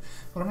offensive,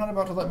 but I'm not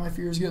about to let my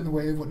fears get in the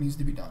way of what needs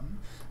to be done.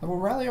 I will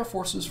rally our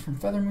forces from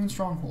Feathermoon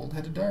Stronghold,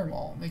 head to Dire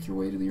Mall, make your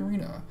way to the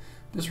arena,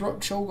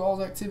 disrupt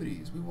Cho'Gall's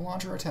activities. We will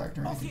launch our attack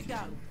during the Off you go.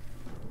 confusion.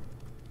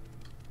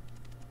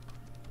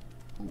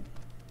 Ooh.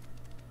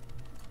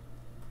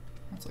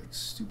 That's like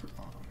super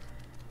long.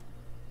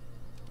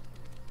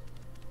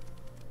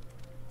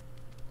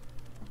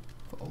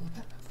 Follow the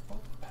path,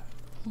 follow the path,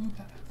 follow the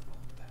path, follow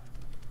the path.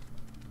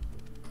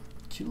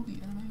 Kill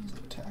the enemies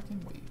that attack in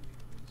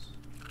waves.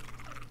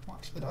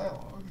 Watch the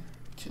dialogue.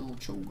 Kill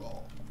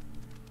Cho'Gall.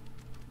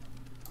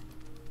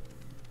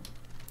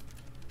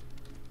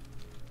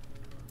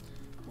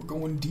 We're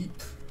going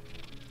deep.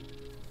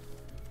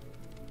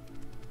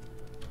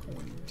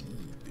 Going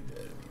deep into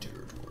enemy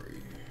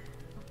territory.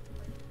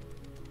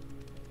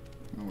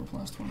 Oh, we're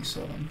plus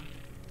 27.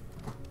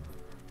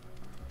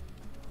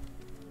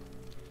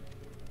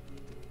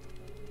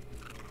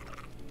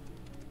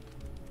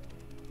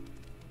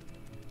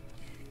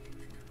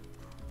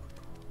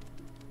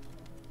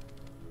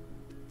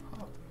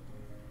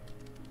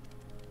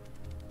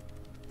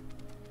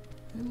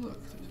 Hey look,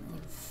 there's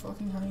another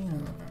fucking hyena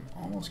that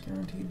I'm almost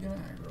guaranteed gonna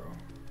aggro.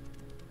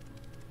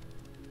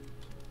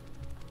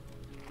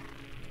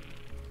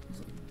 He's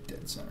like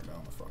dead center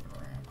down the fucking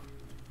ramp.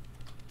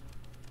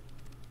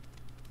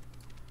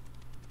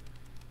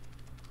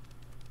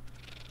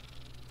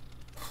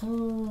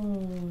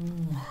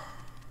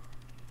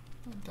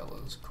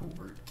 Della's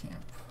covert camp.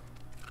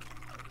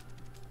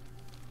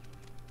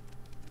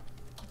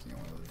 That's the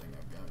only other thing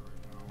I've got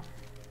right now.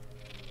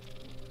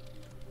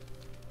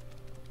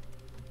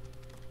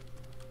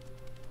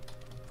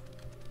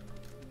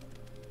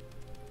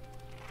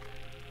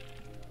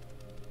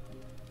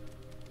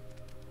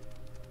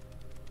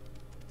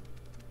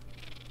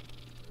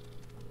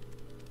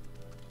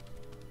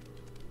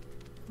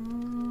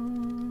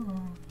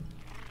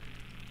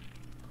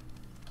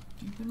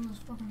 Deep into this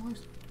fucking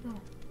place to go.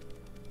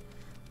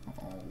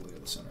 All the way to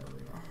the center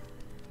arena.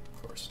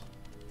 Of course.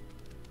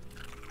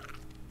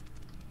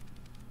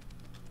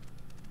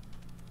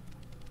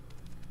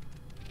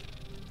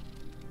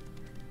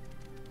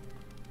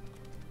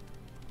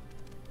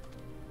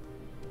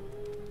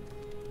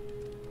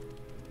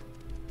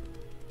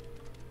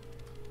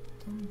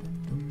 Dum, dum,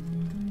 dum,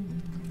 dum, dum,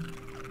 dum.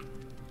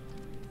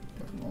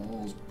 Dark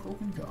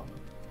broken goblins.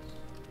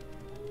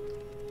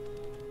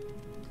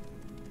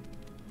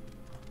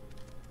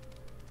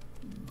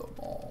 The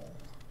mall.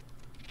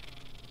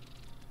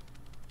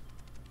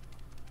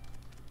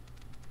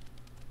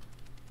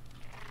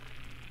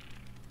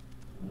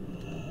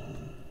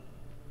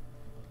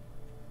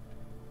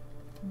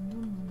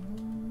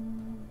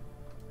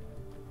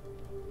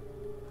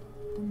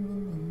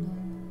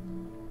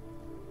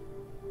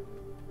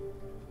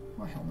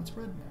 My helmet's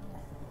red now.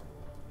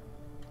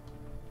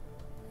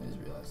 I just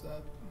realized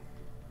that.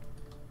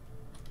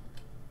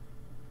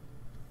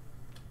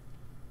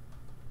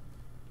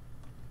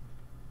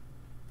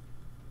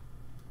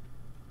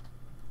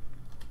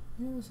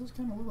 Yeah, this does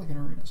kind of look like an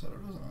arena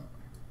setup, doesn't it?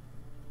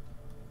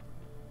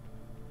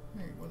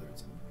 Hey, whether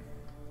it's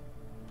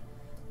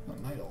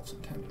not Night Elf's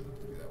intended to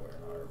be that way or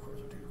not, of course,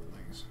 are two different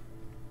things.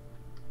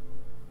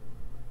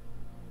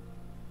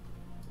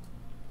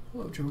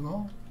 Hello,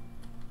 Cho'Gall.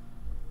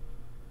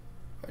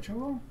 Hi,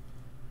 Cho'Gall.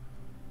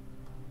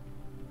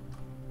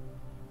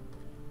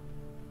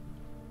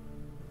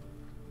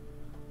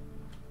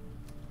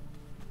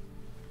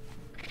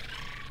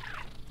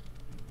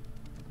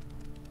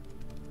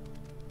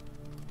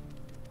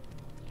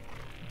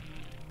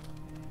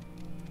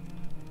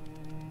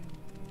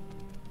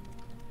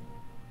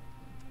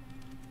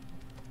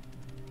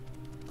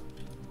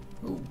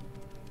 Oh.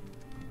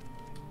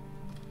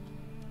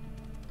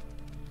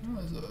 Oh,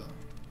 there's a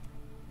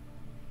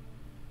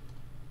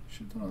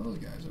shit ton of those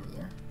guys over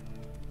there.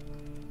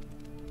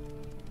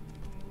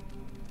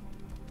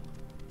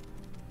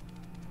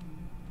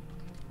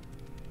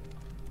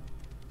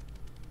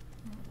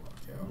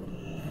 Walk out.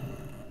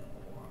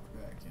 Walk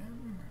back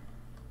in.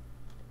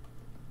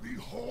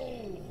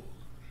 Behold!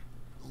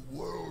 The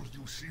world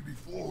you see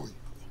before you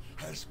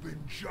has been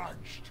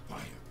judged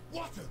by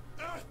water,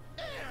 earth,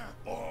 air.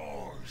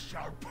 All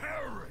shall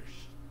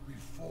perish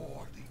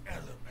before the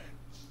elements.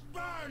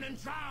 Burn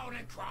and drown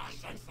and crush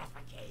and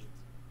suffocate.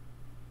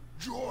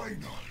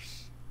 Join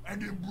us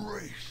and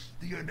embrace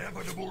the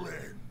inevitable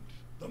end.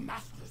 The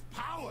Master's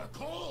power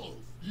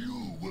calls.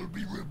 You will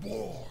be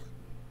reborn,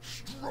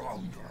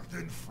 stronger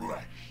than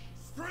flesh.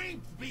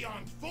 Strength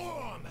beyond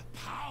form,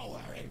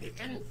 power in the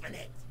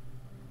infinite.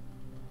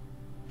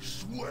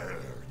 Swear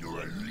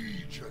your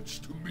allegiance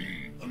to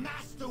me. The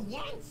Master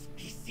wants,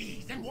 he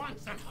sees and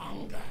wants and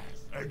hungers.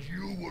 And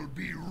you will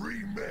be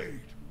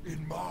remade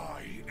in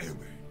my image.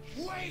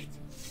 Wait!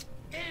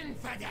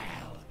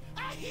 Infidel!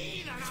 A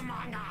heathen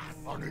among us!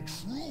 An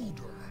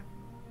intruder!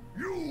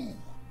 You!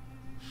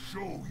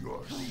 Show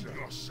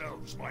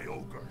yourselves, my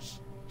ogres.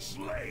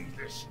 Slay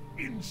this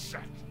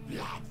insect!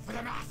 Blood for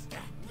the master!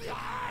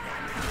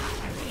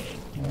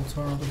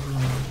 Moltar the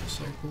Broom,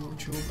 Disciple of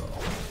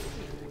Cho'Gall.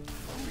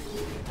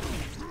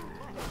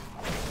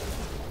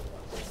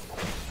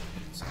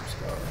 Some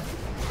scar.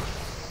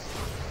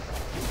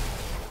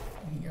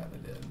 He got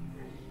it in.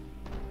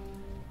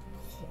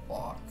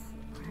 Clock.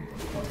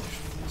 Punch.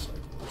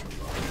 Disciple of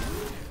Cho'Gall.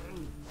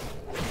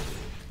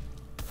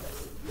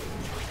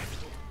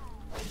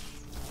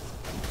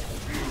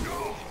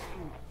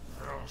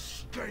 I'll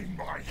stain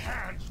my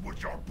hands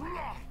with your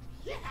blood!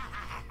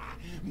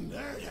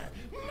 Murder!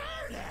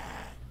 Murder!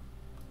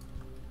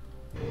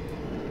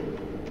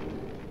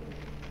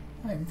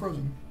 I am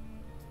frozen.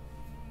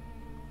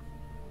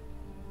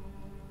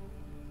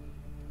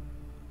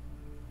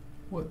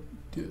 What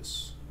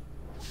this?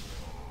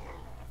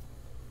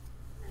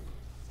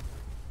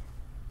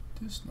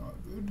 This not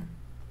good.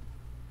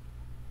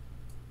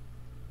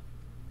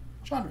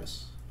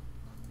 Chandras.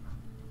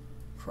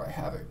 Cry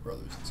havoc,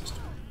 brothers and sisters.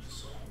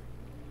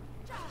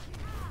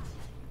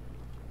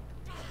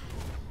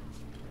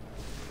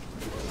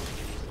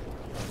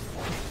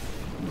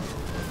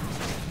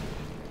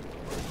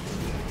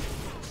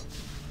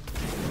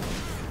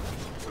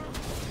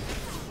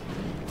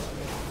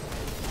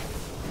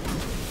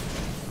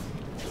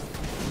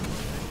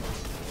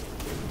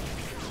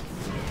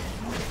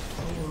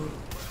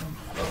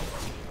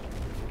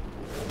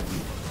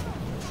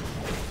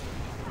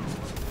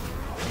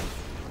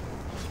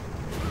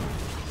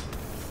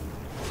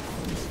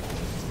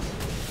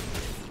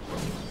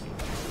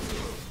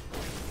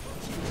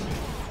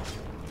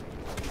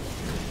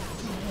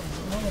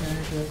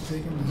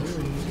 Take him to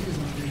zero. He is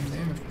not doing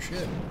damage for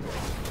shit.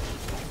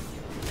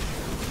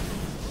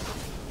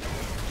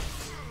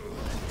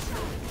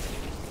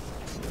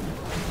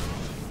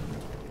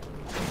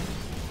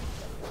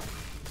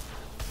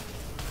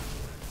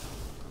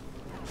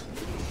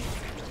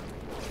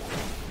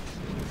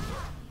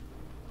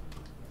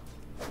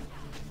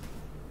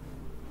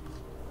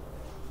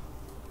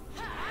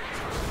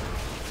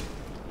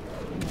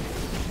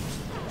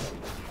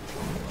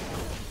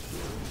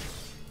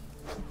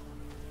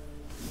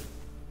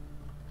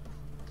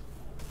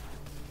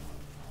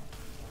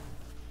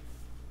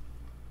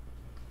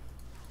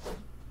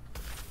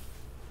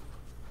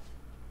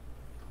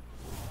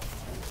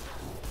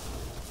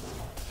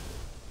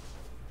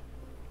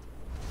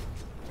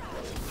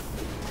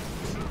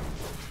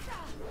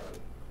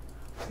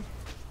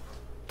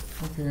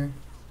 Okay.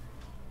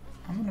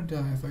 I'm gonna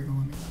die if I go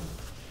in there.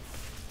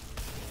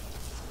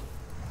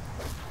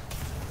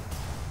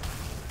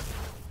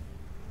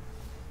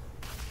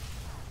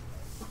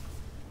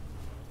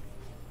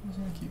 I'm just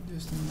gonna keep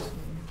distance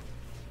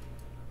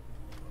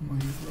and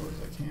might as low as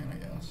I can, I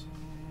guess.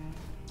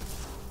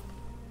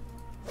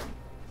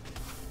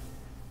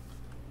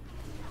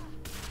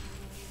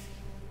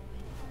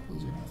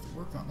 Suppose you're gonna have to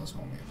work on this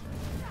homie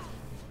apparently.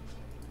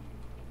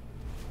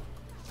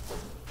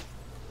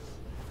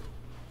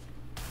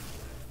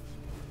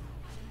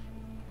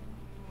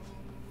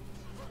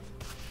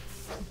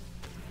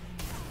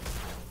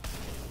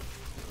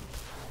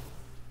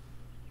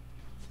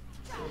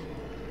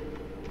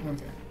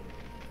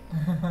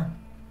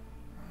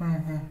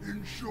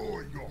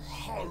 Enjoy your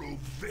hollow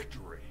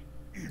victory,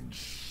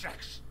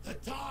 insects. The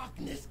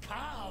darkness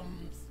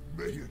comes.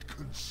 May it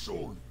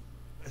console you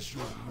as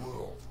your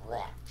world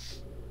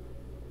rots.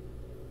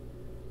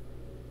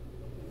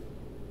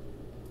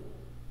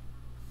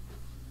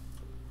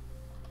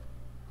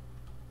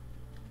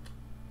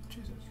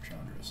 Jesus,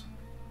 Chandras.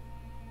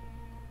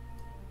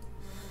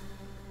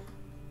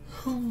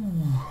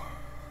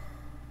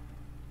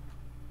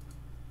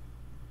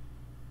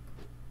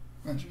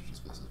 That's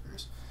just business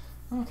fierce.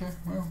 Okay,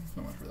 well,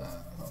 so much for that. I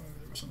thought maybe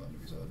there was something to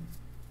be said.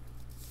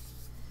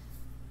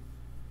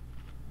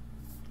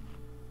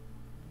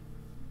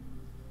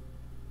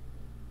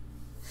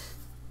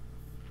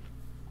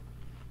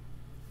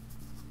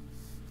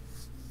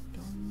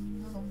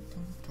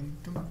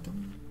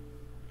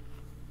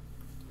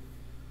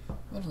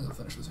 Eventually they'll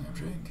finish this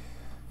handshake.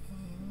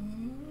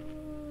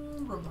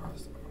 And rub the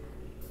Hearthstone.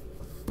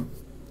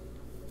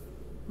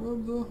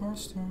 Rub the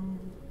Hearthstone.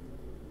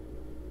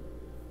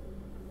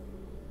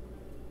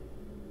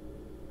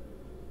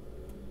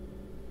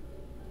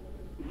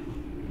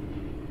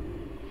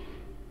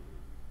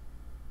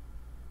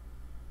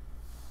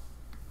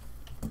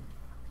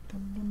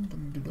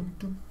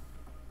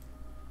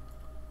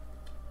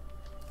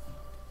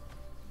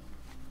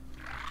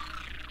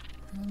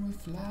 And we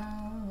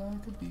fly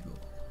like a beagle.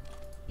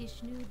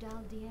 Ishnu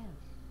Dal Diel.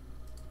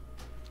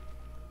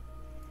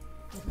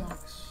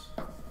 Thanks.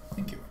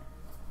 Thank you.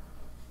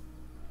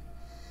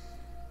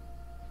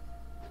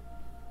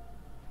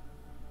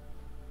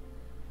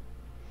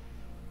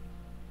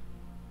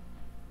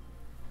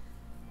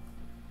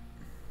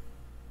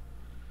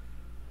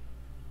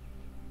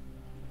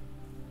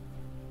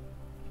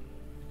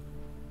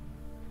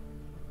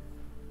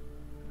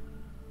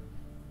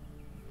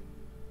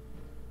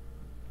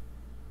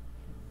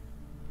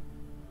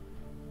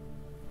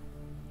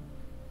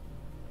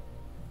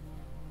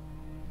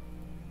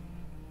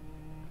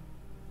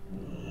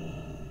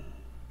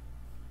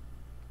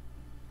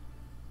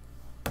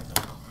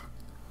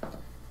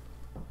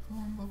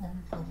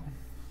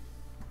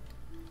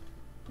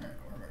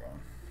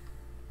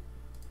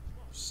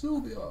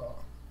 Sylvia.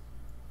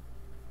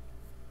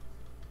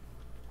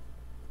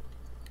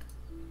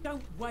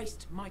 Don't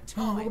waste my Oh,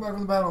 time. welcome back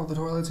from the battle. The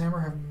Twilight's Hammer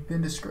have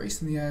been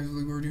disgraced in the eyes of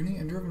the Gorduni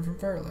and driven from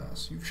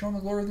Feralas. You've shown the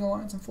glory of the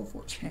Alliance in full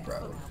force. Be Careful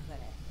proud. out there.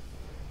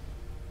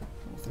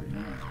 Level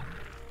 39.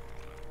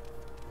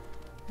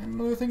 And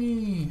another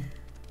thingy.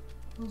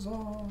 Huzzah.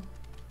 Oh,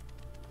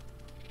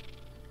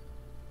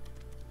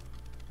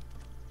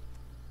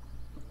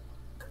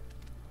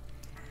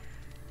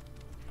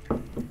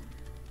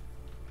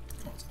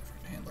 it's a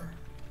different handler.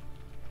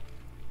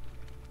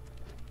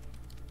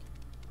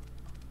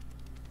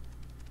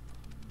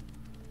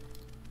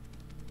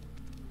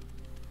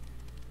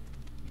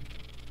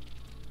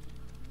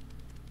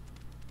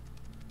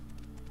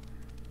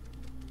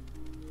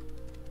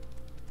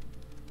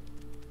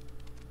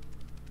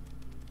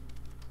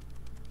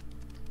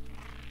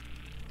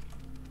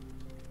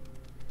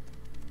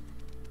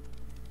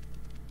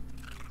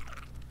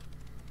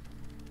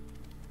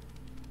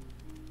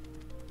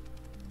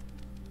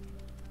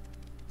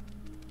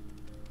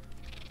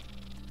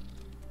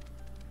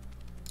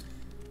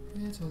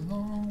 It's a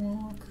long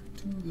walk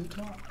to the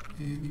top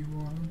if you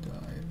wanna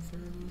die in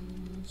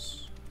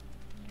Feralas.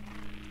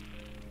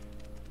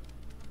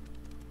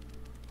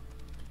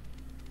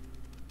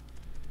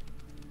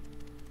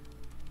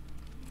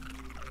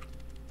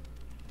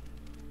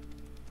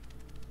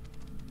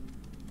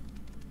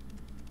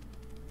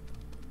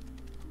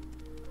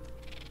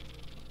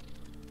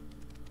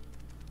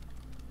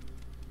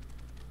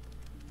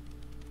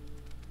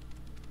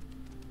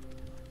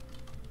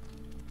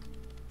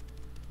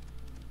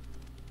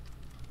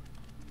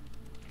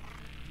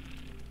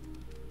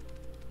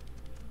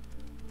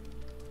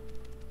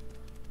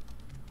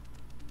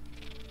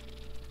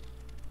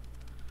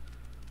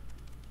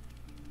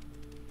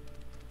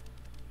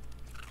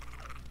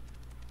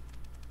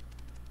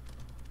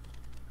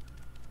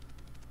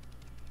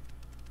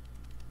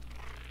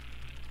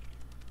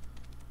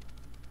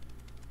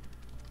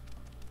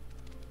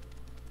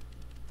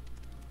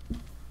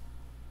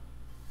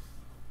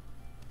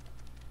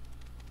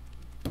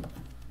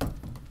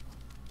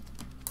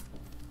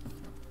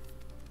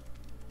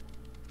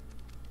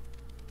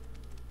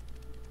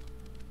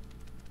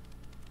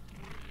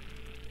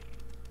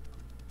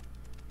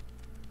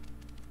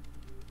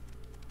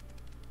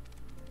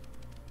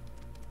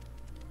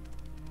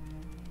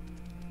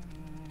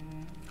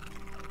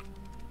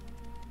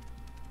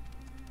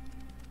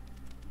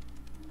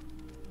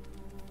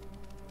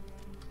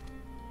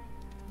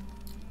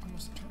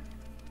 Almost a turn.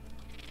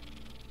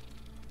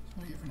 That's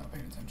what I get for not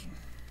paying attention.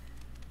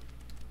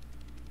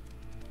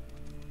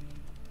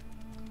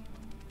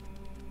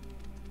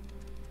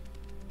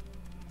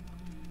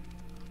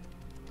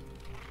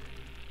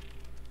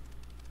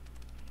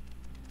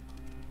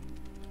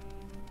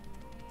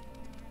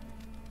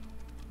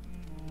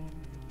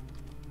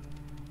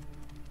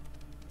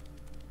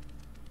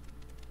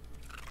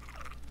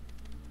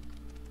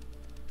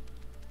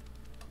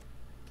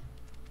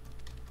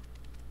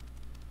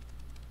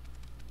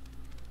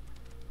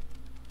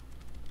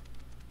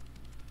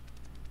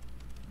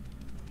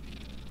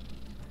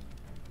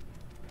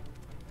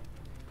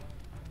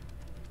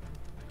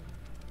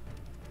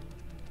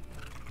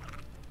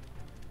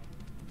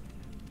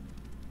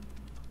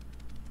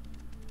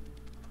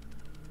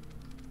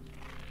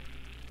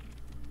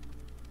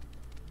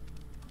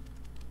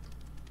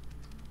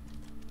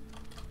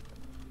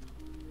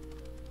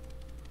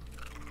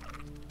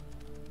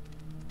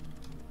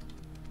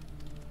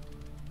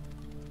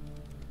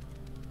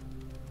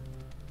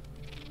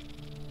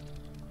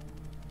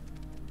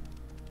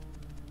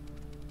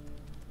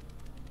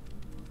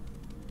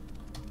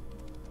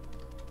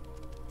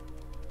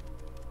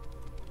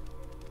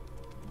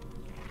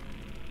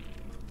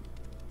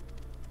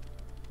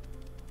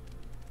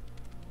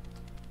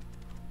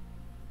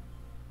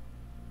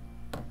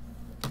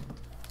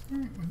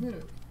 Alright, we made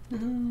it.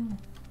 Woohoo!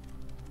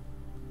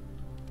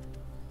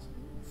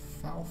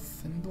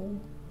 Falfindle?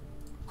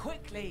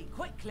 Quickly,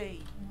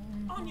 quickly.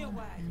 On your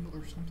way. Handle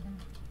or something.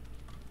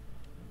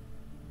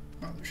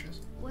 Oh, there she is.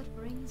 What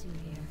brings you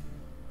here?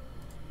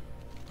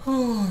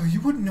 Oh,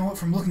 you wouldn't know it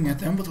from looking at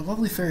them, but the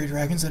lovely fairy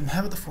dragons that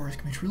inhabit the forest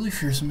can be truly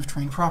fearsome if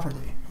trained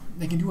properly.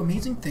 They can do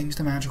amazing things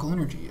to magical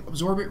energy,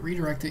 absorb it,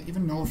 redirect it,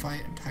 even nullify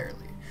it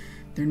entirely.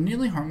 They're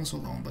nearly harmless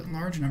alone, but in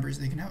large numbers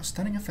they can have a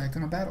stunning effect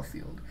on a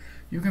battlefield.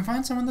 You can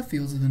find some in the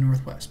fields of the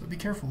northwest, but be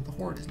careful, the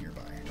horde is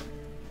nearby.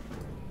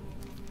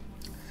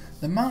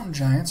 The mountain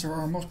giants are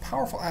our most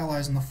powerful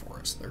allies in the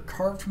forest. They're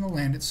carved from the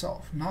land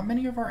itself. Not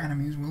many of our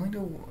enemies willing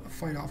to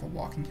fight off a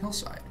walking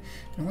hillside.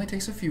 It only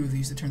takes a few of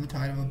these to turn the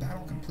tide of a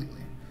battle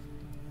completely.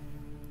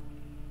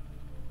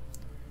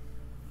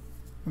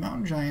 The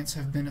mountain giants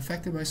have been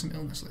affected by some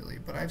illness lately,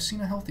 but I've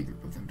seen a healthy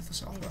group of them to the The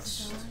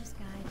southwest. stars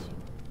guide you.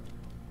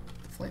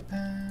 The flight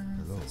path.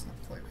 Hello. That's not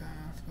the flight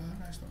path,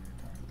 but I still need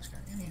to talk to this guy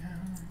anyhow.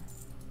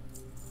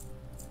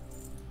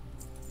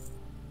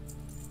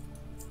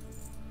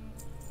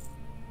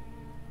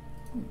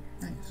 Ooh,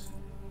 nice.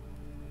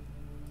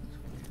 This is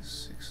gonna be a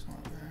 6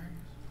 slot bag.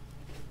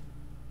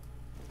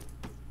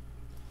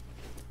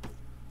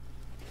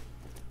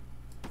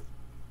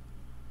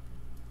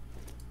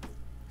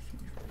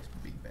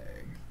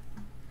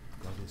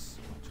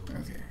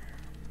 Okay.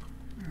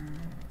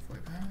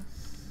 Flight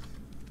path.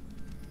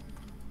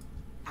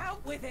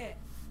 Out with it!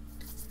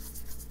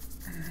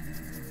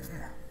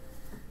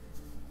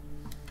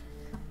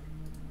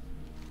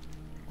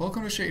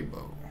 Welcome to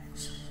Shadebow.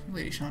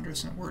 Lady Chandra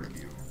sent word of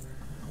you.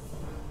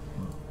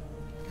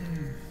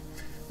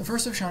 The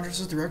first of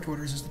Chandra's direct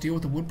orders is to deal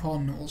with the Woodpaw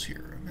gnolls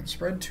here. Been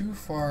spread too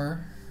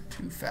far,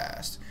 too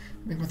fast.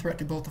 Make them a threat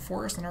to both the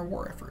forest and our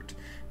war effort.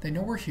 They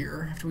know we're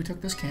here. After we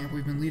took this camp,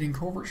 we've been leading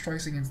covert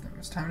strikes against them.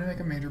 It's time to make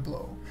a major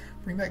blow.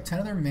 Bring back 10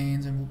 of their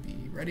mains and we'll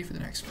be ready for the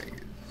next phase.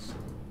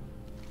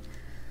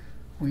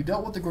 We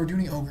dealt with the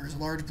Gorduni ogres, a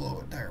large blow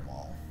at Dire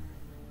Mall.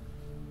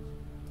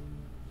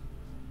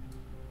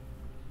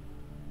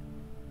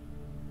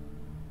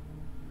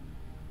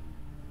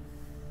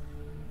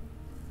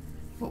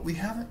 But we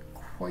haven't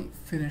quite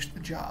finished the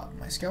job.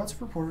 My scouts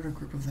have reported a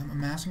group of them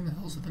amassing the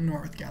hills of the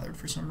north gathered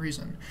for some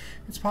reason.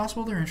 It's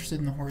possible they're interested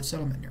in the Horde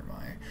settlement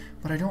nearby,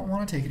 but I don't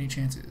want to take any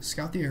chances.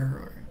 Scout the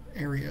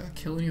area,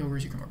 kill any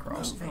ogres you come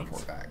across, and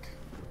report back.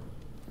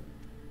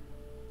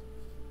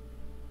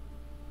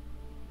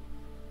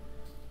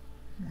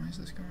 Why is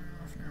this going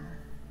off now?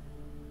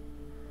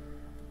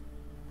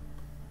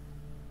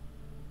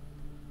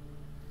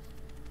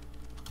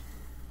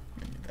 I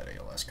need that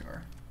ALS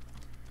car.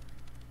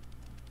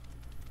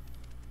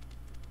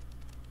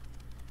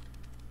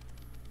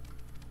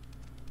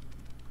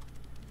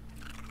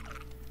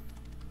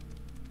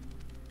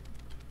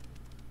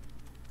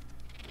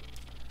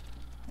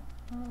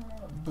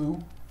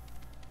 Boo.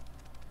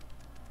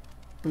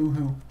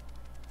 Boo-hoo.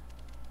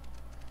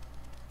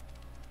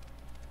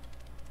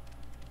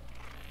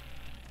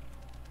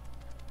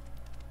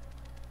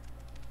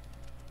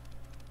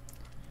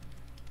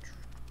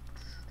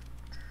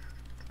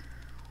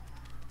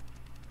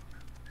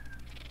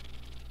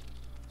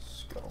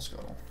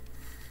 Scuttle.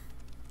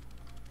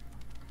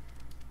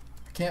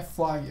 I can't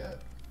fly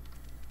yet.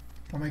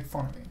 Don't make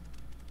fun of me.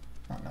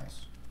 Not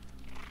nice.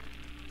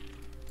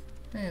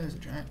 Hey, there's a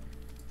giant.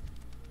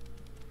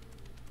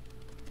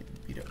 Getting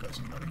beat up by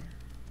somebody.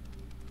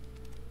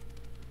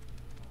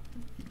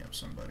 Beating up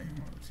somebody,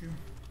 one of the two.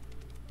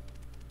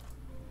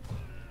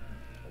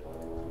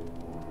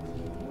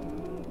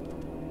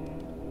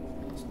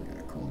 Also, they got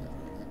a cooldown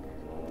on that.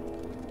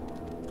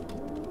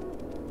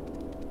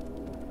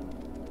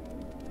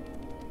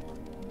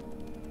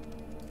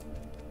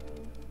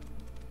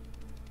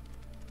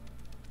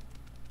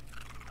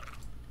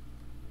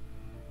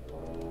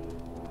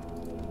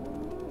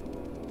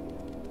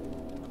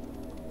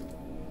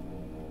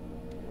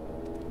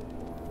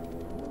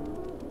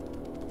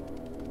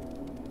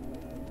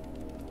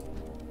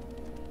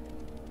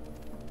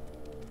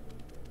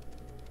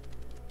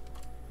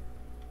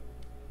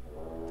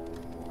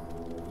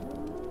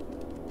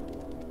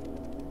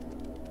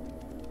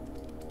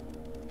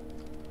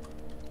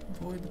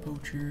 Avoid the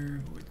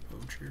poacher, avoid the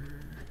poacher.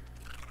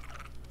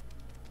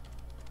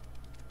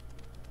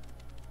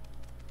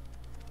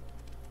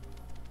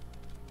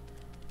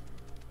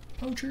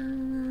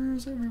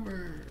 Poachers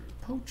everywhere.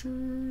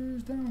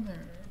 Poachers down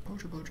there.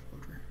 Poacher.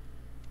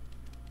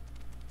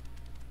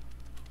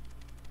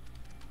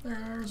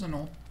 There's a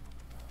gnoll.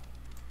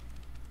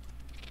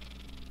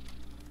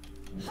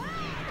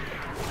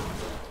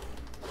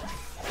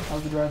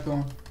 How's the drive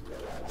going?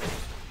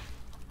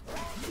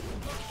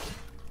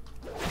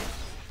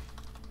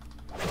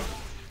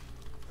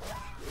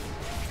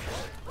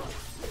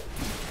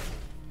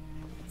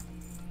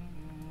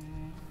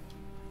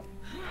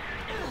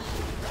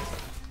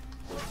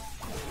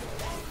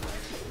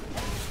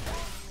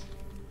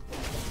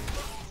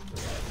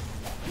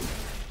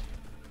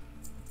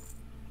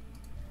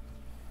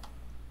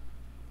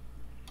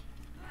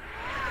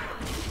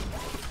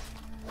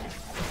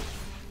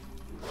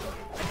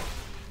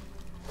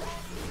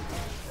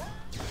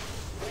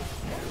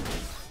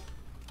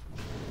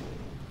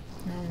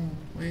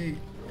 Wait,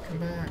 come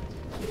back.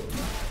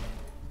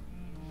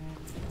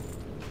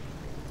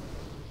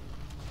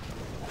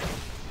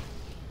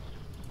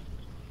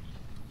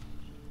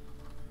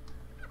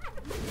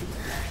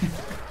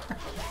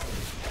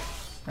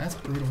 That's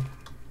brutal.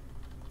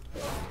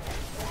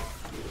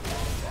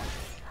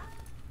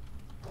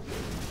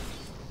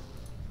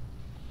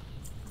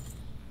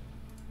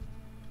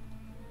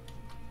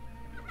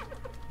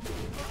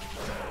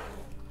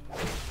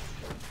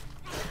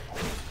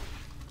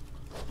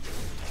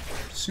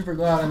 Super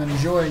glad I'm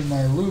enjoying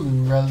my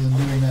Lulu rather than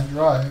doing that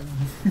drive.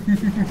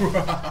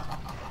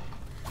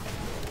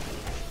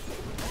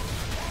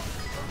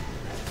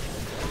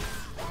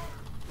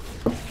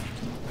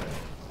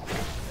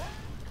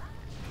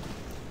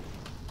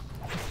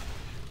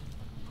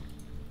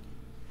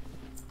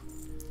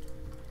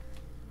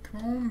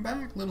 Come on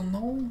back, little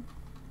gnoll.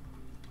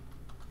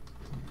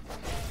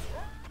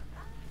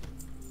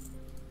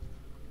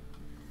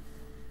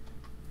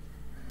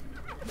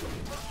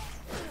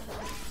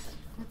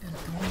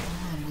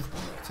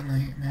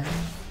 Tonight, man.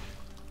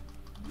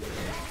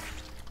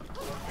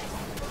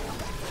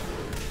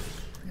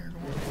 You're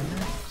going to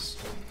next.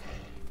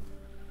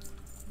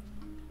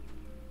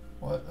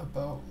 What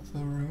about the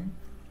room?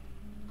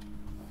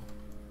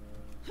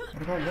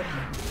 What about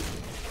Redmond?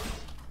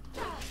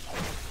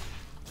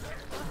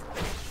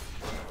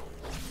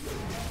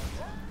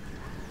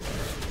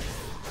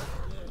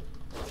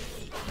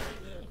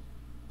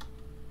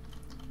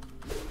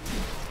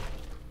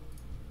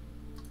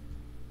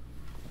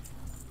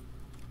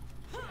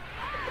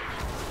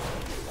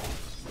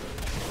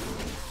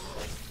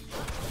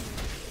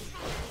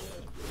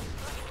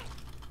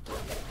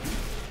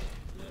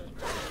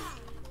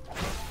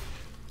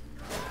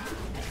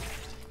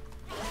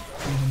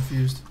 I'm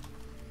confused.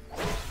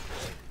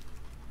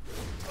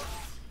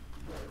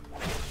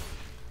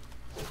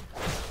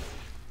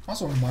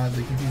 Also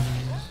mildly confused.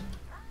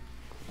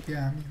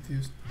 Yeah, I'm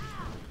confused.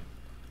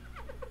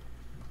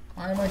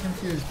 Why am I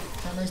confused?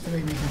 Not nice to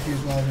make me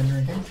confused while I've been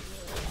drinking.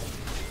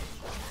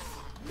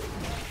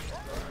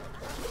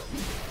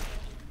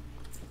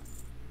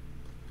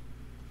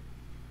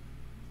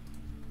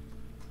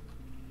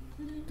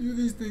 You do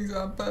these things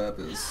on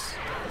purpose.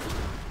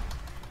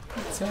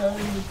 You're tearing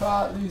me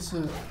apart,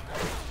 Lisa.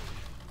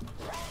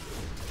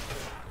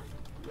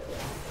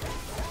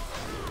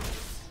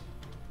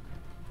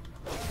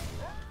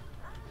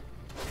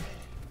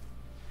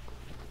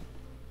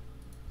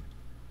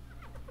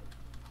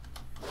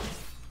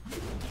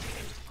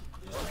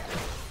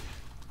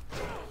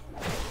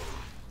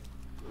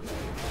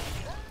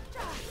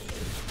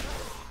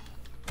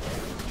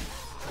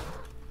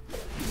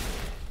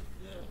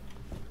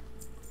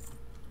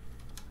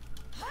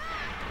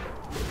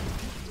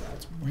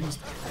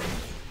 Wasted.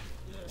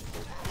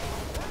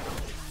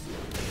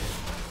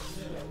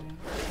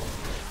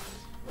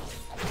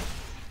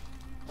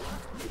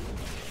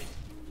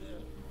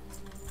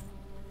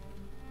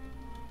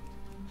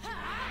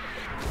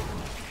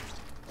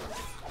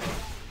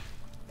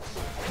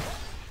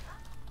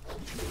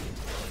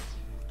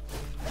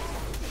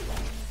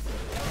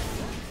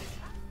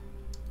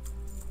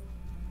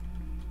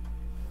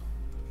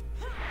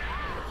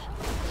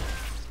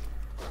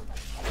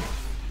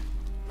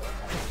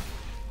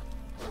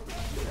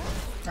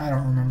 I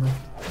don't remember.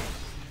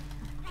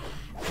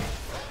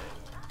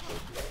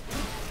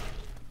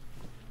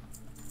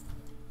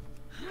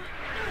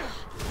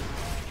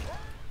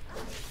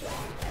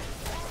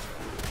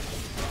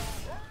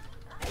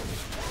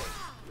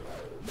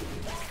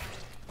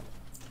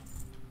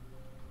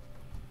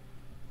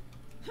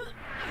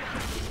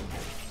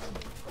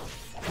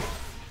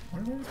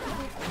 What did I do?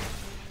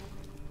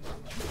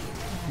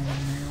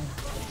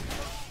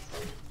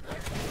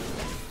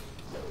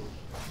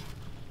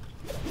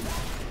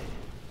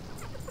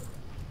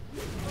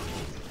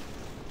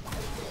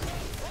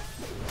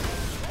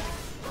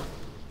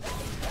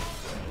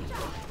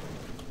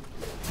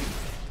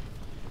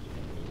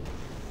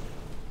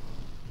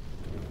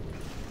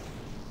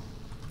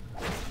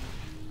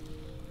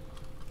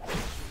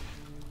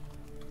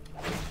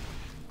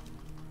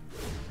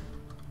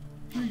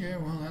 Okay,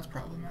 well that's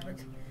problematic.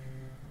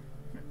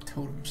 A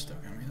totem stuck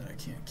on me that I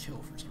can't kill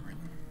for some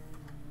reason.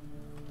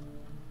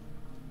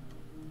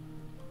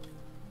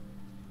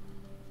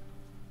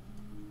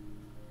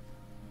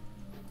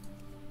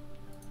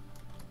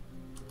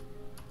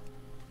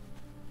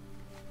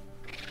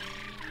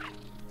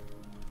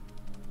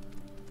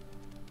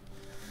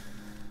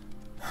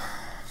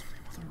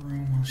 With a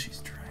room while she's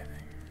driving.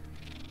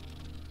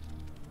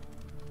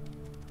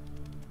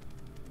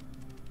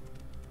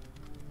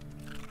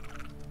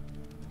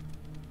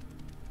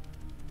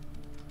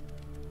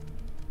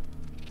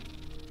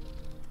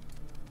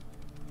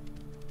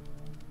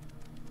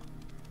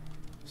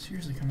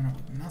 Seriously coming up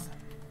with nothing.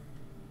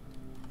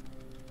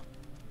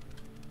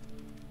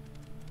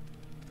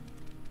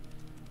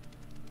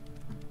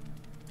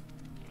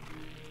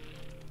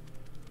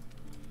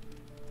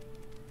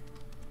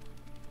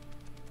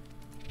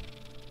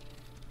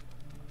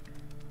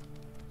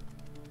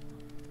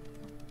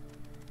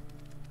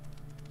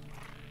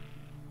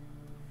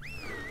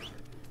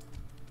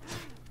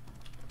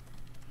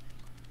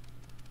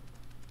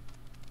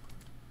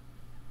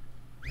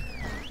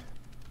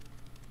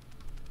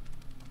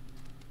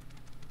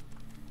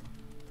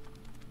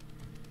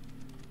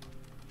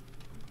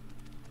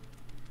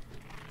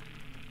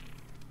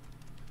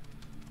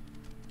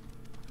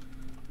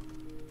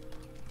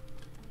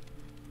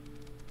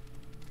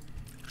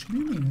 Should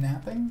we be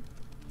napping?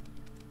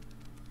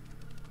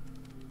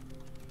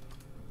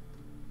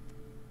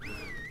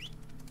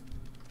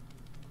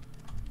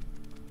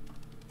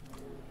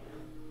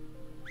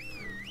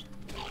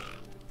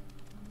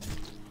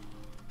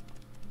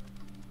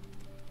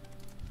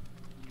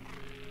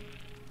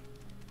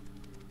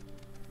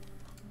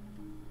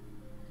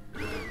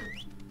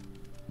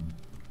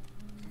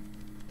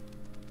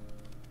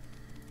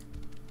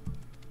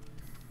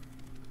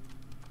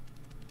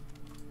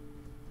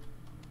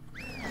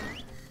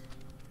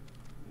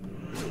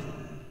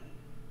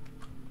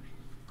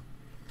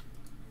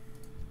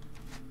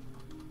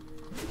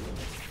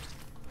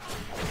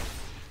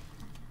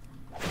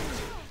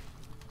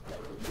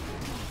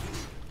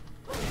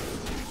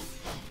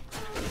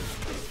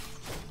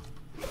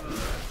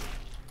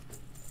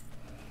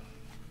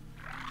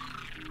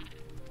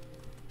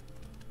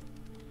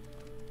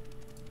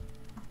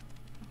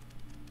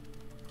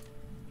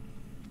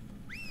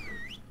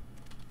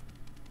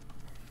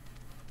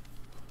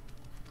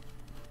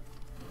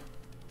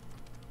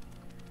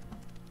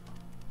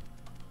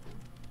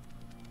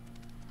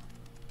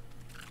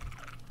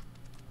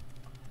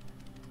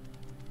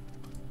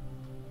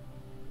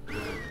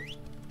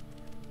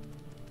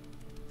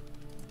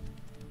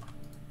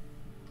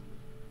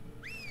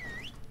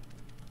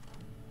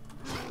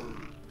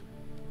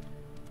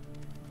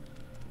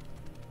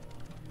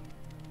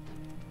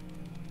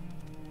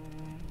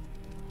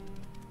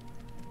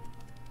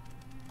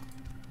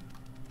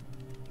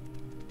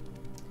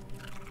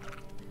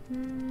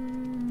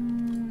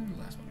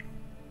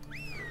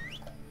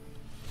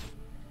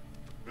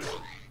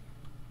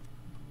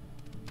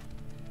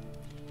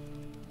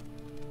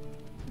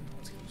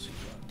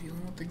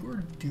 the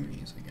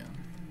Gordoonies again.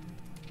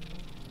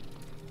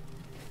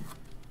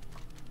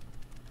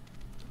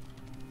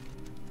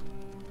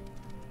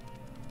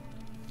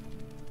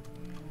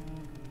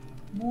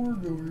 More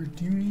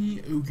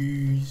Gordoony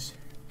ogres.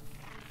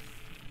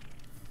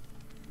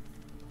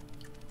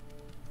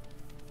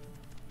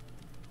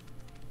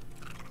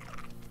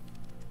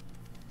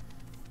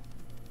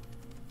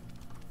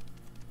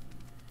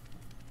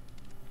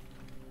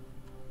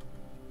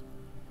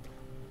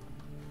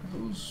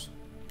 Those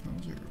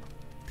are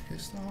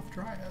pissed off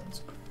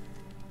dryads.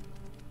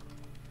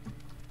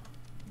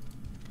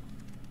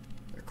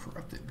 They're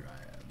corrupted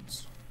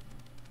dryads.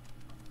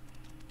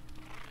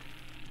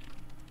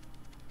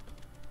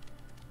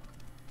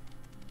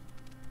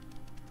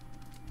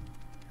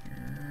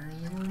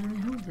 Here's the Gordoony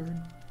Hillsguard.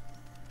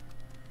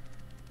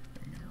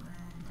 Get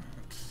around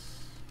that.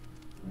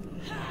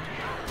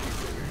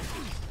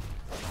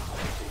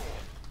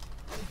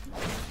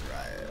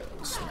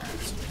 Dryad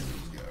smacks some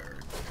Hillsguard.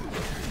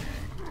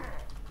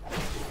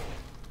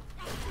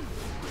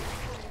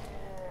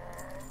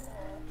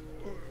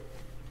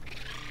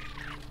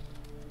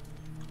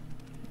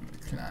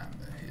 Climb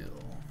the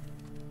hill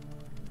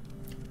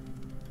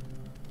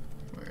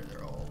where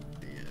they're all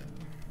dead.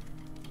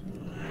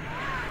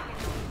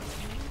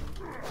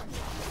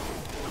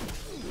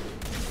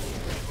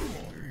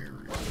 They're here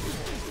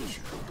really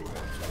sure.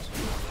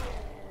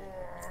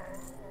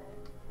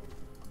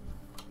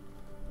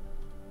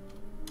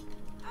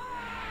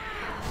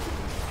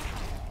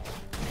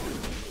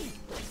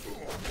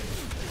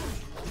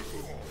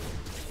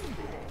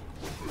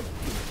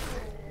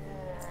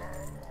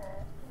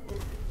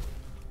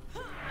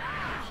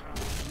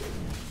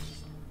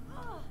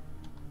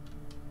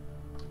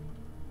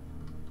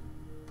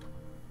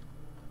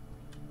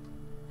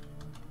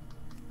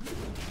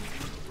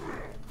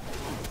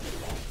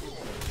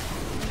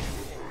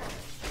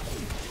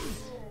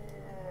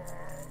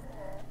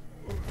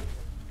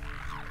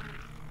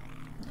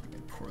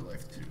 Poor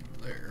life to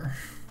there.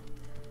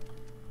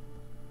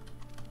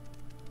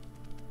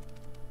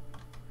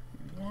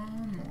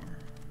 One more.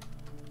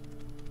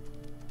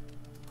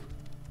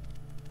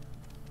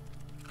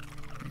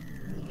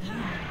 Here.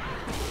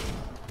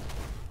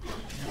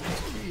 Now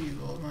this cave,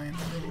 old man.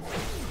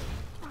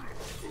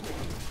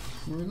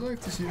 Poor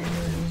life decision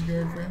there,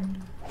 Hillsguard friend.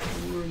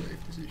 Poor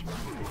life decision.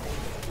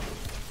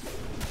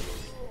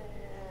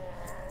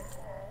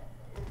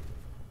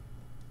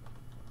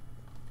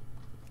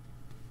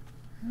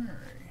 Alright.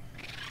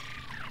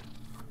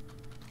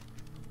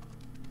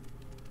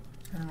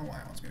 I don't know why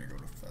I was gonna go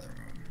to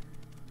Feathermoon.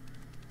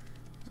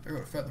 If I go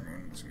to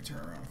Feathermoon, it's gonna turn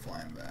around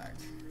flying back.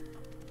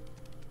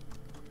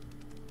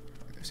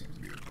 Like there seems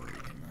to be a break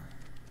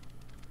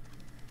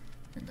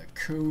in the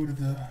code of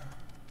the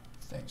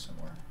thing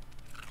somewhere.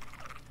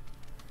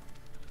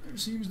 There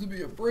seems to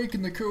be a break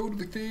in the code of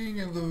the thing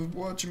and the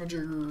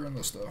whatchamajigger and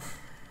the stuff.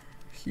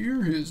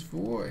 Hear his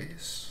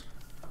voice.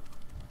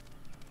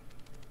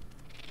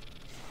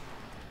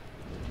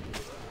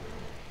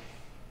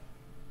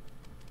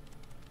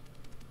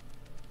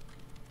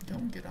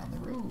 Don't get on the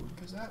road,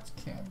 because that's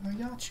Camp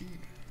Hayachi.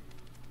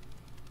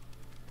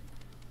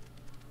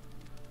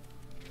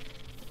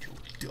 You'll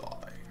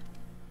die.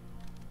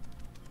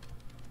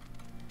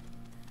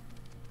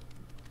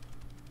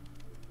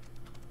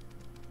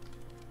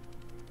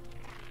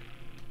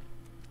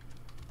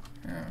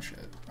 Oh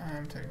shit,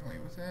 I'm technically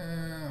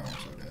within. I'm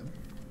so dead.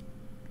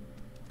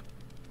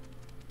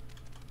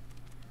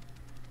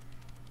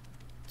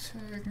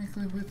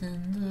 Technically within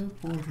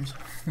the borders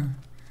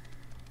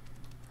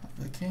of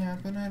the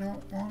camp, and I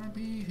don't want to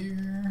be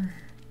here.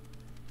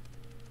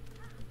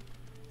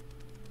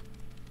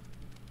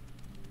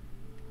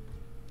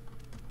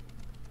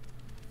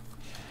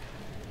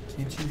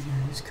 Can't you hear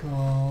his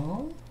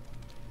call?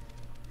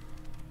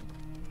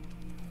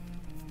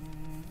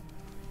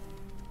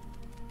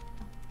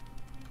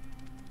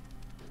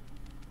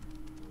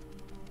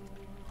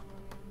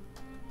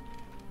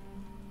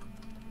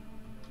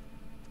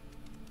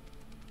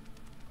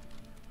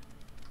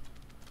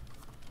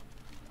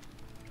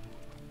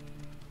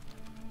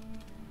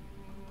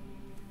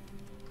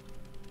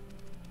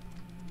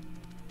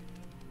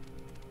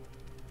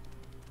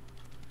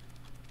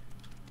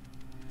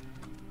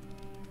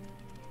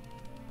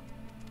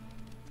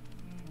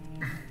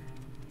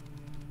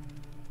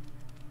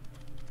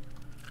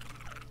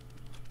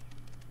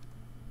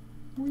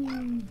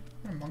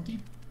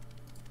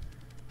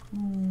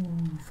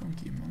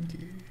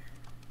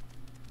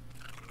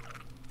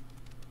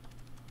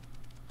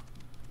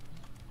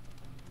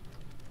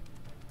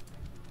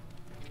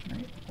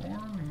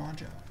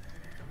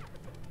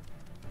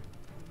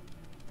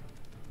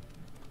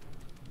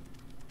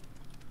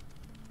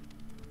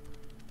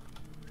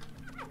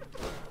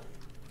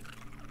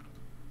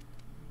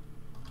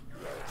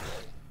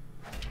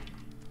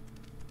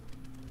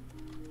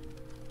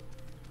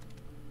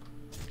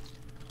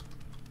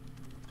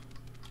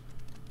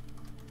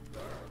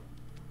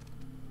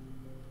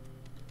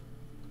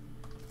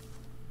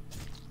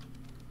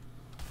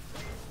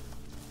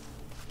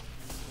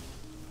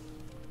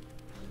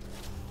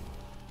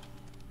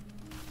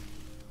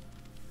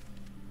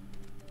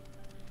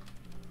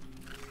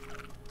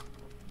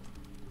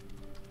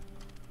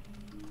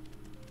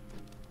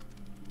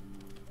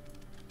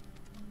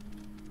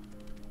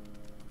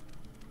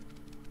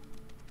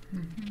 Yeah,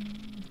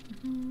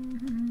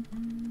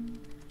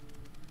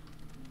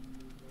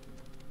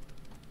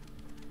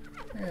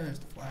 there's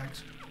the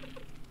flags.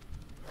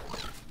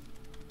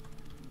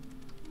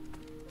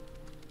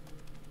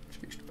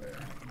 Chased by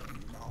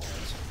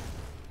 $500,000.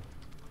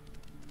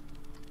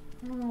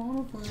 I don't want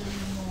to play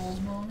with dolls,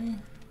 mommy.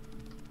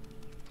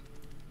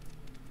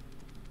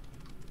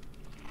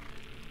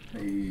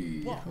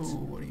 Hey, What? oh,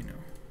 what do you know?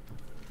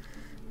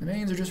 The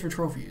mains are just for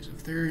trophies.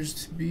 If there's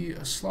to be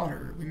a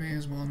slaughter, we may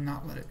as well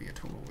not let it be a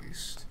total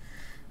waste.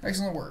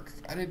 Excellent work.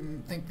 I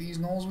didn't think these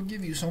gnolls would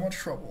give you so much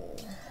trouble.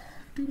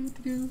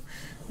 Doo-doo-doo-doo.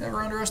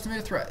 Never underestimate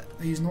a threat.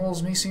 These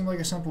gnolls may seem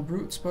like simple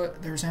brutes,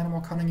 but there's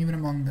animal cunning even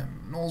among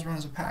them. Gnolls run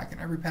as a pack, and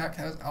every pack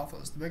has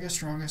alphas, the biggest,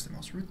 strongest, and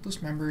most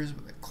ruthless members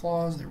with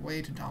claws their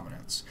way to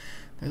dominance.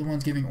 They're the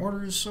ones giving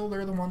orders, so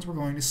they're the ones we're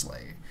going to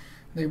slay.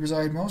 They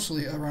reside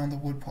mostly around the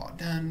woodpaw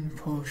den,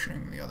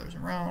 pushing the others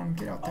around.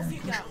 Get out there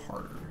and push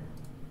harder.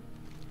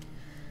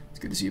 It's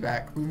good to see you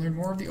back. We learned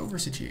more of the ogre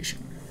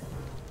situation.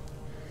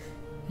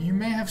 You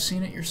may have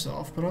seen it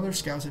yourself, but other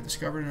scouts have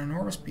discovered an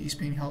enormous beast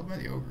being held by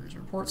the ogres.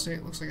 Reports say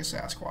it looks like a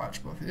Sasquatch,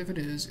 but if it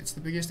is, it's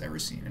the biggest ever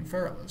seen in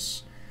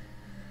Feralas.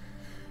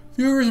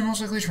 The ogres are most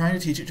likely trying to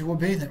teach it to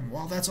obey them.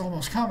 While that's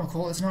almost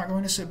comical, it's not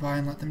going to sit by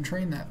and let them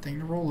train that thing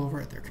to roll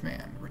over at their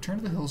command. Return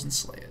to the hills and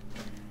slay it.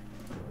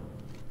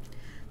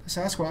 The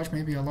Sasquatch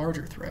may be a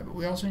larger threat, but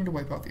we also need to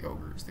wipe out the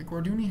ogres. The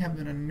Gorduni have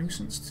been a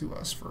nuisance to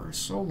us for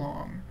so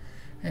long,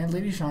 and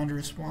Lady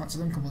Chandris wants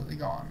them completely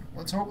gone.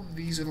 Let's hope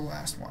these are the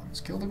last ones.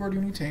 Kill the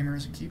Gorduni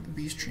tamers and keep the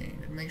beast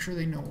chained, and make sure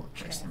they know what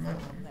price they're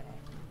meddling.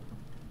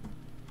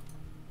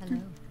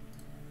 Hello.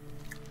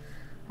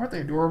 Aren't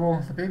they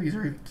adorable? The babies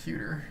are even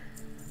cuter.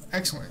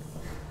 Excellent.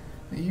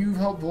 You've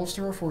helped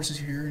bolster our forces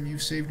here, and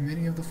you've saved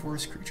many of the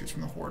forest creatures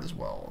from the Horde as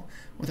well.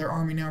 With our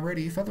army now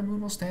ready,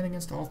 Feathermoon will stand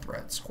against all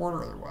threats, Horde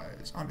or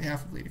otherwise. On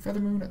behalf of Lady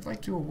Feathermoon, I'd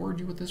like to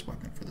award you with this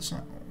weapon for the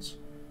Sentinels.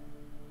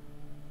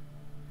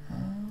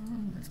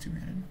 That's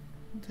two-handed.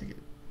 We'll take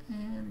it,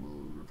 and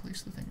we'll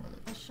replace the thing with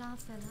it. A Shah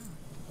Feralas.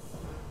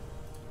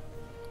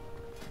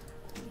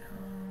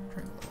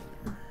 Try the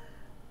leather.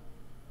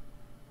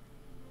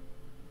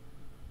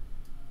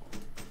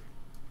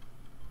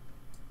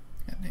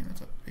 God damn,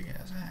 that's a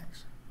big-ass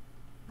axe.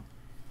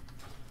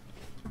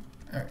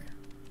 Alright.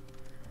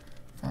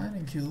 Find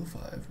and kill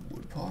 5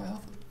 woodpaw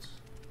alphas.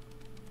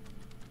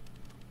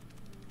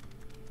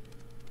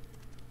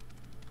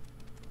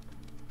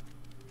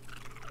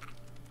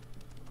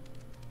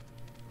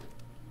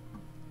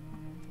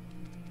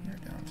 We're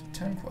down to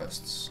 10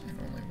 quests and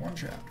only 1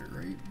 chapter,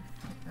 right?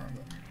 Wrong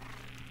button.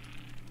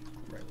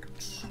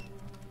 Correct.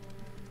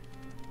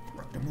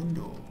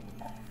 Correctamundo.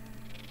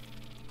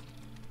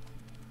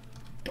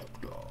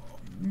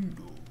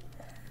 Mundo.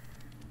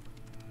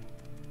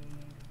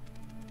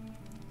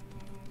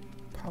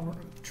 Power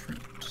of the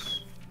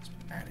troops has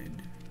been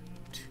added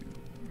to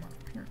my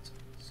appearances.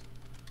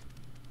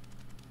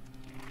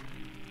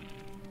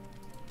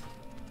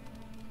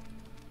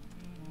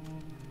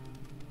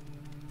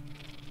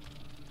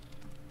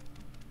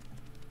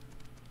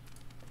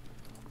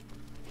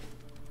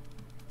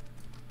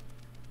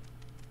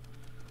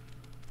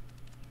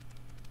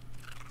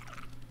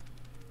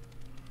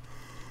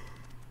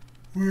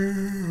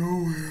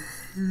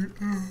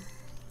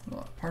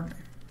 Pardon me.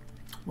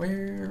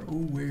 Where, oh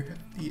where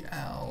have the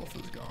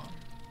alphas gone?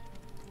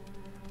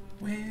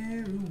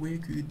 Where, oh where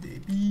could they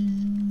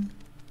be?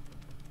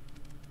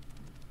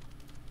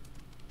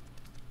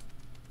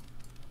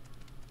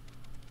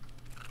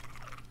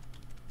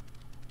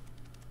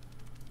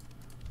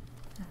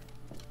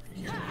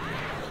 Here.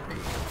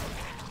 Hey.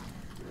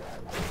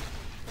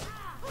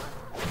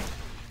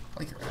 I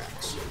like your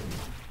axe.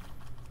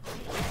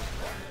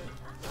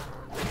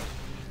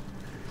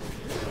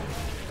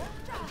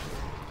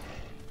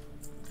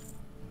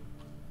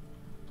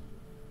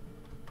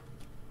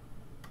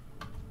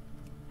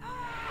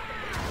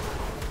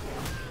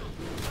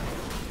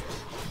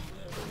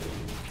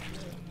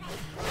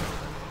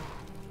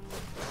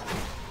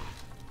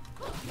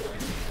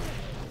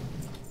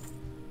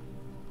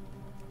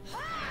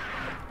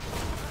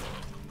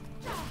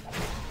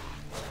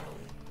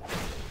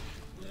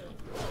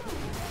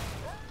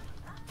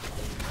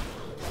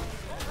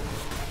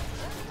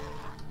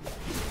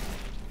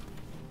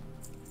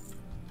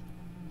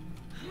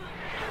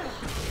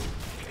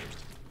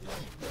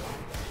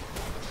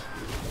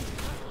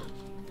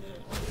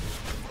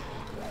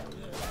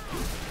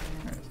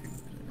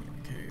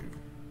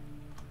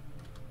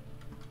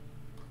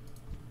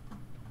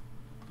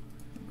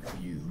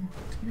 You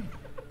to me.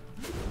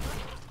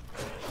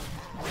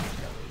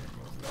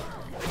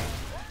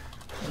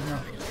 I'm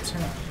not making a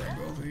attempt to bring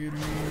both of you to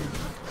me.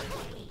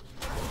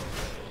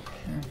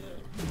 Yeah,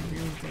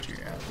 deal with what you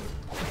got.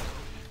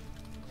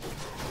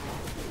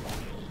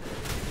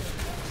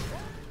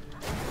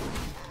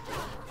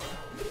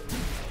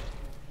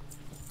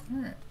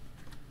 Alright.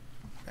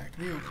 Back to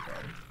the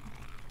overdrive.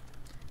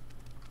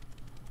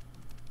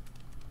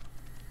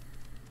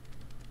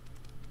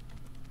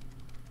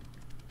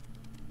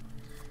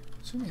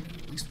 Assuming there's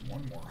at least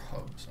one more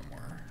hub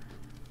somewhere.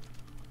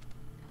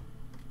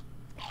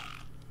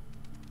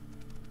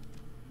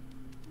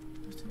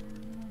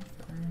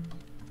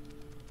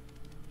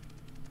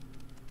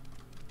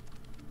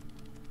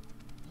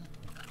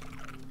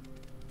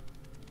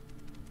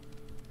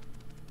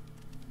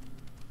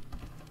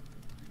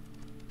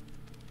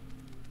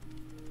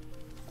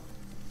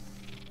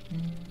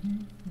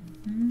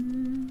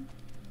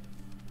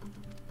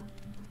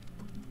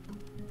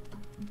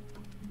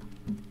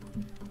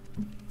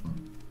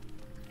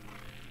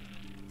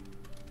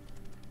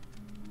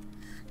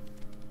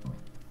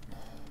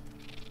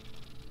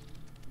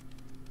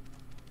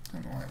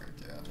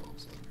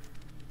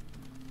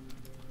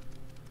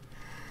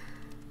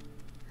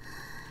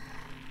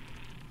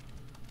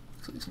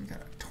 Looks like some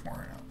kind of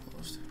torn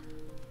outpost.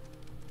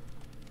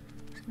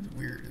 Seems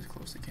weird as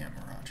close to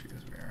Camarachi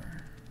as we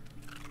are.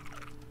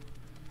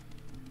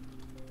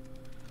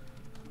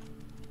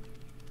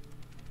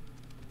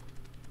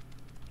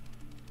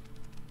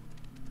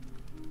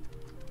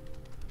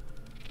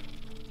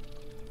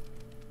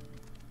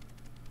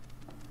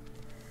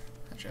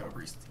 That Shadow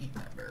Priest is eating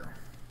that bear.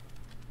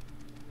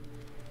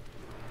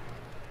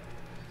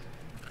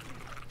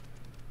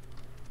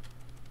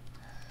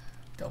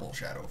 Double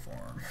shadow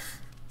form.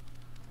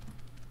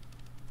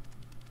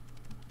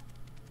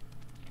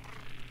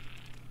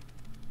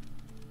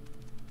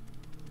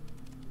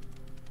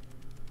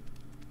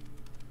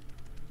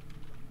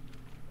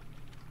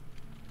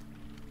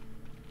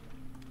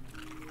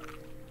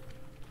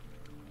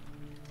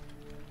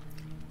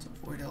 It's a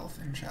void elf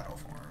in shadow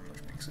form,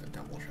 which makes it a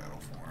double shadow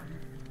form.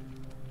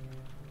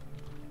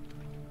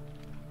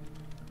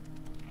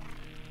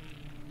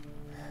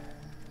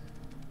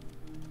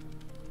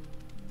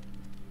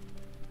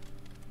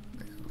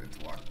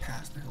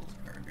 Past the hills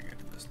in order to get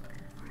to this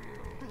thing.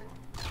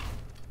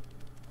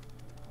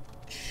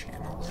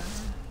 Channeler.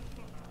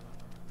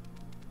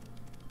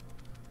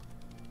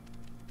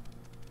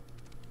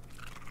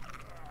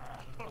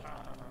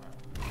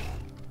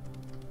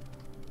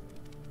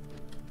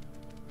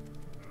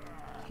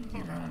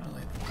 You run and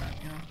delay the back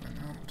off my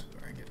mount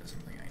or I get to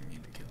something I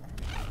need to kill.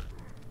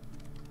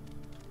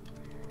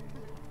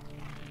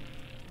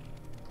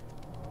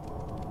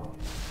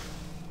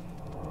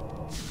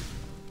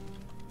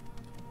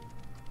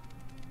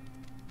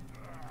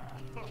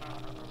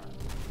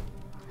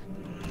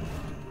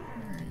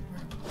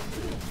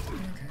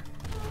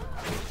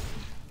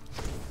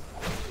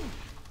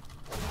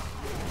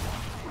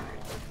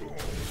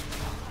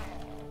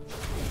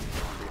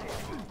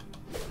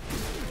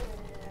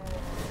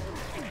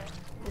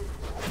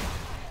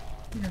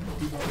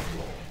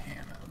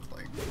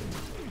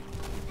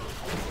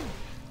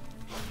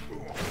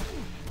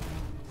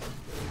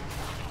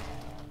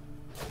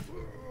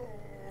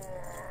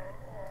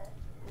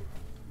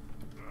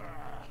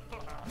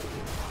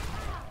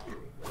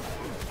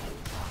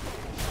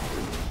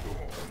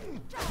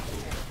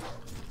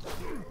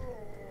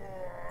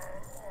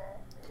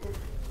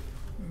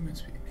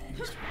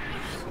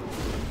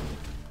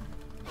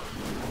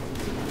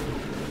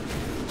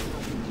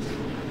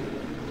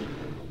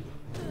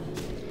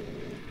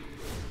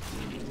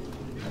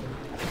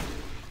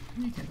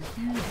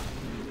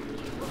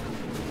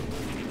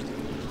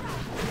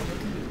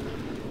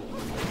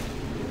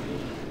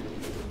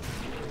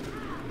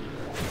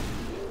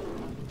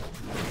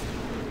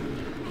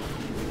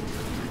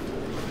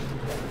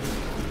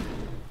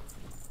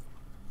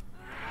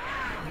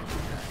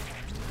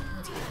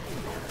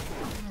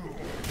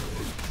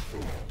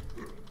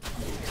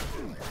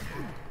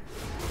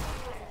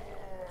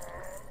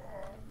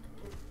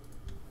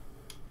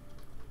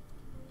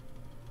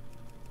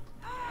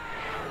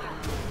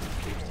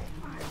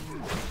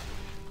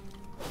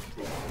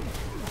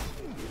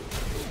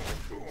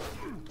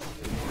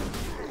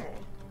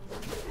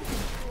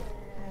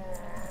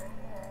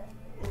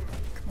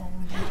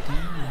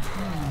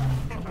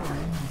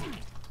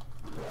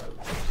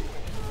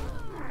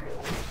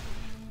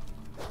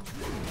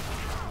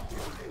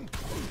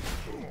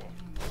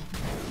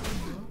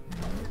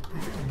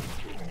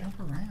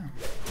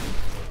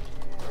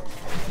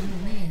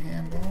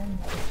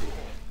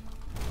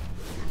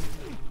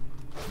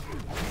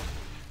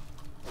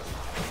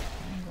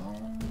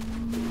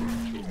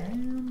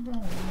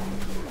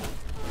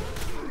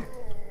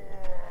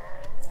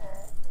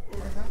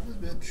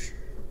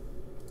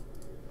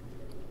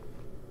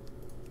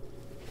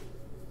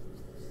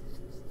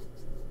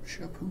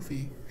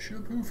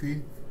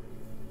 Shapoofy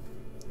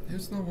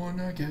is the one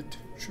I get.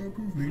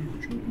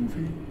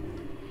 Shapoofy.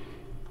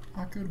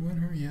 I could win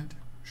her yet.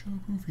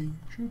 Shapoofy.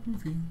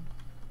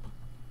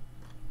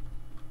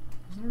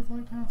 Is there a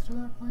flight path to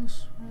that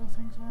place where the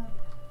thing's at?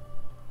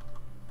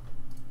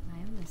 I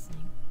am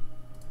listening.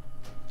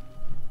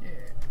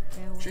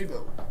 Yeah. Shade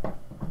bow.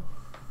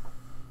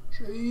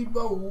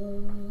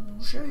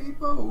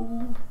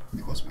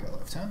 How close we got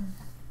left? 10.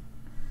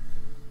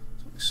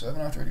 So it'll be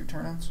 7 after I do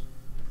turnouts.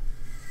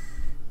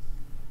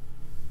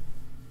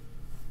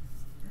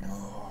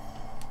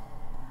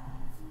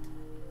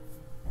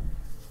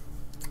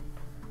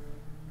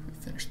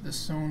 This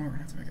zone, we're gonna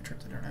have to make a trip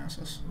to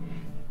Darnassus.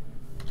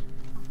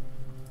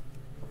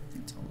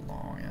 It's a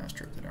long ass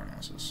trip to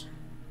Darnassus.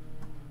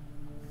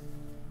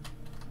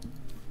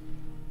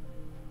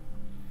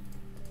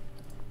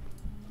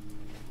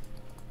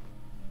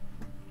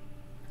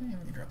 Yeah,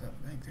 we can drop that in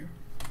the bank too.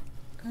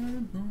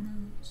 Add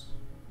bonus.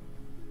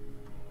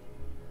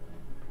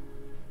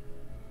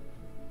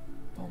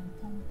 Bum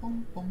bum bum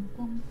bum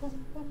bum bum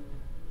bum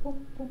bum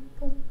bum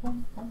bum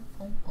bum bum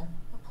bum bum.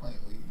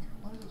 Playing League.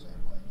 What is this? I'm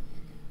playing League.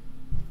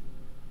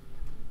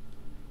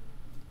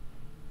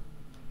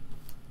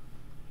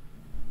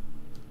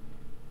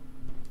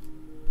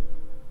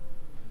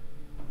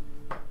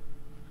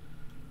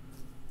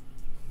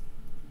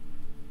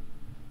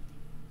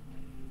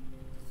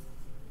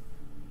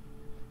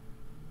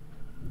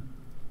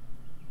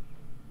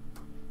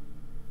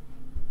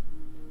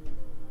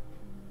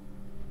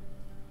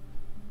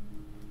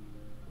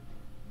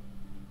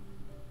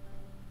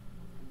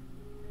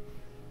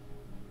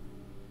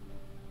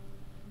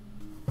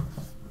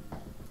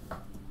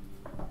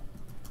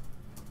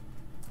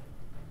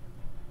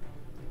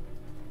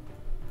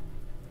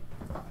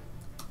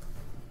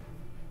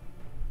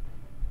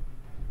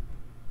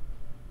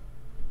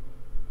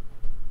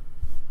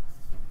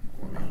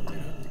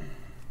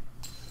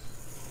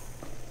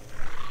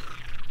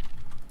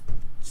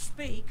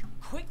 speak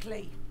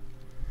quickly.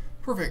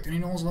 Perfect. Any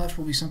gnolls left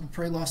will be simple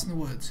prey lost in the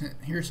woods.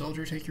 Here,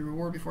 soldier, take your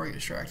reward before I get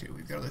distracted.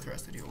 We've got other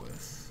threats to deal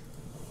with.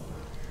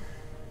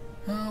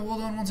 Well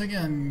done once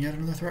again. Yet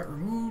another threat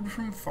removed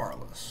from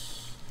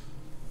Feralas.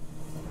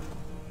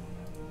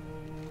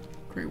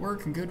 Great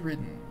work and good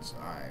riddance.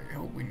 I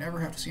hope we never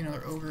have to see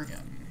another ogre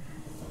again.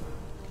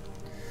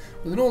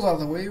 With the gnolls out of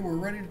the way, we're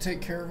ready to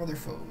take care of other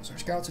foes. Our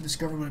scouts have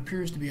discovered what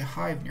appears to be a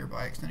hive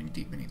nearby, extending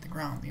deep beneath the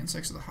ground. The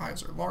insects of the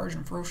hives are large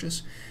and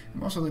ferocious,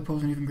 and most likely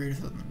pose an even greater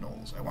threat than the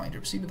gnolls. I want you to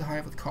proceed to the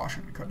hive with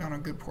caution, cut down a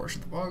good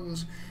portion of the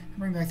bugs, and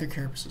bring back their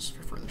carapaces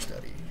for further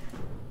study.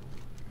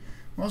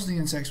 Most of the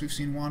insects we've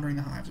seen wandering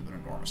the hives have been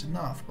enormous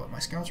enough, but my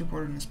scouts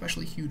reported an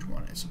especially huge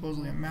one. It's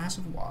supposedly a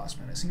massive wasp,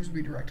 and it seems to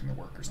be directing the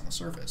workers on the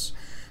surface.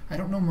 I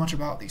don't know much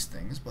about these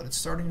things, but it's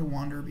starting to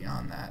wander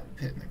beyond that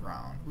pit in the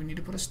ground. We need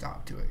to put a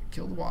stop to it.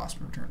 Kill the wasp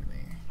and return to me.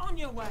 On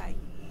your way.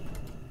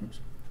 Oops.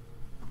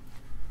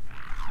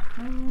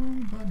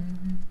 Wrong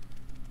button.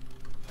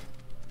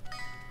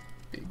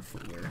 Big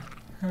fooler.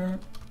 Huh.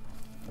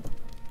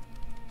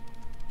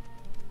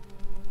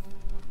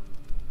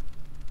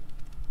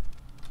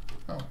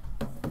 Oh.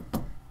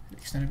 It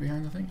extended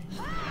behind the thingy.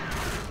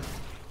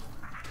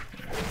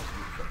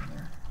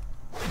 There.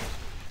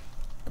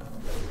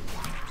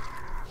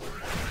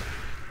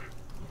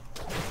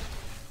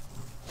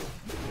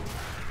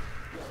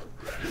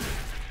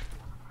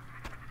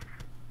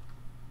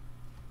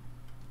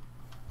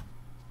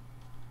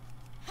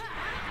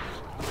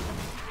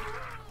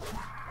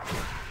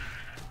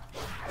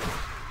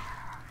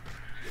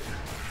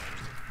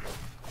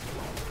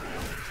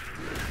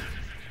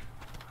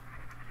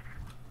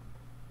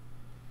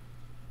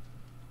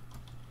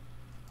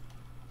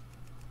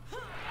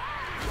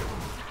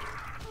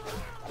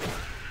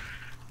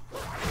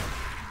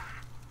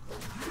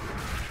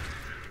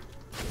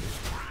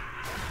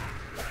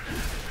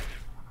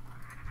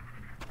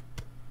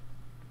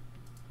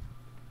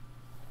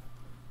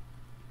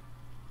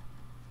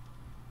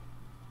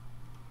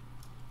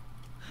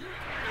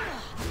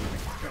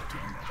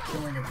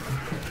 Killing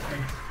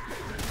everything.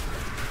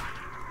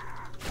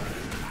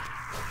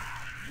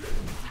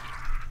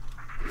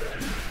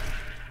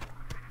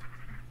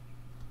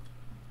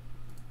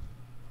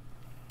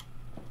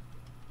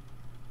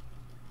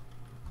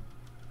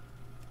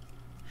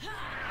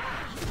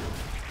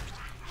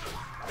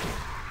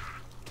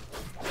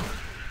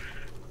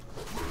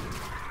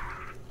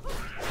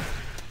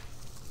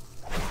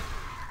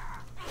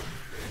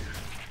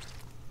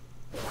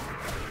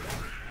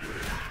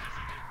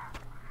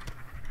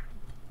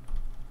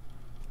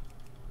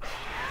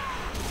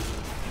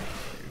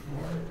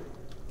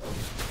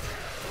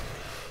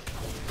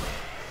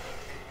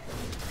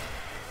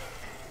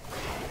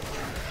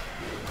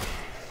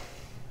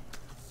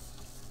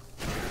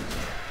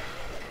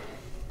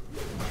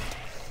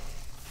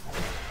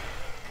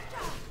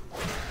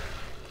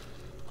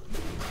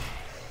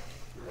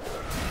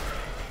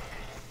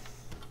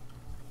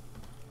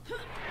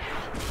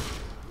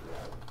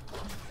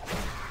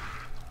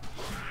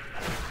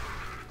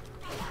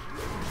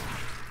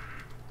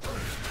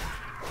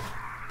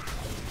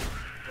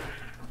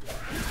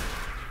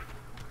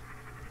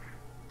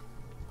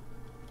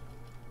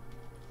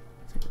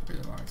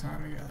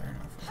 Time together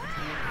enough.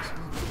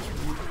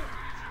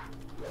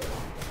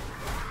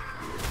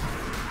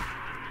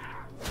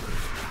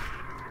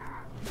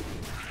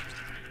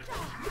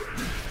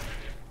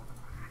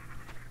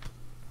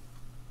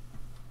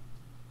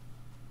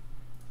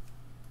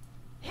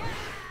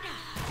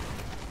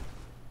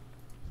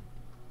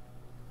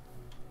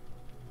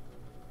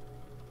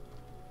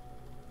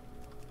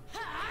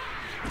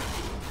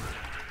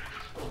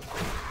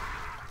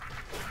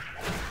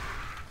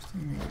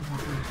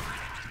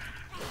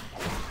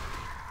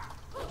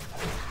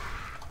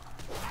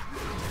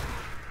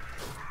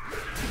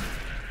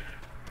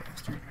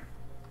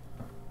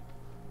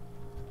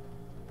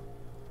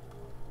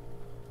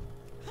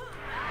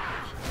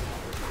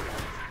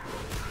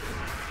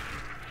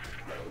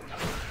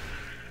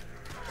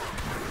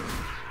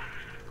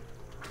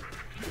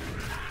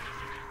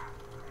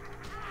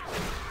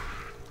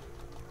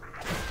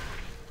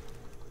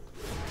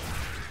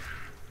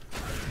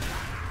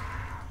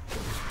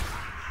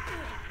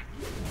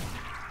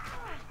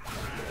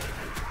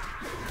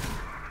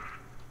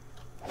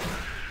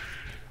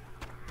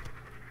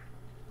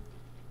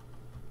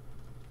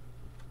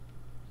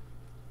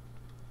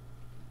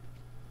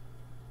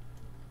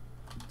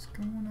 What's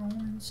going on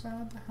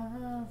inside the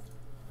hive?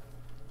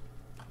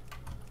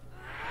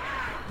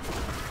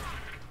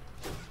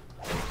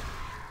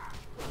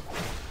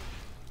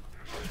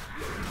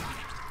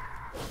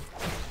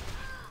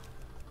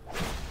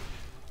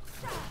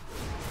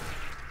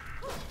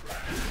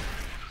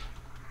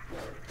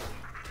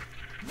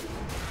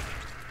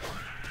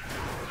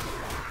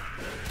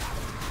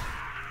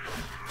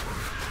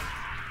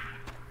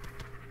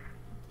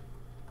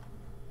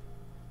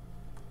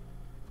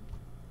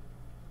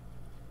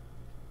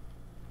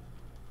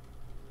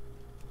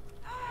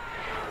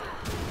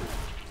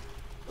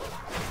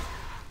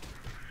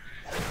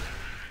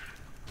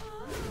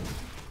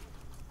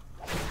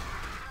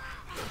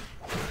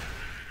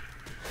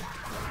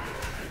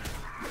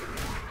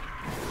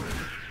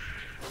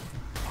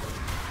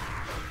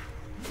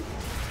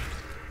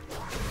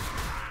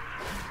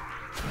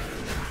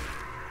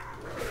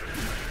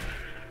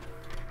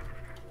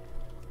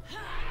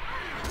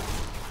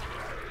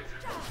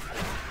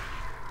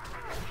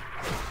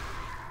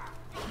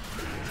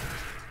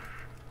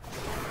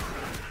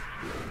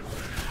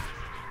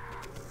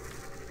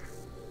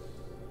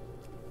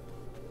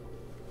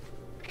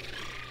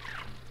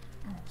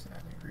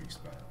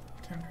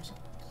 10%.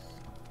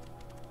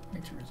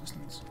 Makes your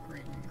resistance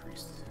greatly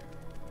increased.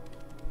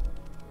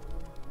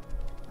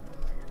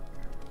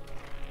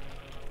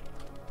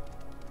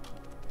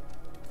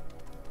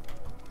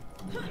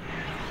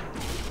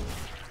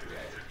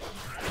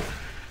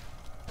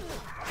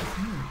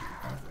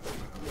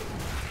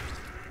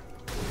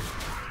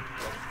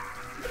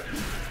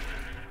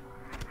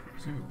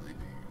 Presumably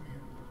being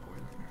immune to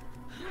poison.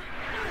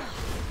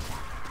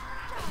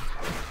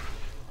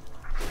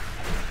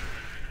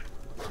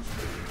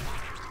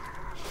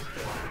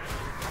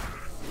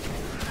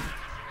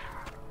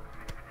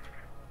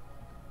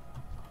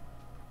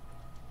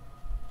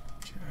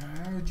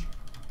 Charge.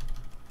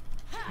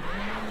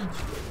 Charge.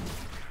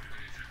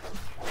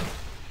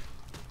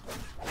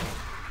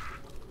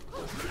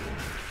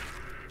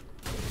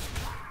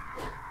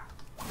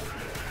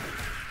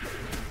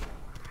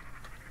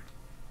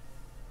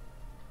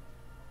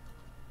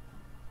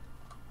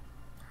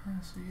 I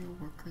see a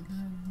worker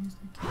that needs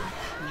to catch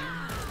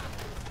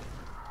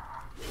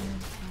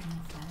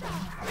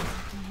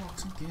He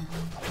walks again.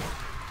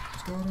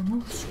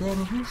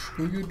 Scaramouche,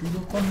 will you do the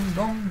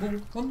fandango?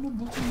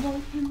 Thunderbolts and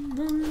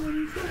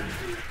lightning,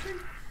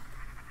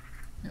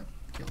 Yep,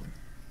 kill him.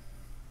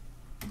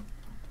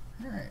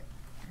 Alright.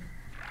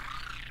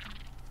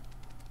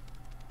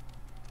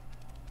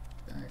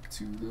 Back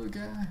to the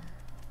guy.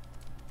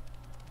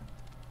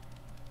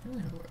 I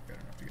really hope I've got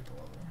enough to get the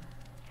level.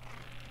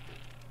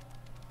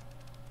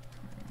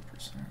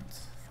 21%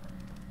 from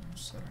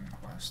 7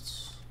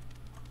 quests.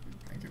 You'd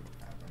think it would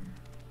happen.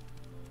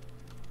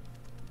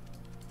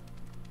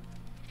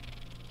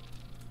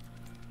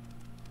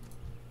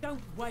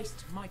 Don't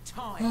waste my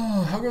time.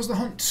 Oh, how goes the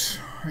hunt?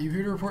 Are you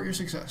here to report your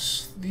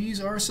success?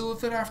 These are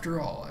Silithid after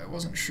all. I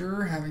wasn't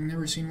sure, having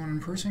never seen one in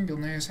person.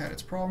 Gilneas had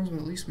its problems, but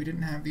at least we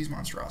didn't have these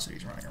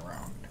monstrosities running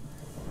around.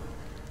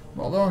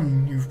 Well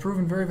done. You've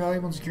proven very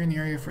valuable in securing the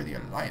area for the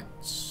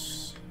Alliance.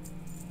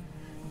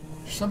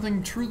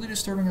 Something truly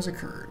disturbing has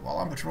occurred. While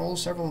on patrol,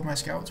 several of my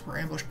scouts were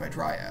ambushed by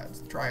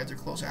Dryads. The Dryads are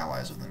close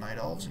allies of the Night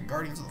Elves and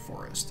Guardians of the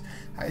Forest.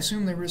 I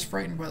assumed they were just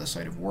frightened by the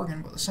sight of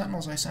Worgen, but the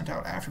sentinels I sent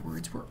out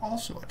afterwards were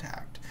also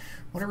attacked.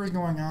 Whatever is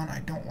going on, I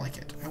don't like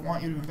it. I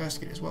want you to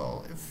investigate as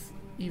well. If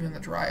even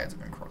the Dryads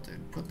have been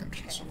corrupted, put them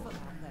to the sword.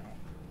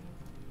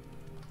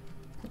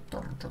 Put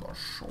them to the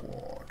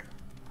sword.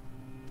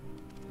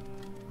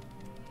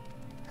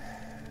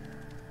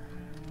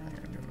 I'm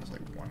gonna do this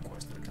like one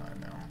quest at a time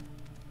now.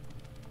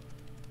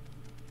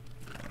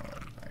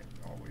 I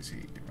always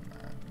hate doing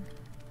that.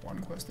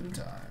 One quest at a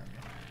time.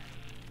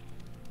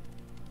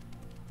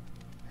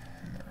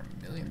 And they're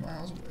a million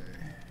miles away.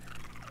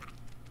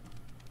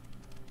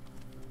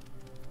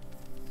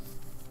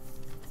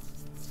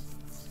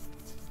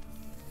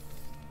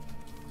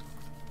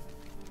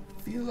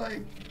 Feel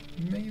like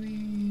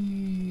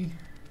maybe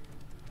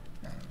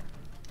I don't know.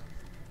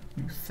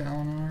 New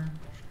Thalinar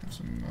have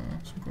some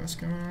quests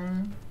coming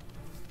on.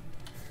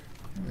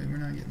 That way we're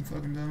not getting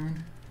fucking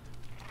boned.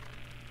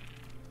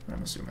 But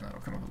I'm assuming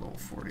that'll come up at level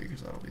 40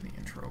 because that'll be the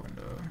intro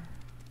into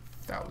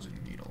 1,000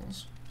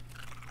 Needles.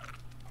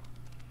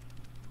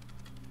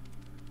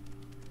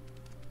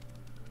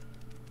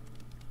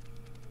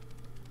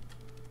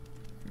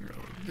 We'll go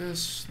with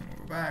this, then we'll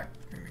go back,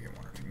 maybe get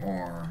one or two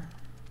more.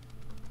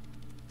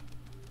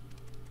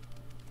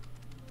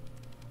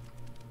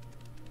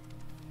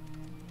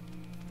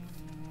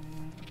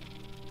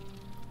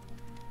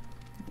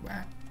 Go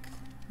back,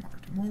 one or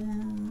two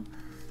more.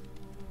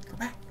 Go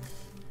back.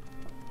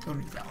 Go to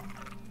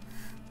Thalinar.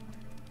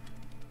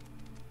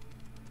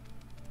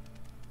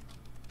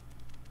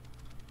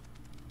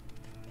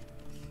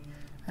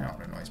 I know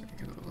it annoys me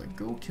because it was like,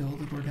 go kill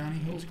the Gordani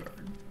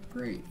Hillsguard.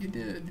 Great, you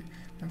did.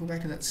 Now go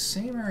back to that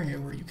same area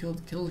where you killed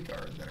the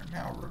Hillsguard that are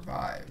now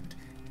revived,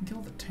 and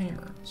kill the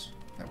Tamers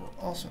that were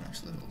also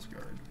next to the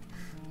Hillsguard.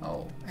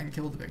 Oh, and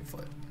kill the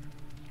Bigfoot.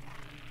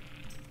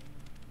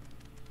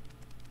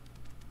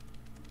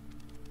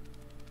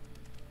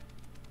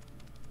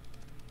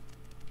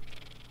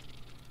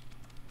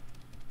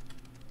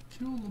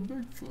 Kill the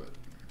Bigfoot.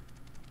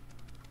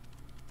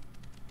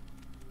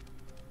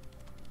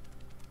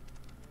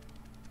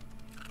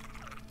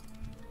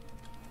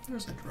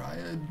 There's a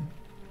Dryad.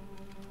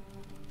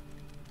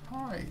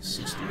 Hi,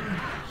 sister.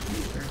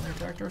 Apparently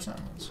attacked our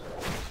sentinels.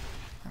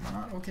 I'm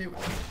not okay with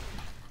it.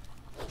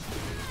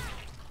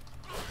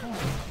 I'm not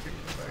okay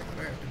with the fact that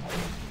I have to do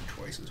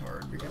twice as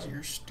hard because of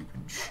your stupid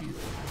shield.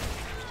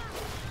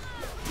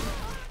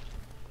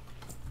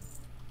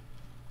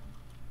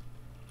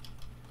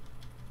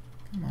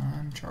 Come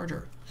on,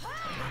 charger.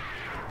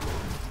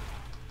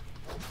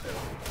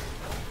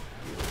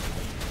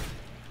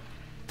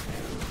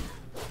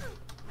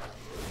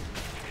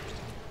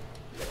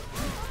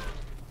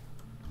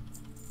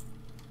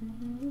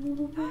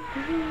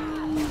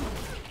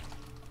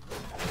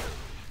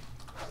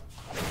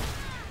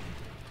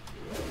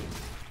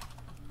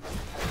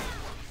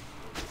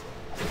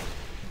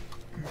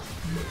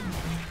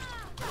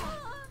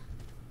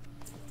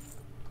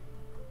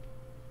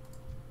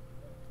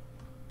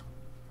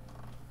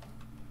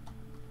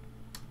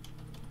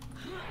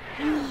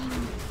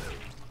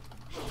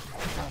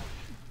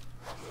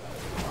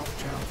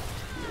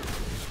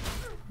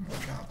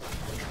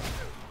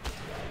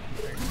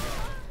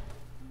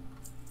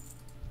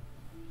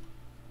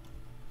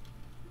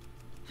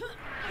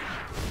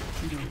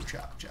 Cheeto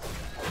chop chop.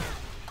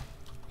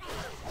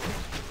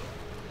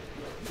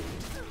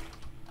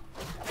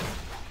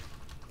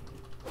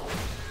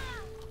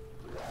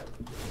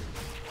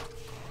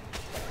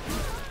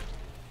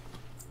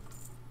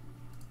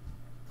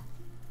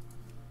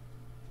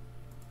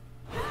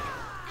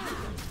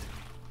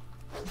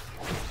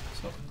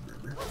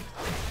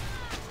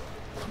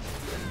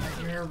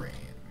 Nightmare rain.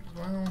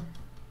 Well,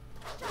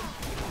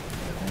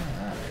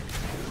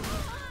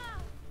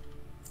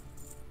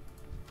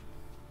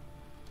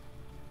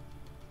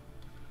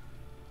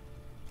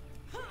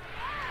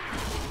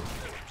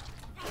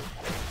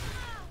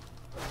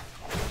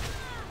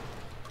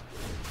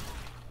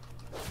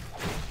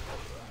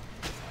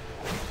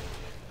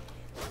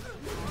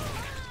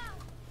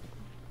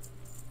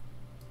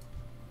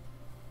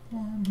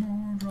 one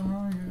more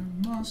riot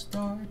must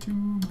die to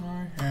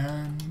my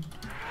hand.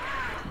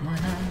 My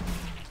hand.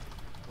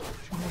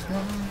 She must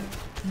die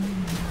to my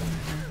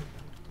hand.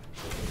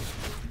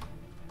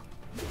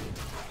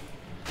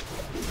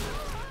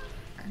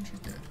 And she's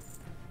dead.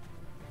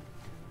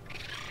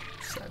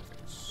 Sad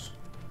face.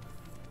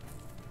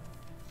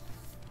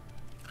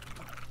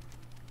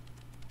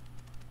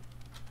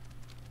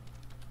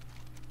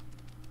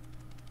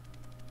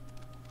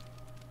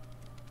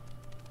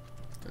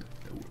 The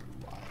lower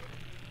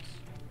wilds.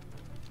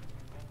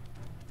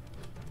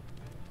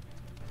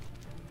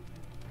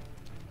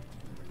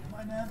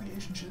 My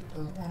navigation ship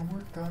doesn't want to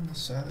work on this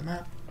side of the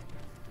map.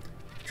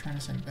 Trying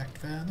to send it back to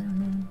Feather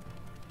Moon.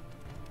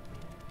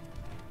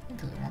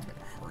 Because it wants me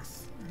to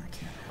hearth, and I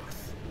can't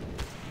hearth.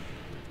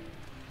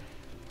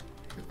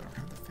 Because I don't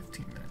have the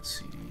 15-minute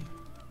CD.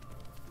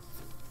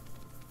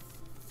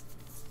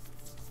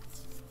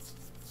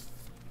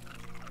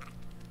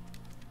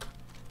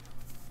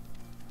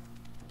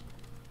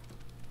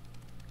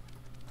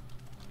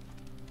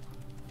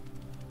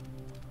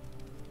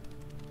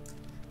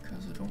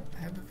 Because I don't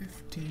have a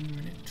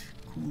 15-minute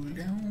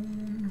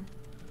cooldown.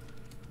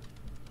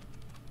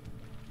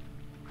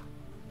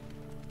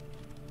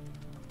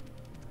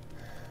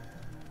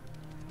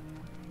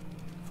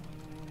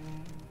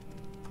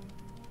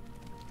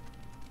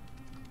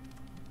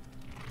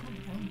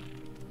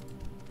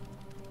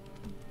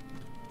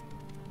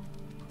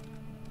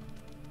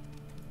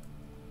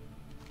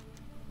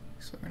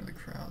 Excitement of the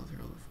crowd, the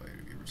thrill of the fight.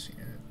 Have you ever seen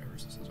it? Ever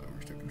since I was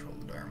over to control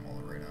the dire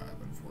mall arena, I've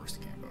been forced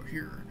to camp out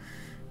here.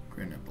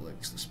 Grin at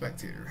Blix, the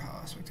spectator.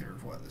 Ha, spectator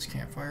of what? This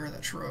campfire?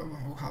 That shrub?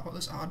 Oh, how about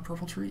this odd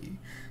purple tree?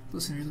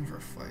 Listen to them for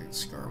a fight.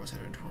 Scar was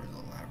headed towards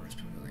the Labrys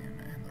Pavilion,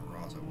 and the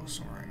Raza was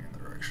soaring in the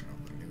direction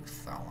of the new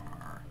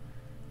Thalanar.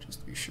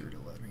 Just be sure to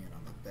let me in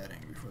on the betting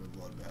before the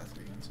bloodbath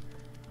begins.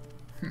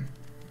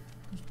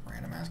 Just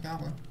random ass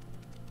goblin.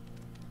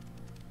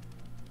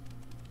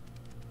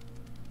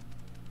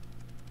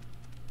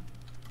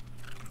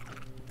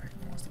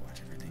 Apparently wants to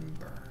watch everything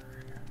burn.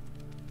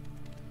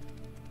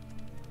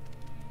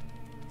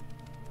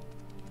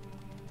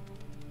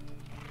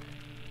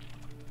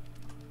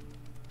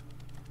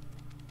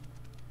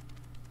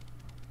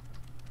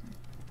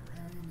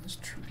 Around this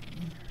tree.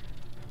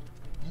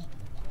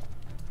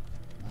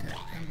 Okay,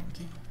 a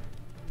monkey.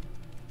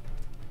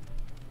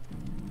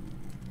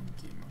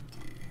 Monkey,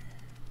 monkey.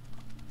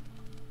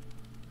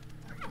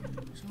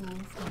 So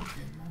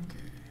funky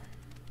monkey.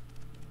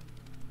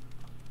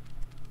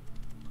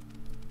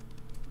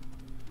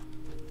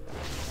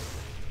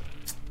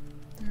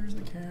 There's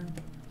the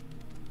camp.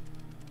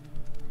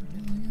 A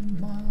million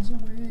miles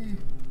away.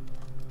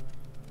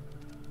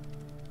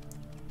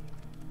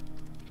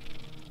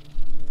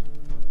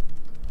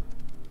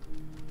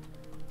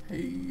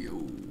 Hey yo,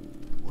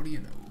 what do you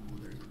know?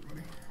 There's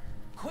everybody.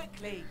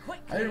 Quickly,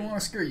 quickly. I didn't want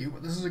to scare you,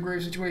 but this is a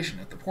grave situation.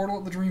 If the portal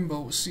of the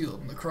Dreamboat was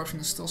sealed and the corruption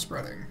is still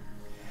spreading.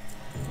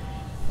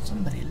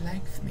 Somebody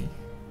likes me.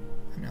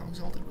 I'm now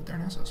exalted with their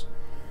Nessus.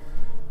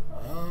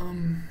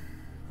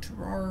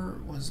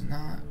 Terrar was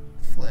not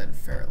fled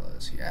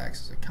Feralas. He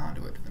acts as a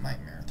conduit to the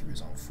nightmare through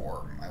his own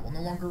form. I will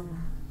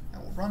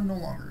run no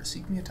longer.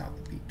 Seek me atop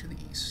the peak to the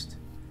east.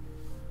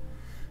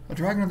 A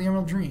dragon of the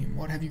Emerald Dream.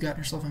 What have you gotten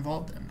yourself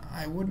involved in?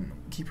 I wouldn't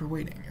keep her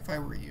waiting if I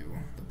were you.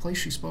 The place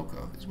she spoke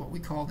of is what we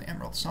call the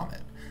Emerald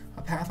Summit.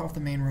 A path off the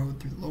main road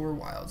through the lower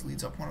wilds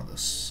leads up one of the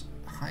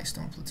high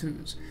stone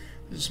plateaus.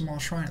 There's a small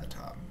shrine at the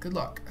top. Good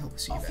luck. I hope to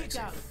see you Off back you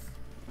go. safe.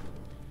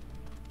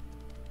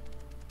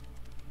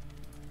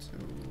 So,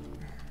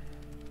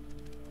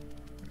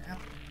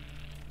 nap.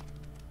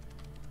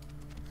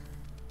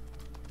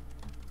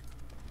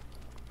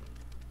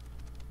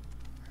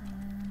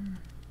 I'm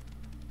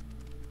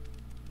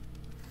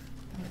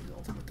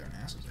exalted with their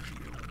asses. I should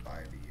be able to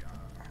buy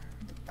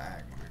the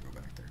bag when I go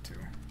back there too.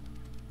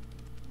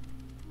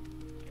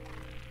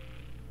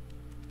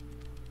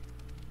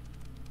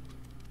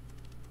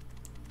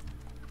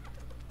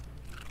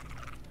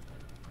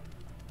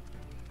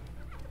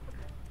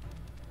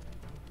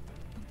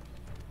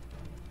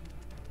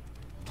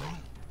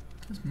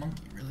 This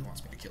monkey really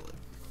wants me to kill it.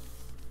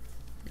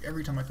 Like,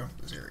 every time I come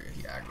to this area,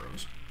 he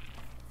aggroes.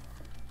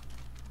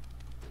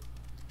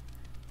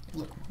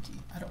 Look, monkey,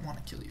 I don't want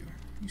to kill you.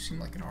 You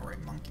seem like an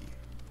alright monkey.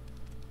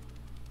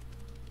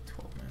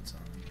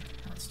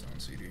 Stone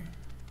CD.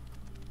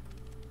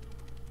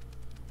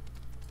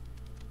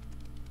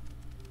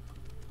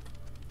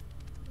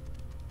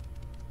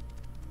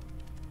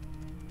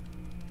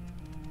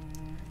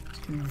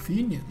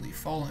 Conveniently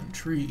fallen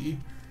tree.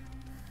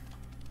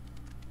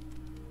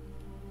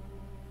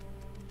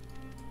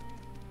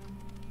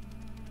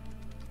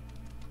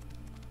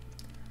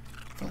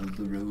 Follow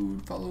the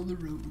road, follow the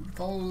road,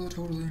 follow the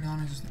totally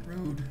non-existent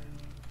road.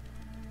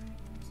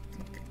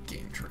 Like a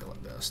game trail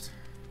at best.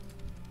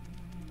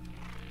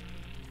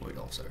 Void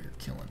Elf's out here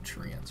killing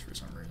treants for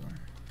some reason.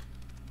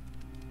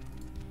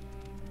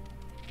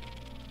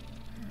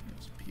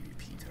 Those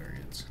PvP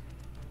targets.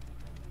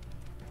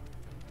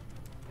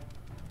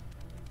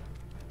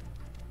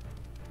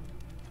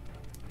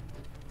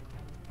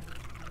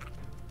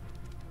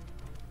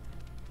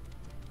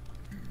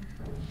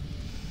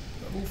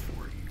 Level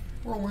 40.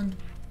 Whirlwind.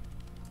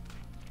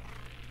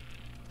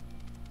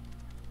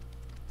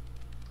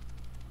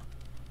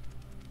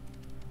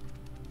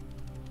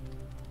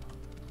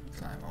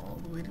 Climb all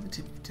the way to the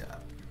tippy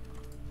top.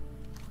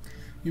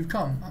 You've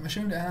come. I'm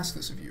ashamed to ask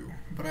this of you,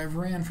 but I've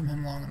ran from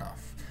him long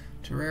enough.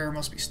 Terraire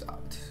must be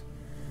stopped.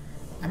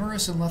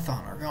 Emerus and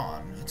Lethon are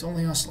gone. It's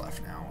only us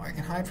left now. I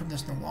can hide from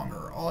this no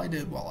longer. All I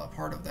did while a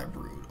part of that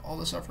brood, all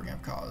the suffering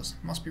I've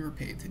caused, must be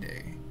repaid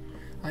today.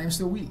 I am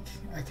still weak.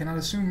 I cannot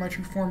assume my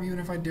true form even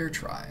if I dare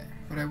try,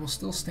 but I will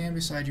still stand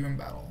beside you in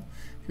battle.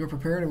 If you are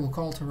prepared, I will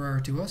call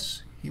Terraire to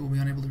us. He will be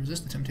unable to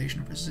resist the temptation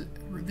of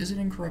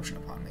revisiting corruption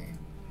upon me.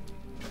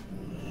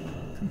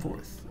 Come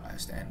forth. I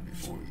stand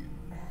before you.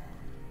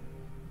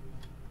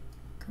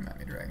 Come at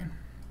me, dragon.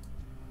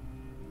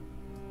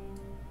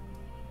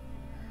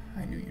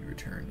 I knew you'd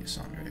return,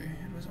 Ysandre.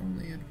 It was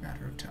only a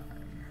matter of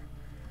time.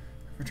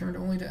 I've returned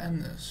only to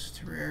end this.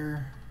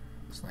 Terraire,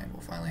 this land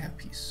will finally have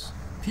peace.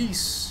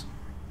 Peace!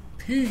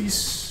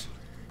 Peace!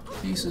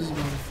 Peace is but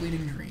a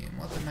fleeting dream.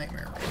 Let the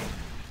nightmare reign.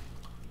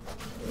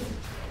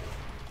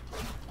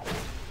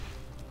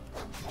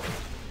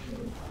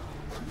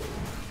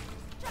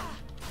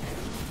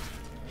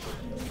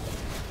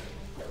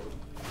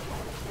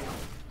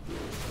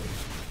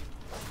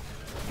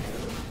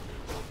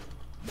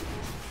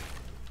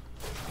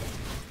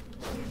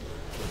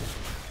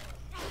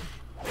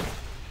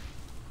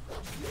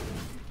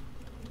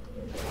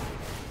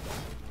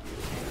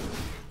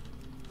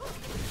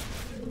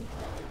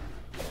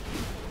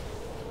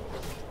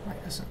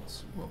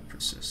 Will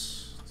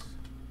persist.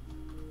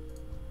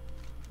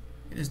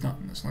 It is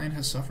done. This land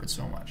has suffered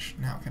so much.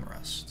 Now it can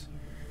rest.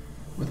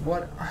 With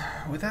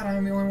that, I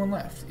am the only one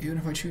left. Even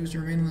if I choose to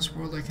remain in this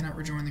world, I cannot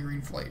rejoin the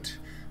Green Flight.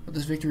 But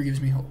this victory gives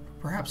me hope.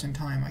 Perhaps in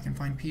time I can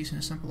find peace and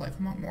a simple life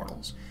among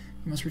mortals.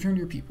 You must return to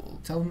your people.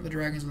 Tell them that the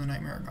dragons of the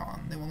nightmare are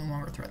gone. They will no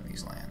longer threaten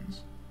these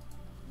lands.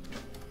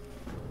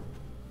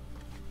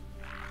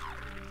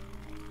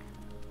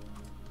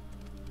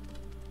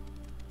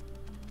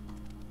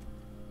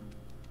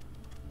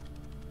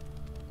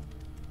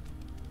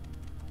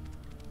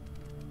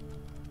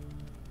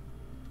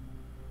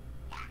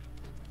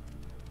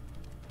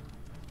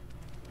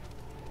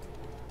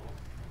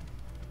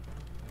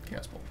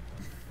 Chaos Bolt.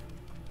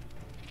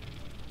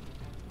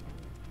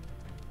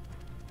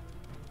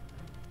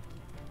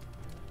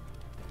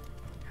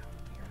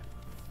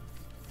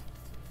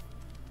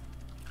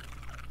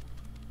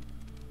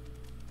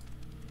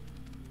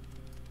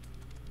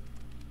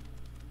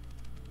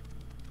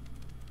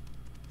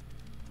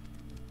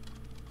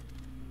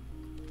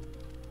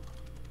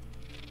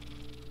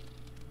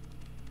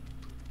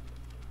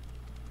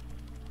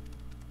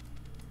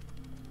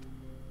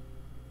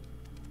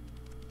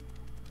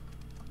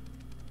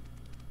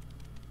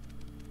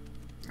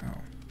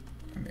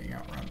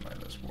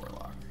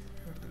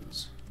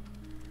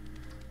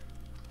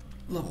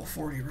 Level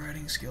 40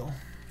 riding skill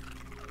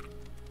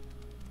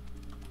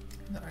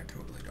that I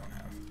totally don't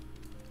have.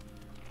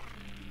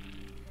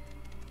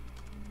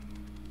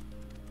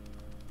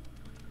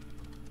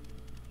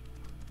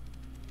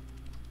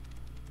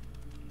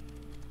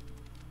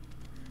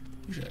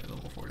 Usually I have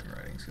level 40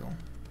 riding skill.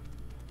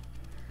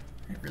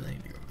 I really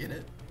need to go get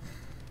it.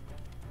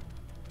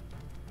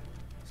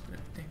 Instead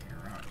of thinking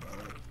around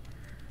about it.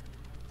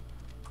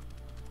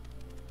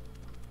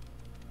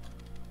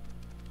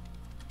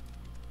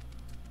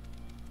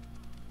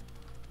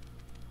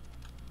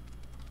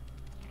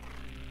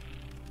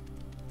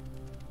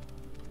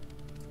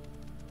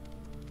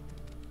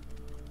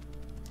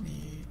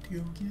 Go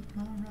get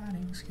my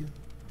riding skill.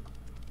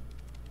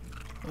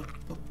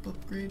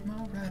 Upgrade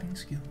my riding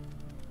skill.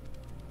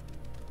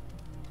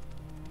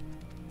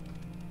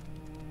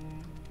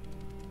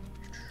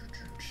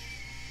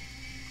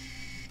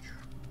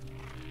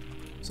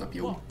 What's up,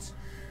 yo? What?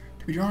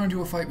 To be drawn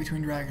into a fight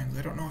between dragons.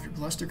 I don't know if you're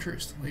blessed or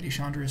cursed. Lady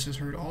Chandris has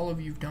heard all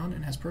of you've done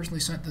and has personally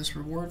sent this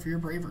reward for your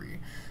bravery.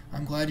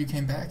 I'm glad you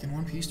came back in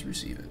one piece to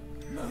receive it.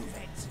 Move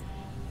it.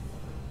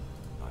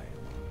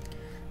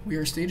 We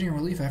are staging a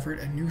relief effort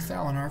at New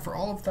Thalinar for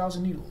all of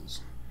Thousand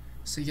Needles.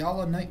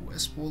 Sayala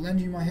Nightwisp will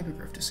lend you my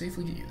hippogriff to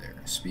safely get you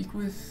there. Speak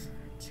with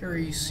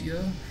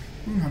Carisia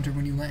Moonhunter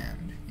when you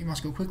land. You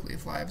must go quickly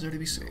if lives are to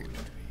be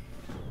saved.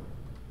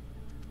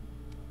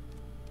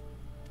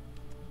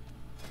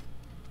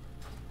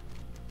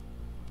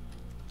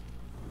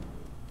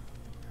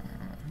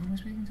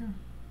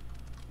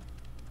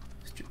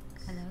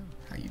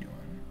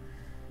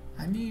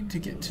 need to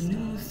get to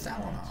New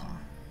Thalana,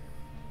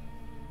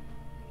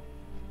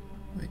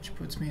 which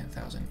puts me at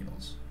 1,000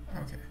 needles.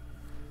 Okay.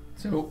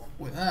 So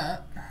with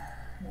that,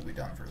 we'll be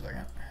done for a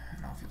second,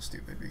 and I'll feel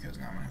stupid because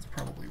now I'm gonna have to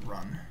probably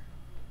run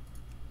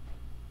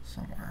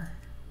somewhere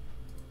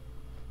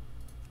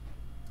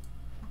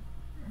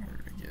in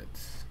order to get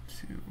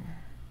to.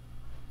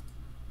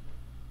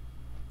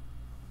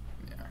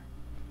 Yeah.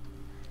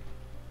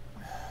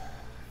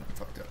 I'm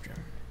fucked up, Jim.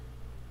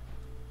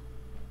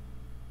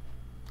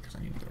 Because I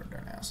need to go to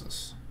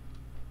Darnassus.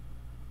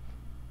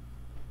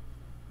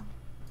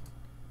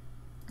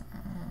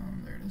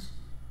 There it is.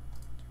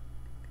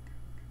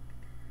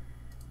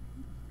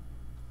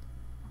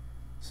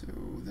 So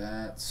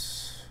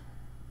that's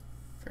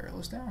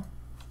Feralas down.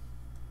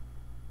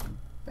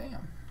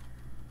 Bam.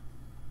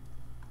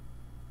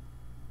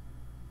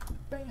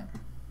 Bam.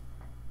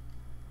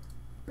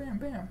 Bam,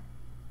 bam.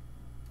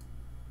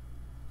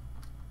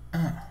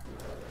 Let me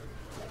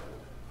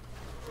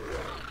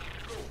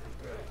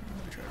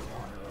try to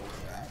wander over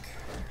back.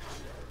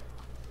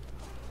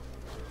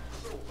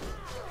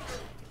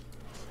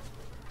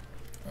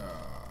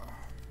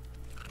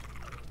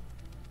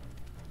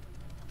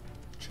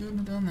 Shouldn't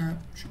have done that.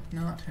 Should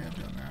not have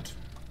done that.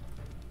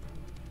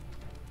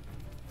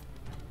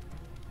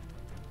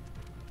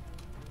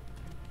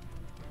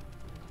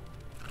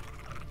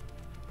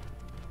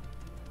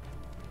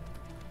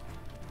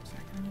 Is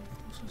that gonna be the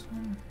closest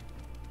one?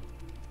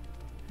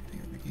 I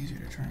think it would be easier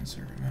to try and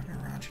serve him at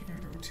Narachi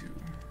and go to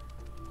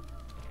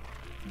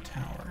the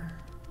tower.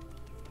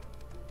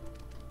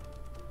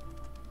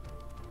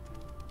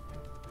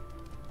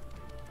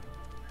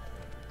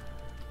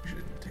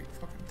 Usually it'll take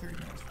fucking 30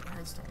 minutes for the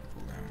Hearthstone to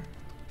pull down.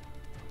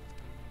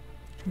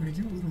 Too many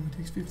kills, it only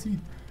takes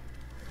 15.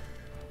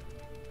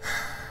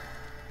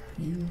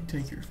 You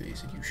take your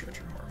face and you shut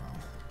your whore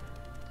mouth.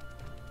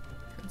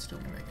 I'd still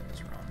be making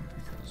this run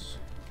because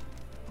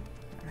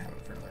I don't have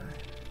it for another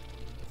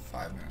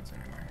 5 minutes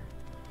anyway.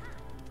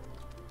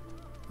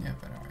 Yep,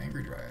 I know.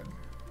 Angry Dryad.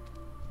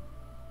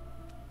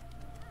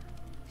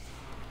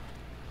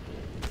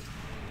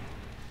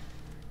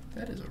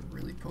 That is a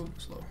really potent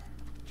slow.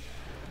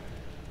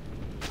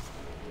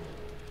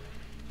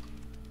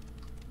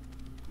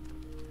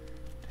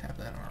 To have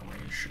that on our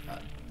range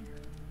shot.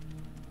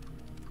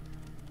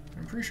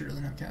 I'm pretty sure it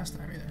doesn't have cast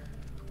time either.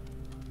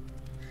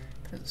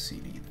 It has a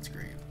CD, that's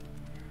great.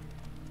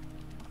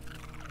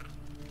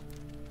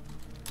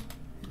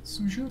 Hit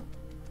some shit.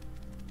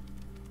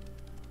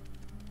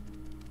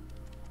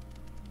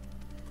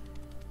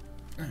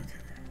 Okay.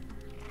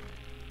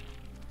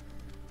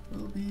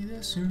 We'll be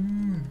there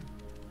soon.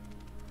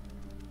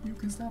 You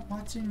can stop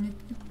watching if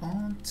you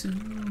want to.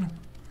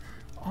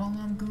 All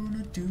I'm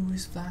gonna do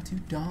is fly to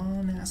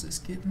Darnassus,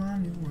 get my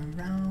new one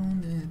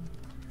rounded,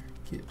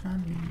 get my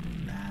new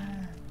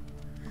ride.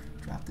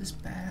 Drop this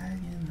bag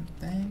in the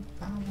bank,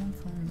 buy one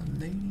from the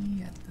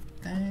lady at the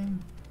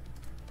thing.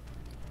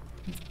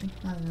 You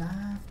think my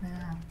life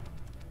now.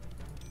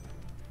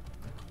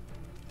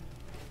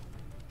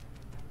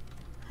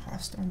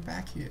 Hearthstone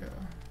back here.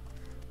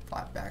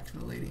 Fly back to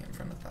the lady in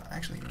front of the.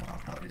 Actually, you know what? I'll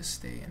probably just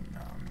stay in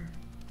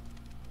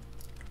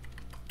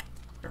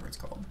whatever it's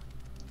called.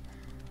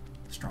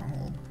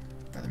 Stronghold,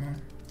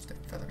 Feathermoon. Stay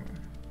in Feathermoon.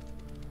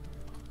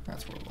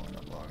 That's where we'll end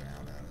up logging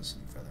out at, is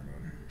in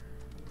Feathermoon.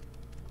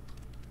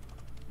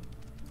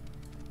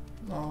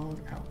 Log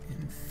out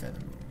in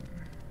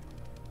Feathermoon.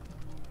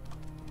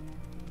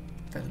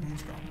 Feathermoon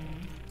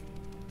Stronghold.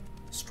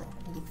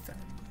 Stronghold of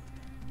Feathermoon.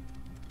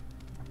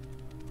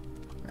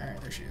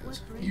 Alright, there she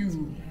is.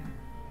 You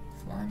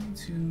fly me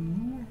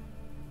to.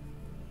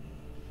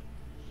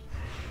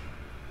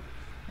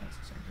 That's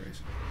the same place.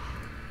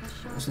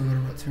 Let's look at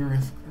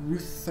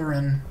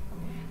Ruthurin.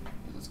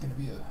 It's gonna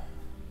be a.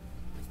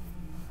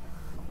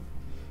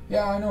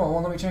 Yeah, I know. It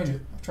won't let me change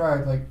it. I've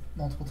tried like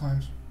multiple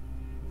times.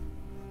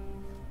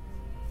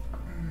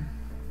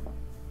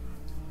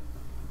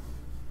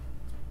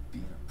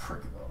 Being a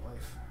prick about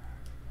life.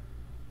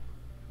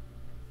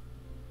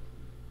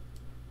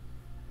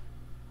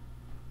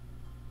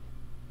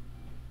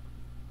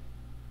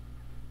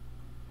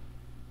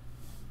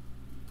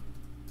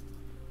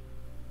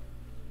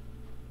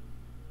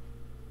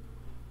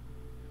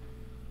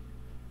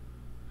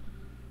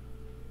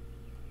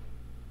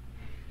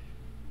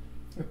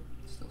 Yep,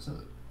 still says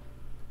it.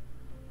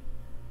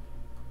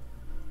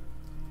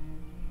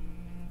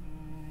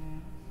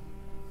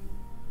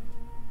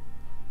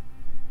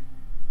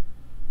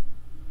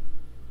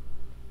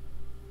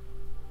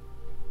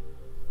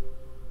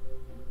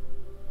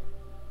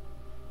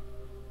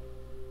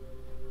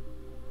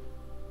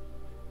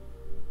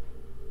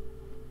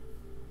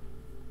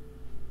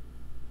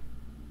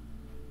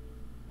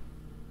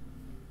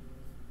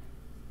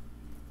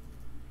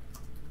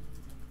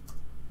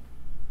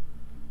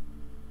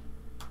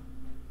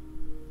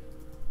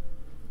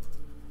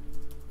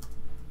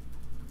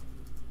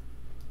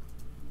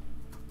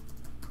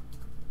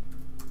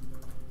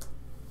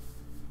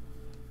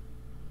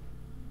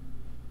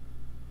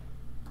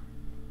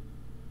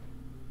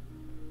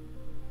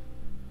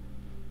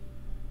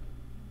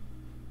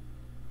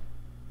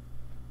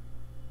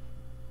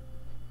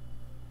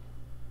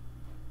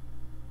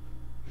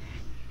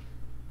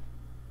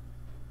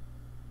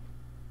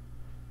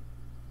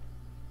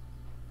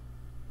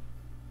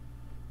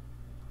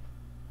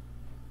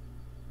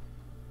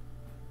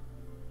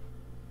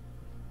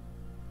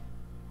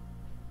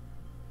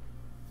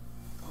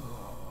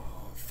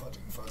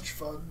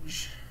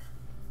 Fudge.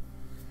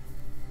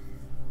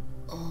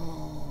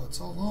 Oh, it's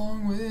a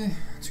long way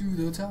to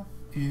the top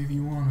if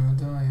you wanna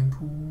die in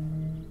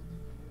pool.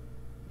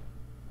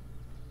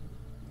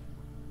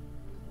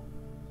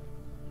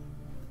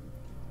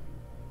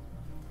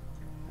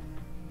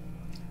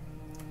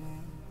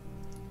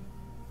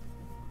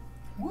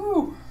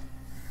 Woo!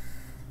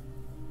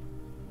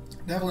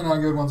 Definitely not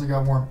good once it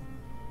got warm.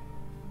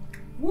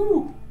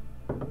 Woo!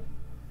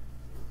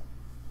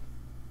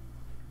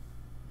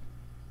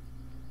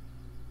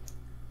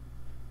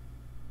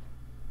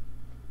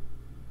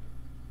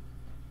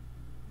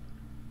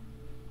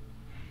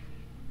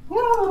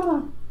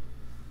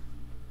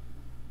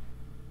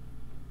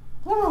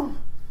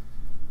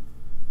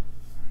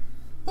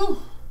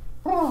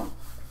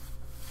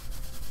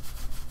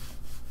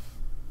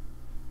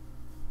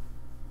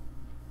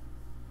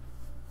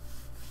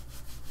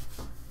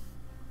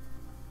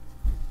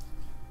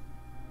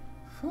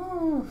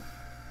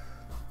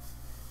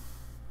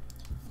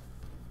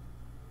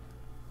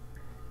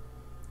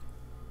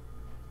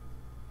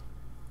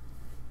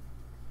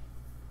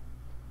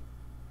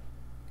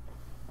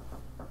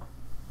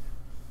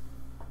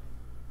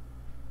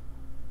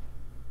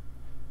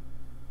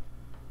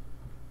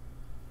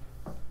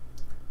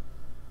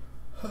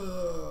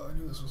 I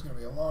knew this was gonna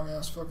be a long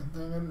ass fucking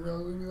thing. I didn't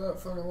realize it would be that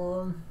fucking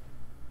long.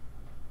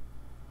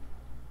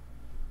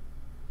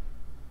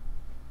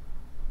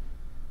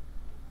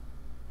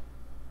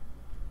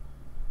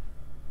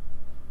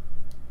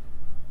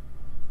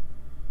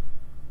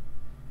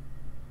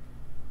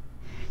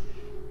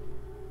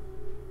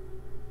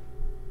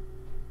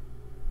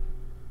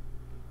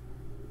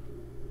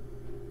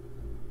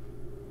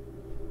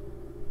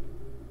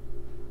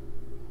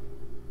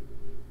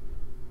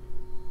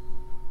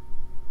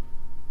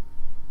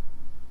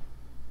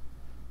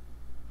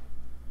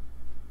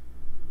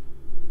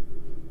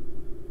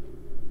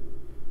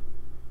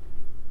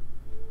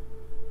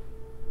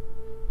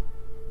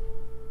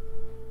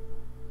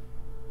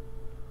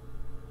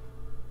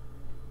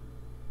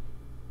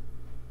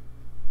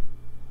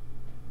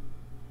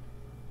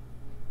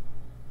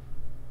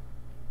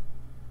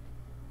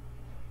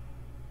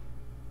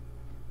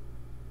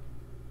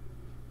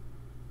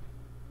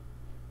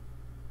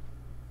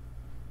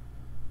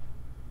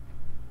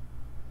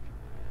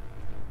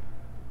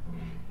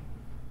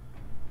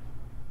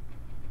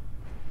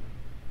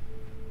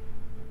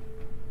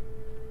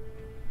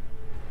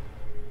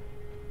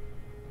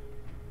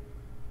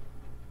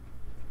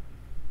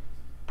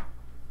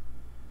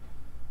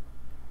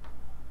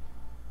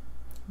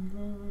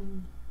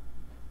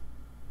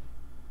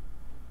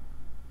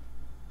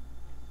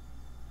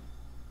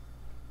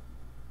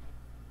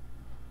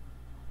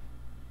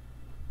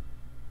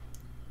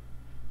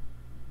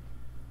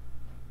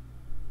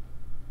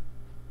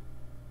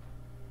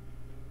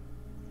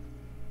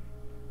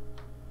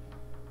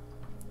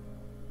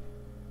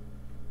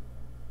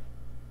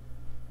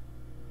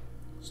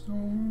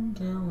 Stone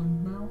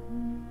Talon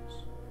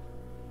Mountains.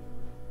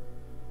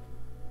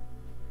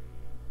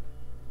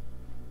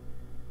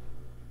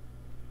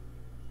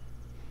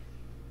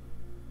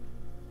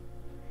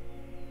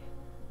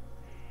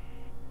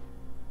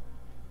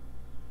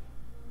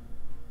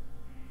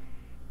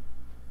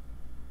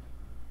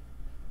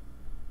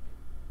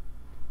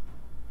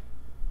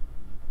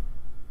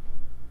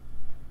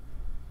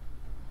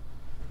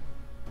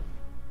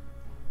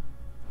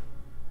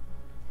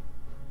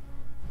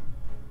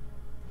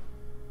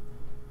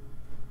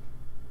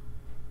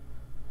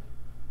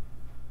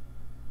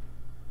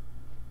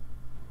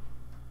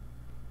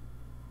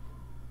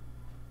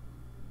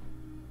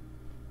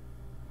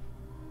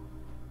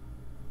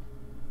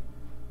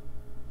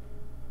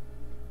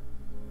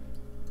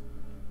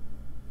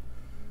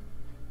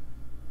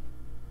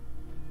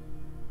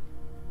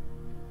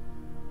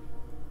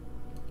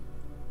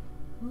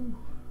 Woo.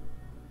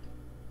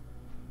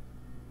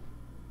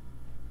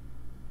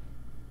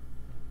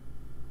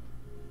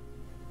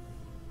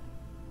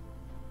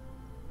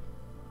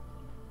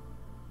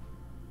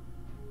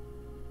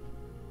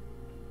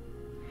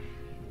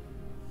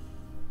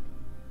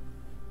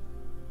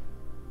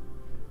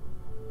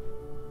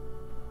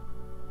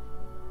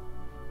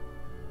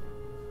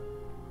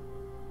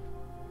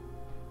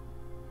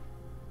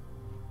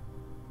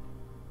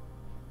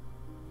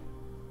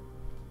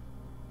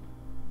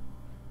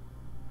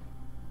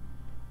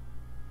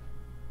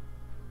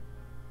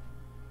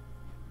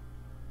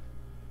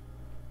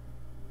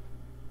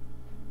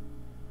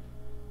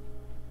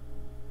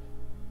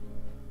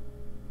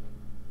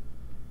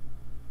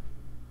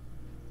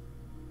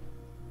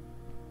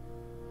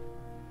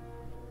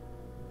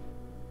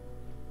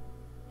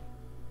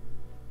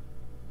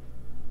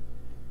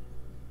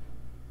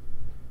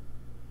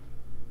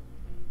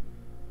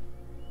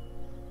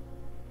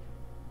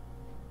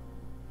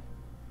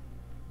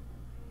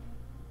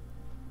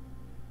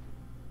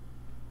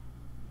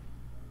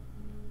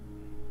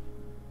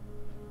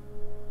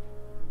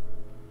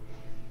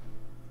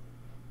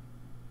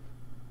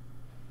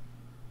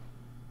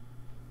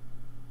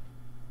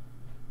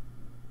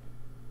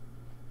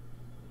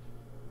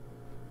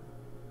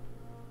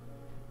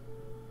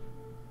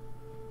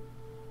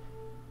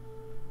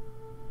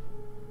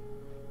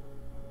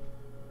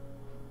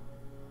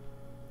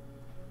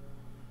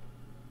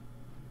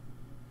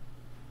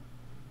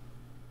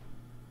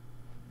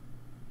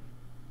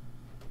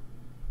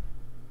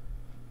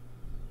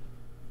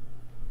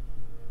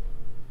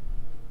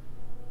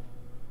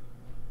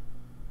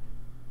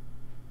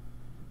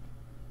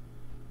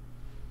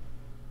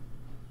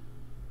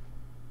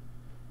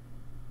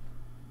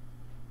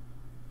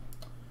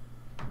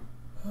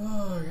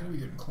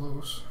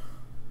 close.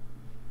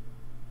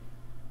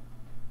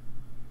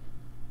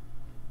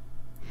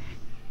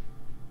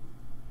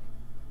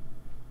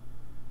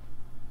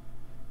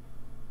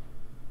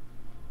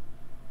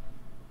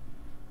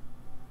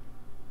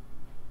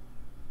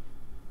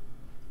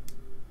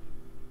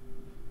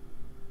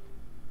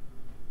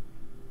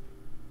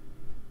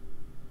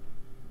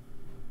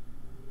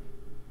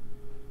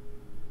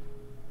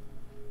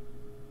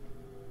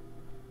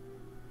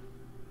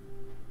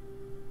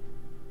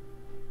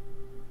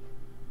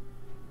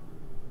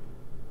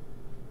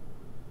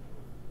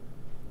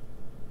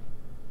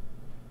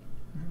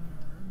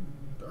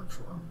 Dark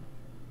Shore.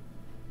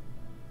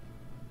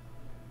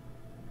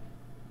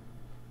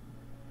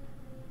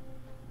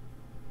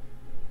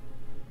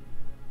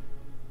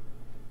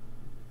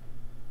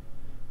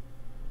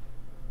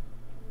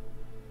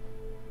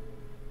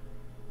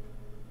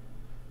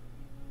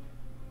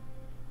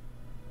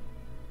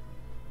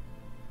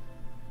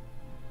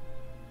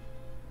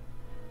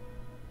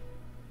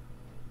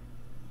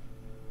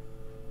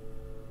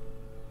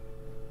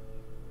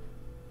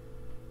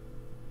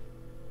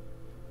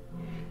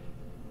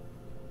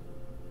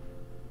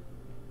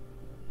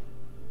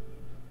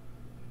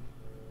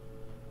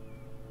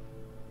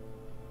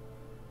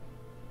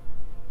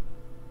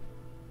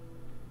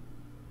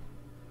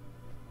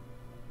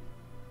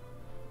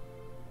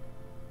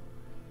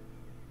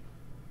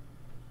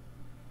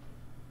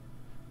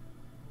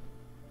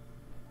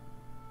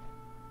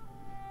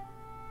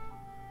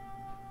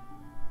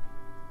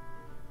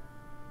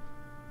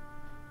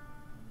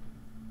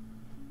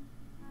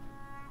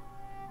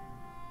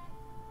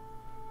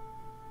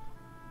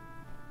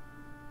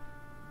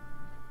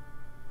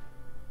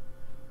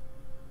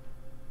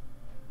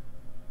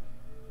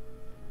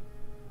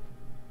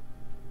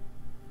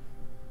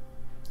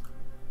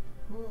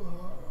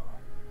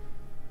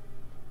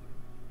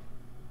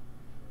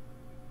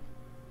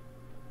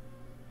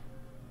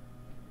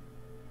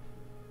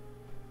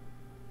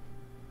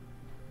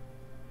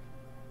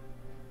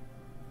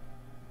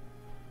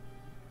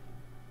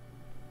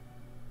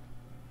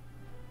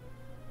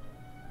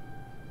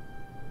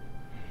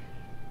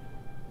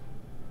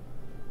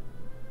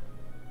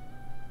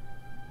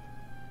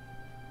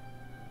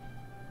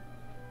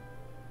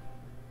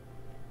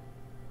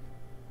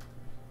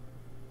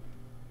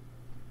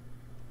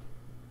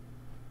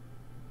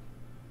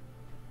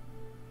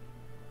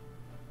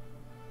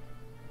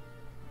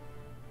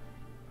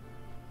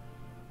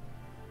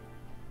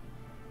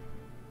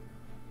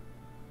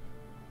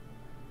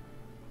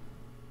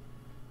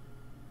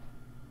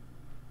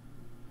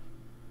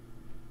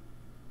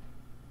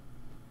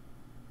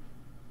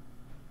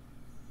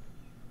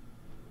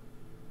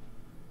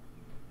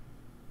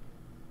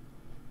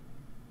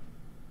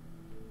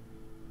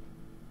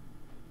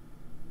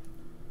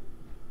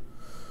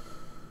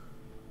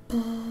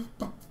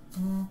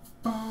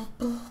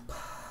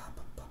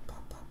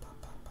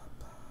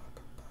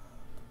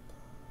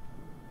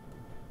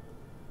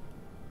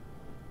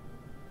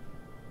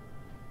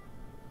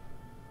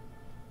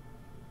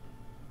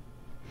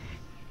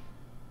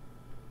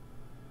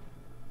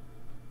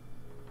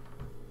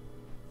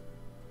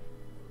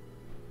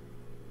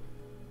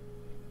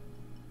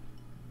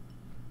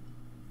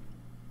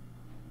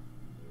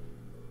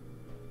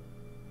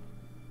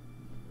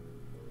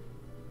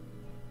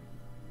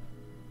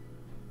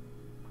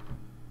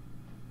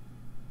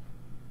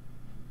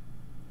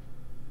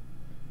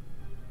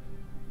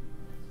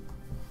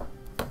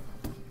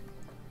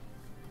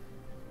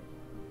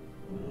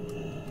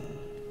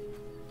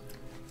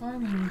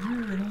 Finally, we're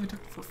here. It only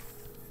took for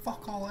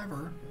fuck all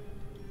ever.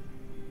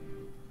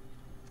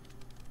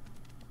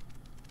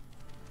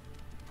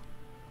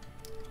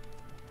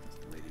 That's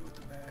the lady with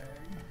the bag.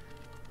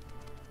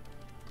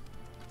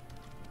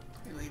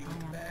 Hey, lady with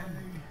the bag. Let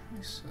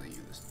me sell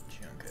you this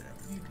junk I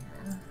don't need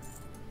anymore. And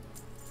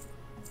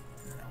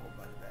then I will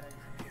buy the bag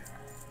from you.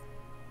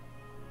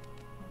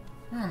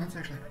 Oh, that's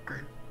actually not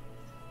great.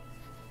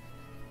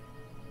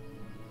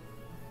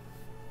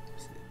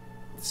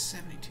 It's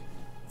 72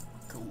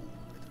 gold.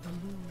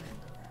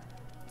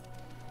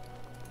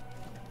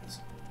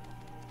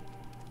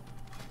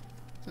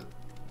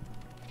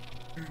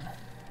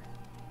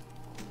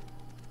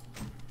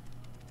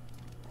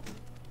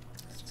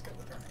 It's just got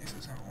the darn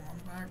aces on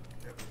the back.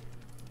 Yep.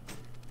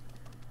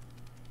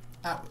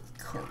 That was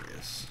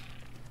curious.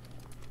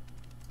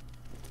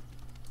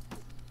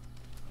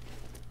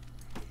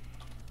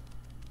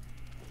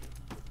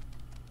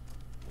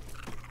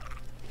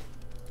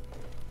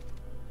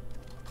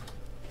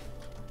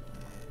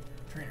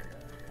 Trainer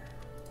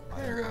guy.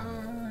 Trainer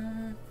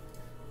guy.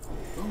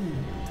 Boom.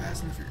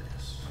 Fast and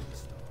Furious.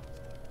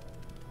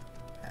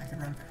 I can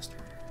run faster.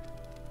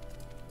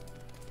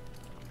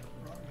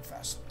 Run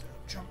faster.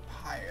 Jump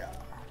higher.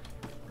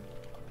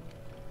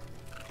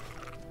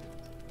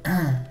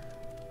 I'm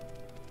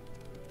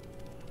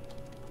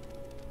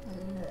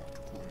not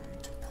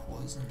going to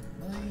poison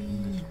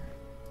me.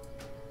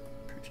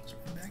 Purchase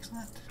 1 bag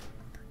slot.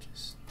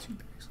 Purchase 2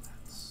 bag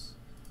slots.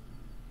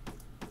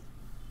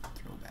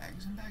 Throw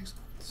bags in bag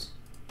slots.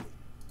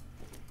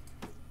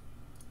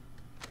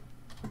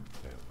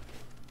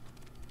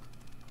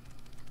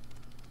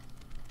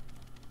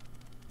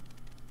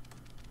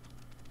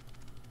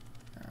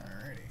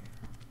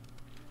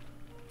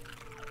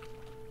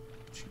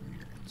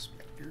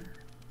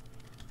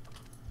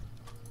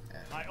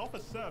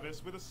 offer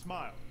service with a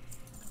smile.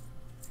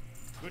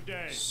 Good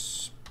day.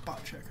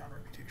 Spot check on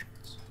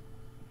reputations.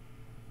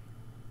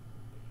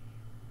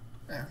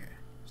 Okay,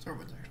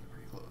 Starwood's actually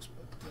pretty close,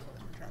 but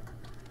otherwise we're drunk.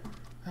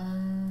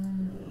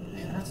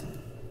 Yeah, that's.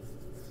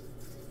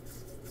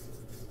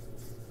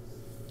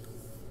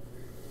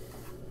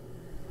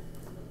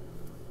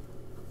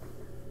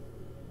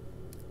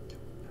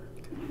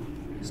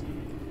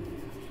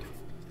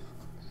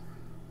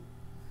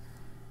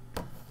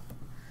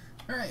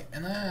 Alright,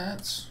 and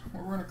that's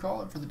what we're going to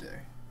call it for the day.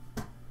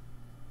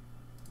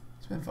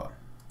 It's been fun.